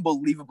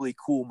unbelievably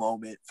cool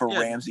moment for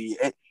Ramsey.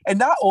 And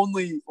not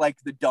only like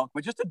the dunk,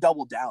 but just to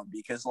double down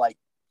because like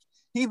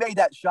he made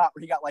that shot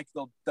where he got like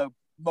the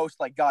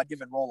most like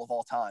God-given role of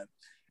all time.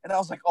 And I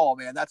was like, oh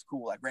man, that's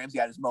cool. Like Ramsey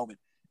had his moment.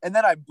 And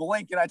then I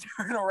blink and I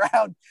turn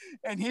around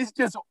and he's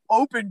just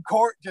open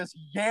court, just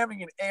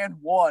yamming an and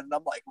one. And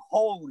I'm like,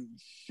 holy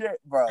shit,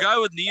 bro. The guy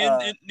with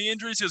knee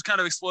injuries, he was kind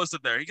of explosive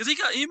there because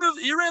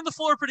he ran the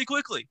floor pretty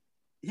quickly.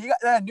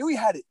 I knew he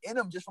had it in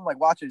him just from like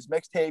watching his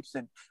mixtapes,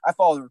 and I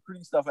follow the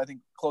recruiting stuff I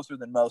think closer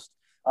than most.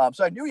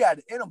 So I knew he had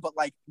it in him, but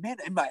like, man,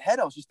 in my head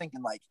I was just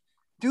thinking like,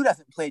 dude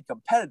hasn't played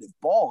competitive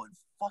ball in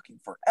fucking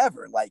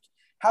forever. Like,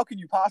 how can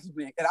you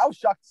possibly? And I was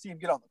shocked to see him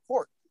get on the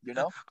court. You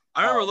know,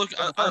 I remember looking.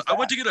 I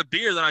went to get a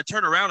beer, then I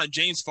turned around and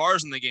James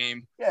Farr's in the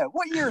game. Yeah,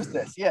 what year is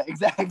this? Yeah,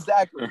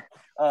 exactly.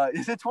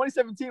 Is it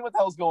 2017? What the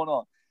hell's going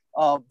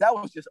on? That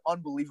was just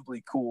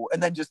unbelievably cool.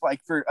 And then just like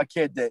for a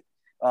kid that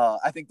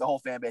I think the whole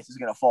fan base is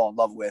gonna fall in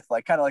love with,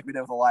 like kind of like we did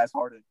with Elias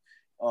Harden.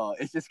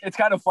 It's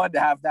kind of fun to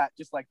have that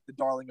just like the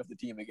darling of the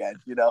team again,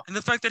 you know. And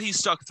the fact that he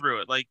stuck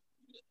through it, like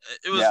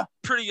it was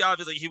pretty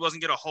obvious like he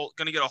wasn't going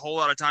to get a whole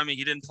lot of time.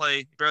 He didn't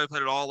play, barely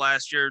played at all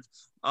last year.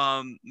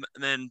 And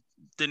then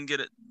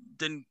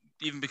didn't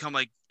even become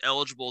like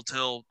eligible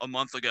till a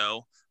month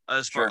ago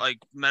as far like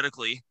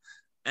medically,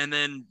 and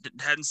then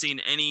hadn't seen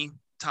any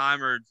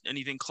time or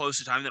anything close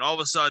to time. And then all of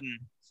a sudden,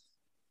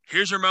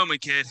 here's your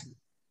moment, kid.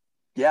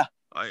 Yeah.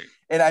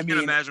 And I can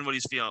imagine what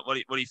he's feeling,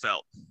 what he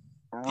felt.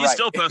 Right. He's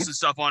still posting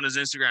stuff on his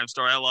Instagram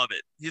story. I love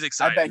it. He's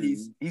excited. I bet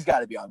he's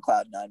got to be on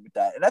cloud 9 with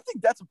that. And I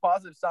think that's a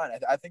positive sign.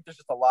 I think there's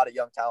just a lot of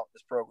young talent in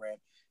this program.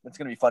 It's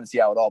going to be fun to see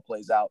how it all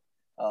plays out.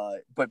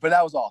 But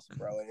that was awesome,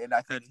 bro. And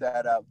I think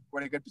that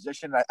we're in a good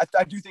position.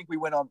 I do think we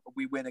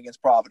win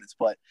against Providence,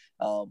 but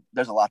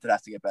there's a lot that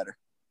has to get better.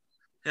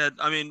 Yeah,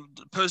 I mean,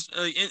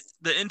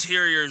 the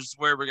interior is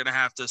where we're going to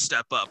have to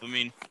step up. I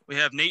mean, we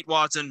have Nate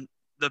Watson,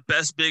 the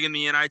best big in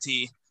the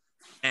NIT,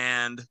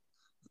 and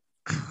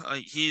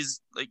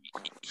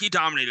he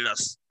dominated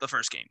us the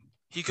first game.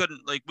 We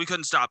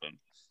couldn't stop him.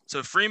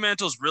 So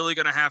Fremantle's really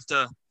going to have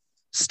to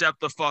step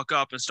the fuck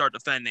up and start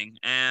defending.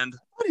 And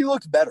he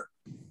looks better.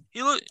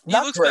 He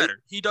looks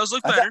better. He does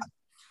look better.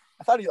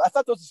 I thought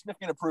there was a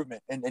significant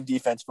improvement in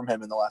defense from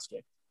him in the last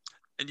game.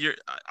 And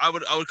I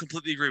would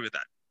completely agree with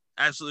that.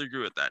 Absolutely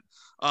agree with that.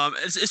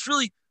 It's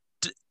really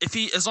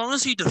as long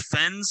as he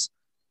defends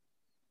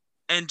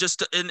and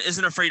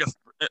isn't afraid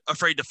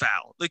to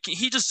foul. Like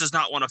he just does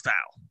not want to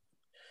foul.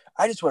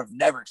 I just would have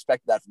never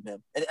expected that from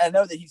him. And I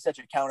know that he's such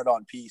a counted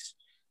on piece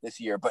this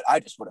year, but I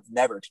just would have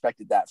never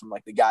expected that from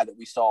like the guy that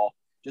we saw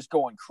just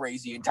going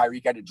crazy and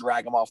Tyreek had to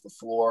drag him off the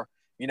floor,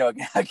 you know,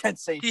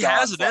 against St. He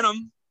has it in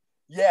him.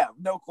 Yeah,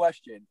 no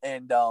question.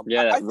 And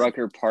that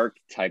Rucker Park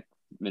type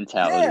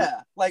mentality.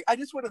 Yeah, like I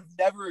just would have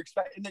never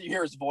expected. And then you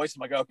hear his voice, I'm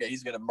like, okay,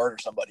 he's gonna murder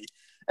somebody.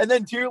 And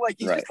then too, like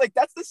he's just like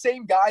that's the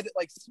same guy that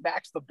like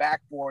smacks the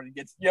backboard and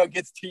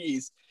gets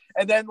teased.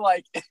 And then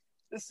like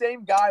the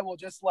same guy will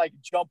just like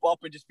jump up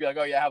and just be like,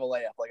 oh yeah, have a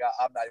layup. Like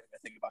I'm not even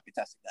gonna think about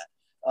contesting that.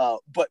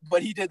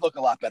 But he did look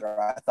a lot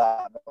better. I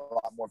thought a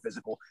lot more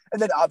physical.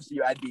 And then obviously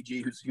you add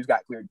BG, who's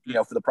got cleared, you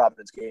know, for the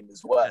Providence game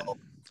as well.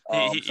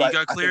 He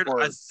got cleared.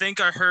 I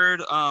think I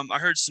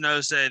heard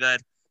Snow say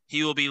that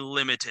he will be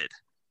limited.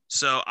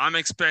 So I'm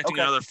expecting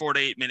another 4 to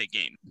 8 minute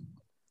game.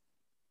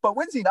 But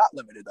when's he not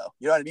limited though?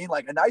 You know what I mean?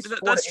 Like a nice 4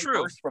 to 8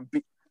 burst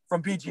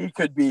from BG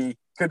could be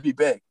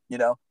big. You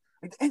know,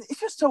 and it's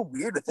just so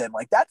weird with him.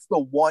 Like that's the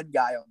one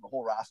guy on the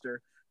whole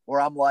roster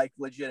where I'm like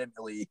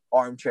legitimately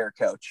armchair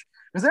coach,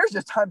 because there's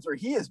just times where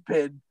he has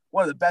been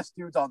one of the best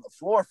dudes on the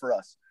floor for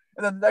us.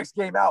 And then the next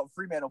game out,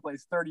 Fremantle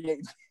plays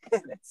 38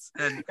 minutes.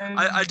 And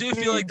I do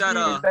feel like that.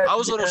 I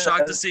was a little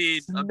shocked to see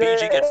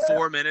BG get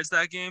 4 minutes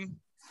that game.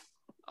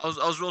 I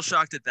was real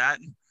shocked at that.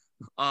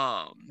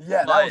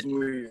 Yeah, that was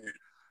weird.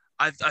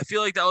 I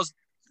feel like that was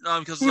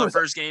because He it's our was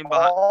first game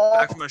all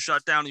back from a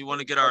shutdown. You want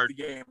to get the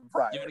game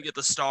prior. you want to get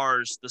the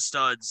stars, the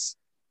studs,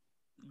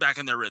 back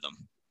in their rhythm.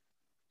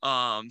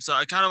 So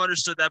I kind of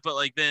understood that, but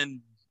like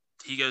then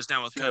he goes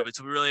down with Sure. COVID,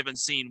 so we really haven't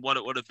seen what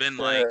it would have been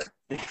Sure. like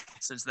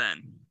since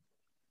then.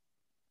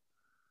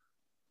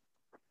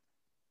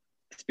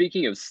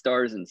 Speaking of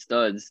stars and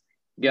studs,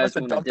 you He guys must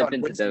have want to dunked dip on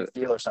into Winston the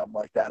Field or something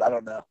like that. I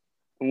don't know.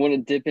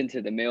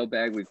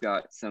 mailbag. We've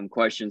got some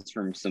questions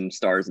from some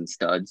stars and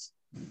studs.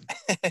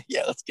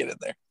 Yeah, let's get in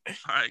there.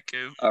 All right,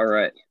 cool. All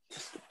right.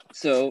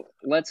 So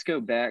let's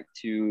go back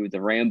to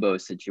the Rambo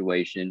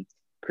situation.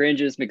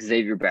 Cringes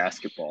McXavier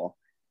basketball.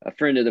 A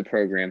friend of the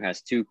program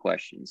has 2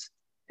 questions.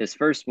 His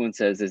first one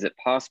says, is it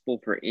possible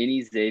for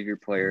any Xavier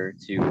player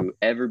to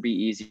ever be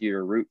easier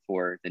to root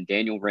for than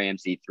Daniel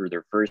Ramsey through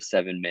their first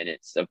 7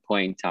 minutes of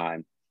playing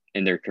time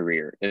in their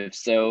career? If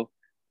so,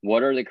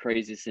 what are the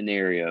crazy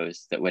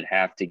scenarios that would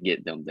have to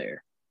get them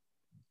there?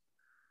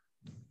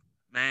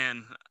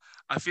 Man,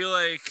 I feel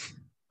like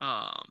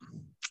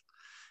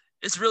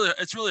it's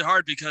really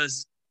hard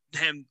because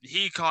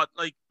he caught,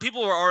 like,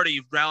 people were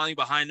already rallying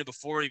behind him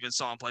before we even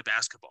saw him play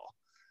basketball,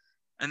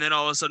 and then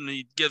all of a sudden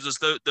he gives us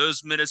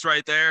those minutes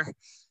right there.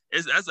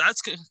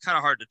 That's kind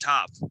of hard to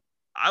top.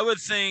 I would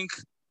think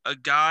a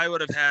guy would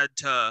have had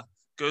to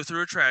go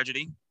through a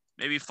tragedy,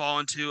 maybe fall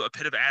into a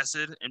pit of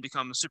acid and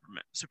become a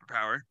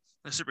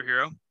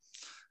superhero,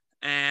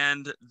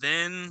 and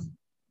then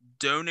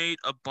donate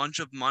a bunch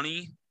of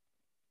money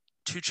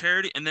to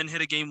charity, and then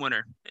hit a game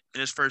winner in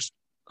his first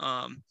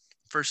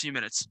few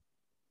minutes.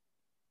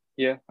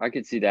 Yeah, I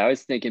could see that. I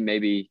was thinking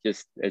maybe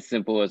just as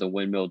simple as a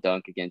windmill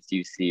dunk against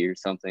UC or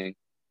something.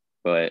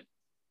 But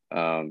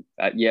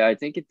yeah, I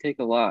think it'd take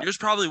a lot. Yours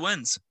probably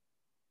wins.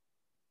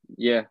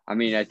 Yeah, I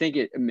mean, I think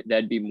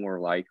that'd be more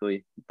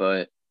likely,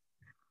 but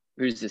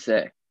who's to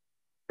say?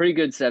 Pretty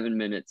good 7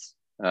 minutes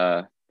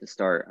to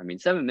start. I mean,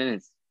 7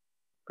 minutes,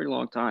 pretty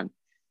long time.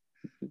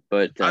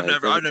 But I've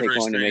never take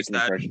long to make experienced an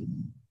that.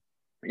 impression.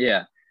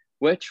 Yeah,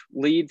 which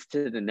leads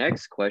to the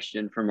next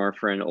question from our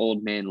friend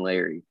Old Man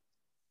Larry.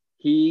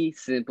 He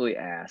simply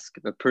asked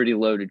a pretty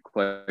loaded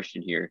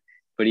question here,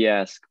 but he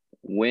asked,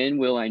 when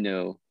will I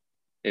know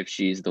if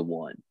she's the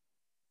one?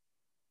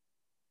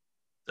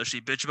 Does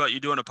she bitch about you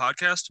doing a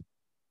podcast?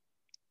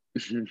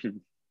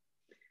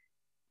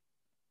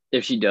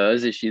 If she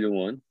does, is she the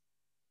one?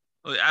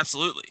 Well,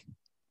 absolutely.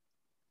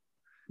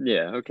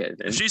 Yeah, okay.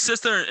 Then. If she sits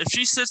there and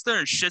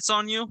shits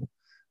on you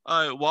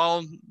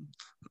while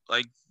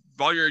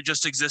you're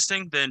just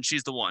existing, then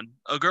she's the one.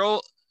 A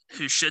girl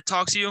who shit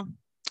talks you,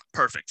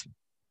 perfect.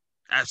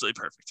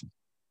 Absolutely perfect.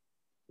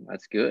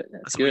 That's good.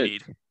 That's good. what we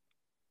need.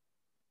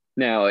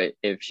 Now,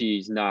 if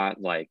she's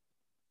not like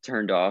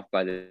turned off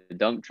by the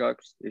dump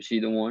trucks, is she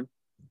the one?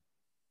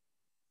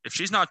 If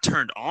she's not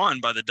turned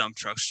on by the dump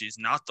trucks, she's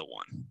not the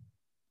one.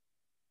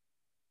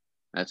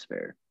 That's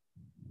fair.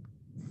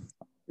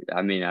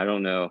 I mean, I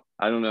don't know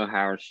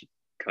how she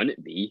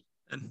couldn't be.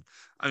 And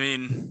I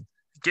mean,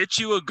 get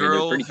you a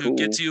girl who cool.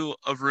 gets you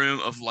a room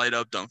of light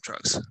up dump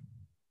trucks.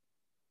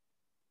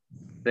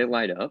 They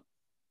light up?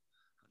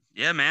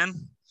 Yeah,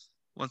 man.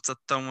 Once I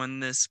throw in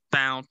this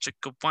bow,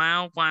 chicka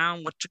wow, wow,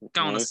 what you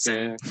gonna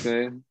say?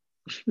 Okay.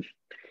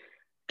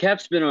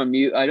 Cap's been on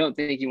mute. I don't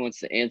think he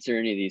wants to answer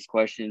any of these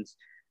questions.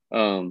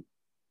 I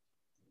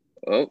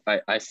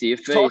see a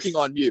face. Talking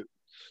on mute.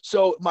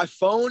 So my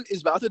phone is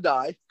about to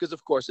die because,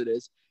 of course, it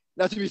is.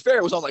 Now, to be fair,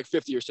 it was on like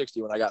 50 or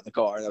 60 when I got in the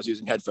car and I was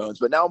using headphones.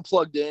 But now I'm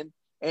plugged in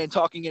and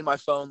talking in my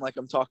phone like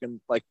I'm talking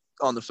like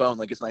on the phone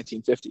like it's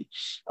 1950.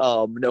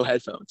 No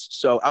headphones.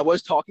 So I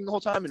was talking the whole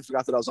time and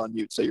forgot that I was on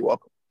mute. So you're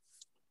welcome.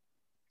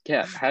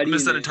 Cap, how do you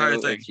missed that know entire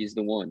thing. if she's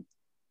the one?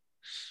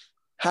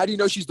 How do you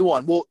know she's the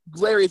one? Well,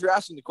 Larry, if you're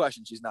asking the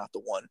question, she's not the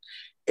one.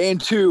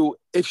 And 2,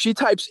 if she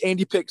types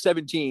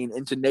AndyPick17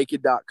 into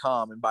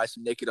naked.com and buys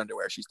some naked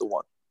underwear, she's the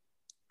one.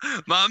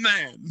 My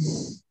man.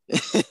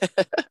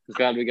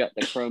 Glad we got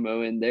the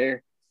promo in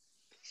there.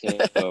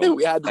 So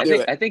we had to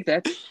do it.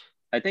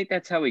 I think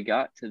that's how we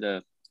got to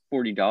the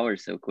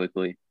 $40 so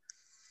quickly.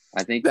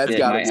 I think That's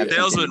gotta might be have it.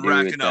 Sales have something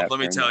been to do with racking up, that let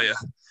me promo. tell you.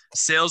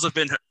 Sales have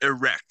been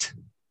erect.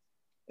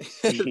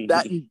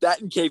 that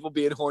and Cable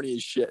being horny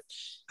as shit.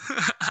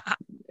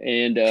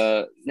 And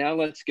now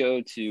let's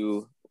go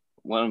to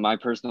one of my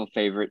personal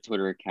favorite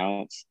Twitter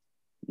accounts,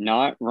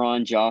 not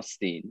Ron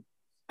Jostein.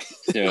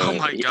 So Oh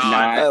my it's God.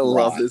 not I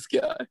love Ron. this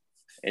guy.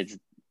 It's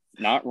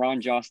not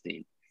Ron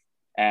Jostein.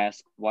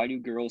 Ask, why do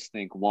girls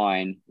think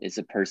wine is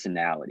a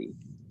personality,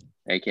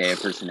 aka a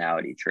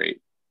personality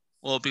trait?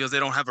 Well, because they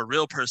don't have a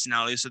real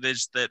personality, so they're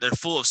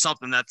full of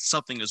something. That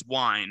something is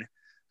wine,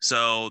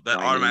 so that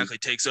Whining. automatically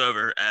takes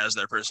over as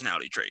their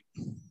personality trait.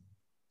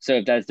 So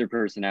if that's their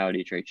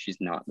personality trait, she's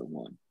not the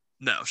one.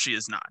 No, she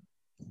is not.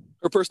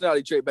 Her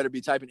personality trait better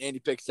be typing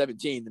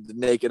AndyPick17 into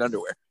naked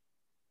underwear.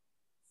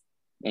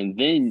 And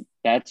then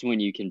that's when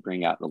you can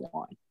bring out the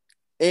wine.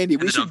 Andy,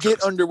 And we the should dump get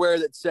trucks. underwear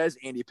that says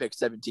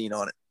AndyPick17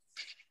 on it.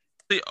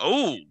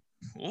 Oh.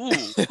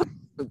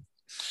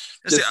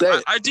 Just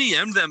say I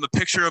DM'd them a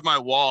picture of my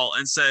wall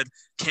and said,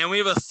 "Can we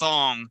have a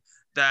thong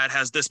that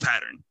has this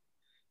pattern?"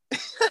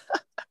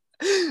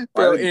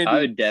 Bro, I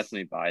would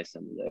definitely buy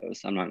some of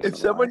those. I'm not gonna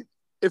lie.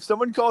 If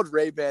someone called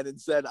Ray-Ban and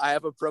said, I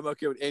have a promo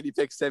code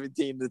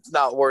AndyPick17 that's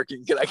not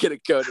working, can I get a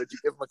code? Would you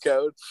give him a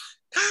code?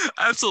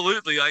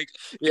 Absolutely. Like,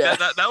 Yeah.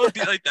 that would be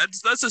like,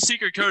 that's a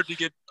secret code to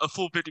get a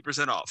full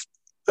 50% off.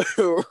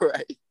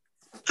 Right.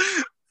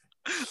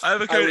 I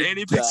have a code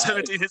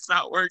AndyPick17. It's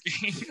not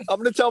working. I'm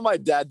going to tell my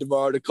dad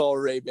tomorrow to call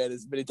Ray-Ban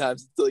as many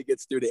times until he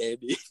gets through to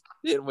Andy.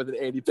 And with an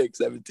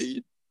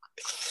AndyPick17.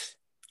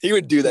 He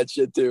would do that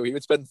shit too. He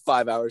would spend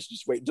 5 hours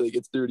just waiting until he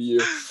gets through to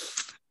you.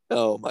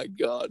 Oh my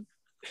God.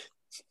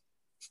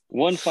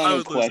 One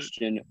final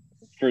question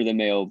for the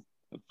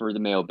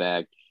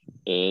mailbag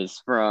is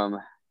from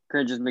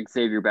Cringes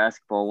McXavier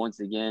Basketball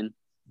once again,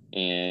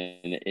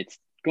 and it's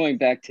going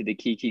back to the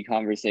Kiki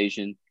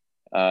conversation.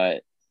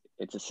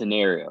 It's a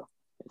scenario.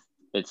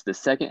 It's the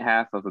second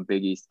half of a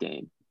Big East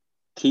game.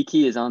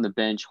 Kiki is on the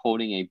bench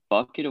holding a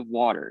bucket of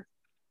water,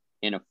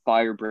 and a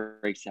fire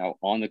breaks out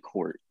on the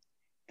court.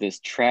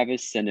 Does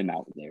Travis send him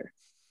out there?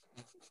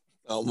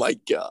 Oh my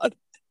God.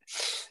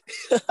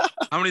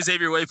 How many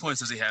Xavier waypoints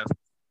does he have?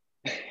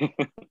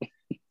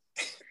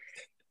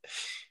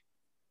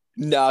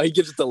 No, he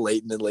gives it to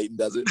Leighton, and Leighton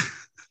does it.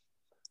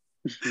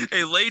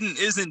 Hey, Leighton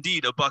is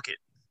indeed a bucket.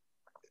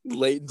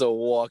 Leighton's a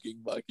walking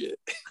bucket.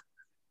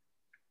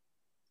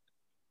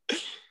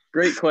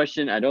 Great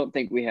question. I don't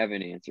think we have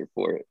an answer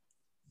for it.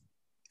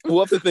 We'll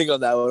have to think on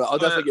that one. I'll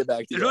definitely get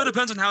back to you. It really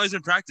depends on how he's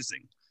been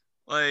practicing.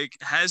 Like,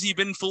 has he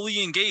been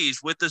fully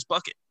engaged with this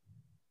bucket?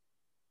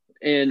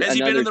 And has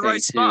he been in the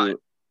right spot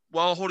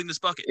while holding this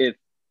bucket?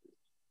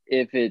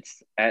 If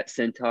it's at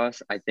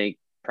Centos, I think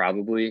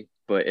probably.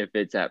 But if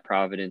it's at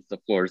Providence, the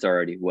floor is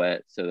already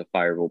wet, so the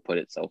fire will put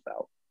itself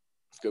out.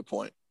 Good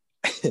point.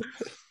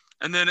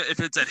 And then if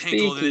it's at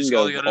Hinkle, then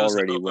all you got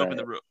to do is open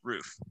the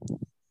roof.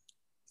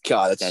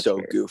 God, that's so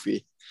fair.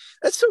 Goofy.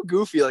 That's so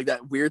goofy, like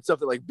that weird stuff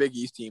that like Big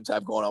East teams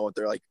have going on with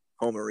their like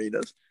home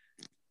arenas.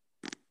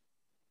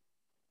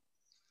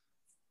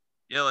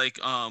 Yeah, like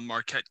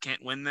Marquette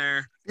can't win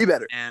there. You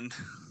better. And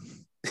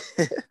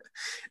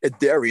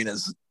their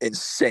arena's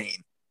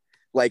insane.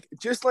 Like,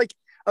 just like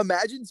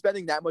imagine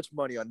spending that much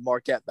money on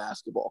Marquette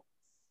basketball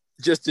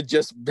just to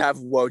have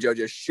Wojo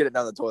just shit it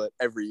down the toilet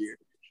every year.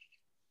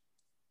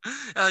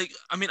 Like,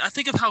 I mean, I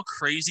think of how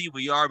crazy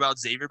we are about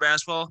Xavier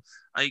basketball.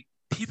 Like,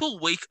 people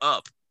wake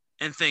up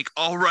and think,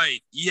 all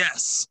right,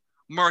 yes,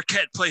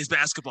 Marquette plays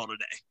basketball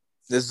today.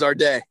 This is our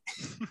day.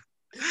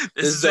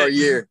 This is our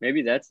year.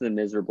 Maybe that's the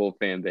miserable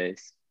fan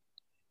base.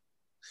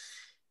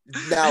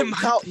 Now,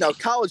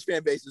 college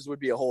fan bases would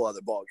be a whole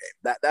other ball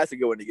game. That's a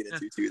good one to get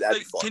into too. That'd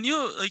be fun. Can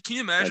you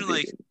imagine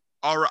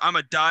I'm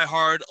a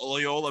diehard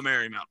Loyola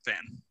Marymount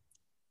fan.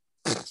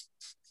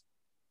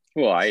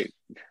 Well,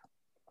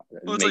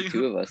 make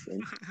two of us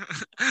then.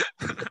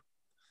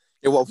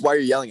 Yeah, well, why are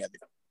you yelling at me?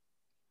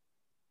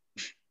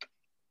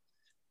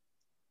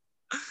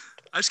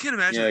 I just can't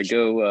imagine. Yeah,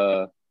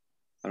 go.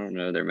 I don't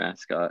know their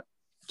mascot.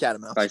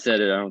 Catamount. If I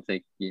said it, I don't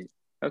think you.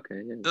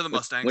 Okay. Yeah. They're the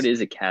Mustangs. What is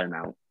a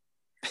catamount?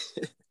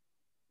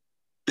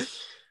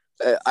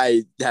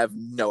 I have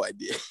no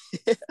idea.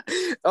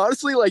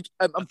 Honestly, like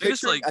I'm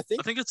picturing. I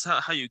think it's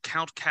how you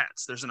count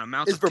cats. There's an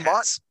amount of Vermont,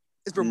 cats.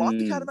 Is Vermont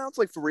the catamounts,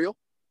 like, for real?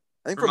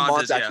 I think Vermont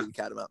Vermont's is, actually the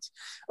catamounts.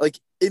 Like,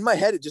 in my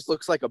head, it just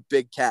looks like a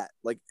big cat,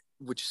 like,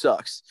 which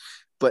sucks.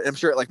 But I'm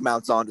sure it like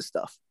mounts onto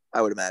stuff,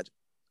 I would imagine.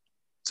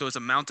 So it's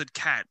a mounted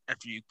cat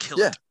after you kill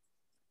it.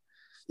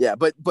 Yeah,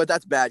 but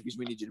that's bad because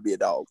we need you to be a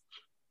dog.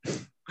 You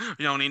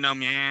don't need no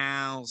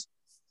meows.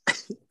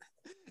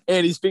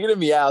 Andy, speaking of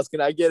meows,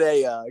 can I get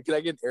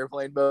an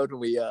airplane mode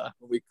when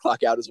we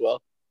clock out as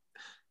well?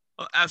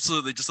 Oh,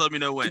 absolutely. Just let me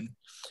know when.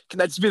 Can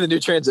that just be the new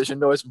transition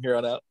noise from here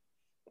on out?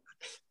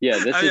 Yeah,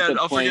 this is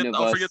the point of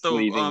us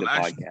leaving the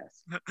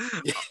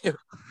podcast.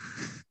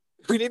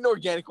 We need an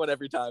organic one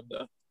every time,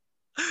 though.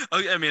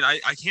 Okay, I mean, I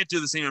can't do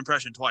the same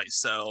impression twice,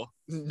 so.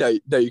 No,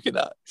 you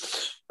cannot.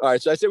 All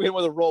right, so I say we hit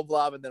with a roll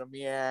blob and then a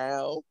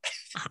meow.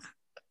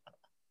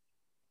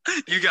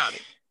 You got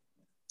it.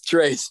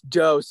 Trace,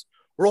 Dose,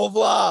 roll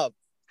blob.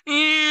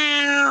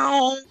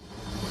 Meow.